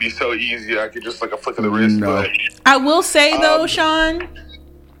people would be so easy. I could just like a flick of the wrist. No. But I will say though, Sean,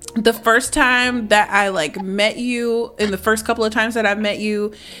 the first time that I like met you, in the first couple of times that I've met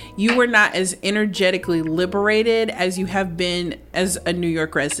you, you were not as energetically liberated as you have been as a New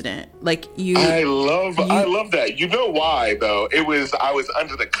York resident. Like you, I love that. You know why though? I was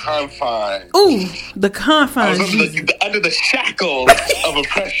under the confines. Ooh, the confines. I was under the shackles of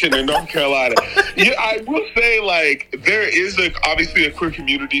oppression in North Carolina. Yeah, I will say like there is obviously a queer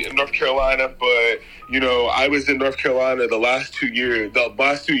community in North Carolina, but you know, I was in North Carolina the last 2 years. The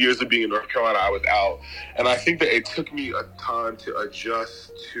last 2 years of being in North Carolina, I was out. And I think that it took me a time to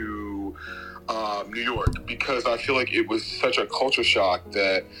adjust to New York, because I feel like it was such a culture shock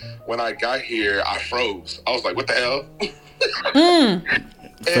that when I got here, I froze. I was like, what the hell? And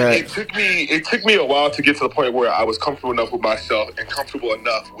it took me a while to get to the point where I was comfortable enough with myself and comfortable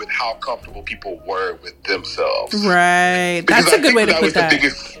enough with how comfortable people were with themselves. Right. That's a good way to put that.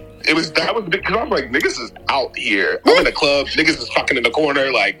 That was big, because I'm like, niggas is out here. I'm in the club, niggas is fucking in the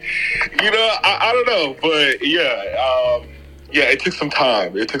corner, like, you know, I don't know, but yeah, it took some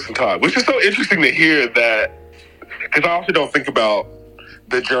time. Which is so interesting to hear that, because I also don't think about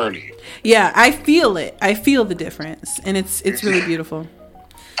the journey. Yeah, I feel it. I feel the difference, and it's really beautiful.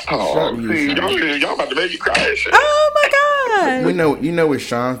 Oh, see, y'all about to make me cry and shit. Oh my god! You know, we're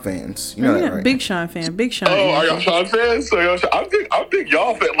Sean fans. You know that, right? Big Sean fan. Big Sean. Oh, are y'all Sean fans? So I'm big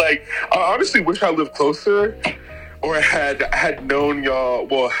y'all fan. Like, I honestly wish I lived closer, or had known y'all.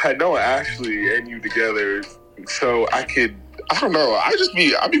 Well, had known Ashley and you together, so I could. I don't know. I'd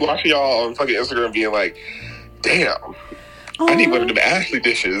be watching y'all on fucking Instagram, being like, damn. I need one of them Ashley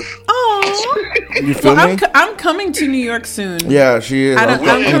dishes. Oh, you feel me? I'm coming to New York soon. Yeah, she is.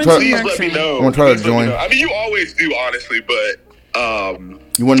 Please let me know. I'm gonna try to join. I mean, you always do, honestly, but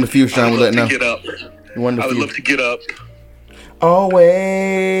you one of the few, Sean. We'll let know. Get up. I would love to get up.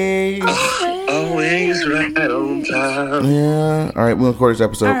 Always right on time. Yeah. All right, we'll record this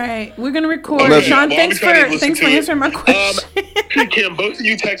episode. All right, we're gonna record. Sean, thanks for answering my question. Can both of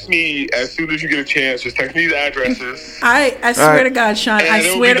you text me as soon as you get a chance? Just text me the addresses. I swear to God, Sean.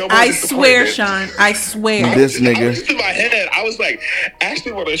 I swear, Sean. I swear. This nigga. Just in my head, I was like,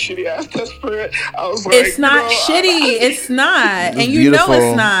 Ashley, what a shitty ass test spread. I was like, it's not shitty. It's not, and you know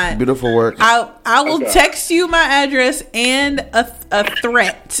it's not. Beautiful work. I will text you my address and a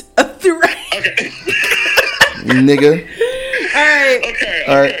threat. Okay. Nigga. All right. Okay.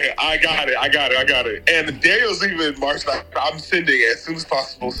 I got it. And Daniel's even March. I'm sending as soon as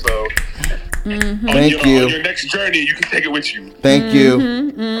possible. So, thank you. On your next journey, you can take it with you. Thank you.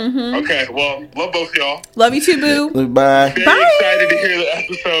 Okay. Well, love both y'all. Love you too, boo. Bye. Very excited to hear the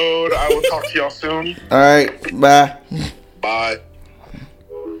episode. I will talk to y'all soon. All right. Bye. Bye.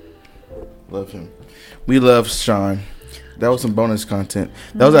 Love him. We love Sean. That was some bonus content.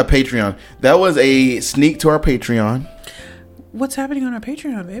 That was our Patreon. That was a sneak to our Patreon. What's happening on our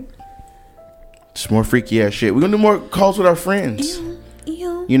Patreon, babe? Just more freaky ass shit. We're gonna do more calls with our friends.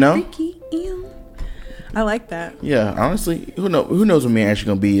 You know? Freaky, I like that. Yeah, honestly, who knows what me and Ashley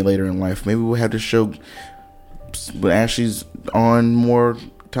gonna be later in life? Maybe we'll have to show but Ashley's on more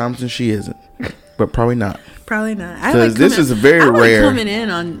times than she isn't, but probably not. Probably not. Because this is very rare. Coming in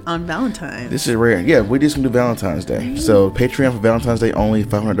on Valentine's. This is rare. Yeah, we did some do Valentine's Day. So Patreon for Valentine's Day only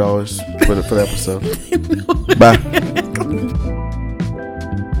 $500 for the episode. Bye.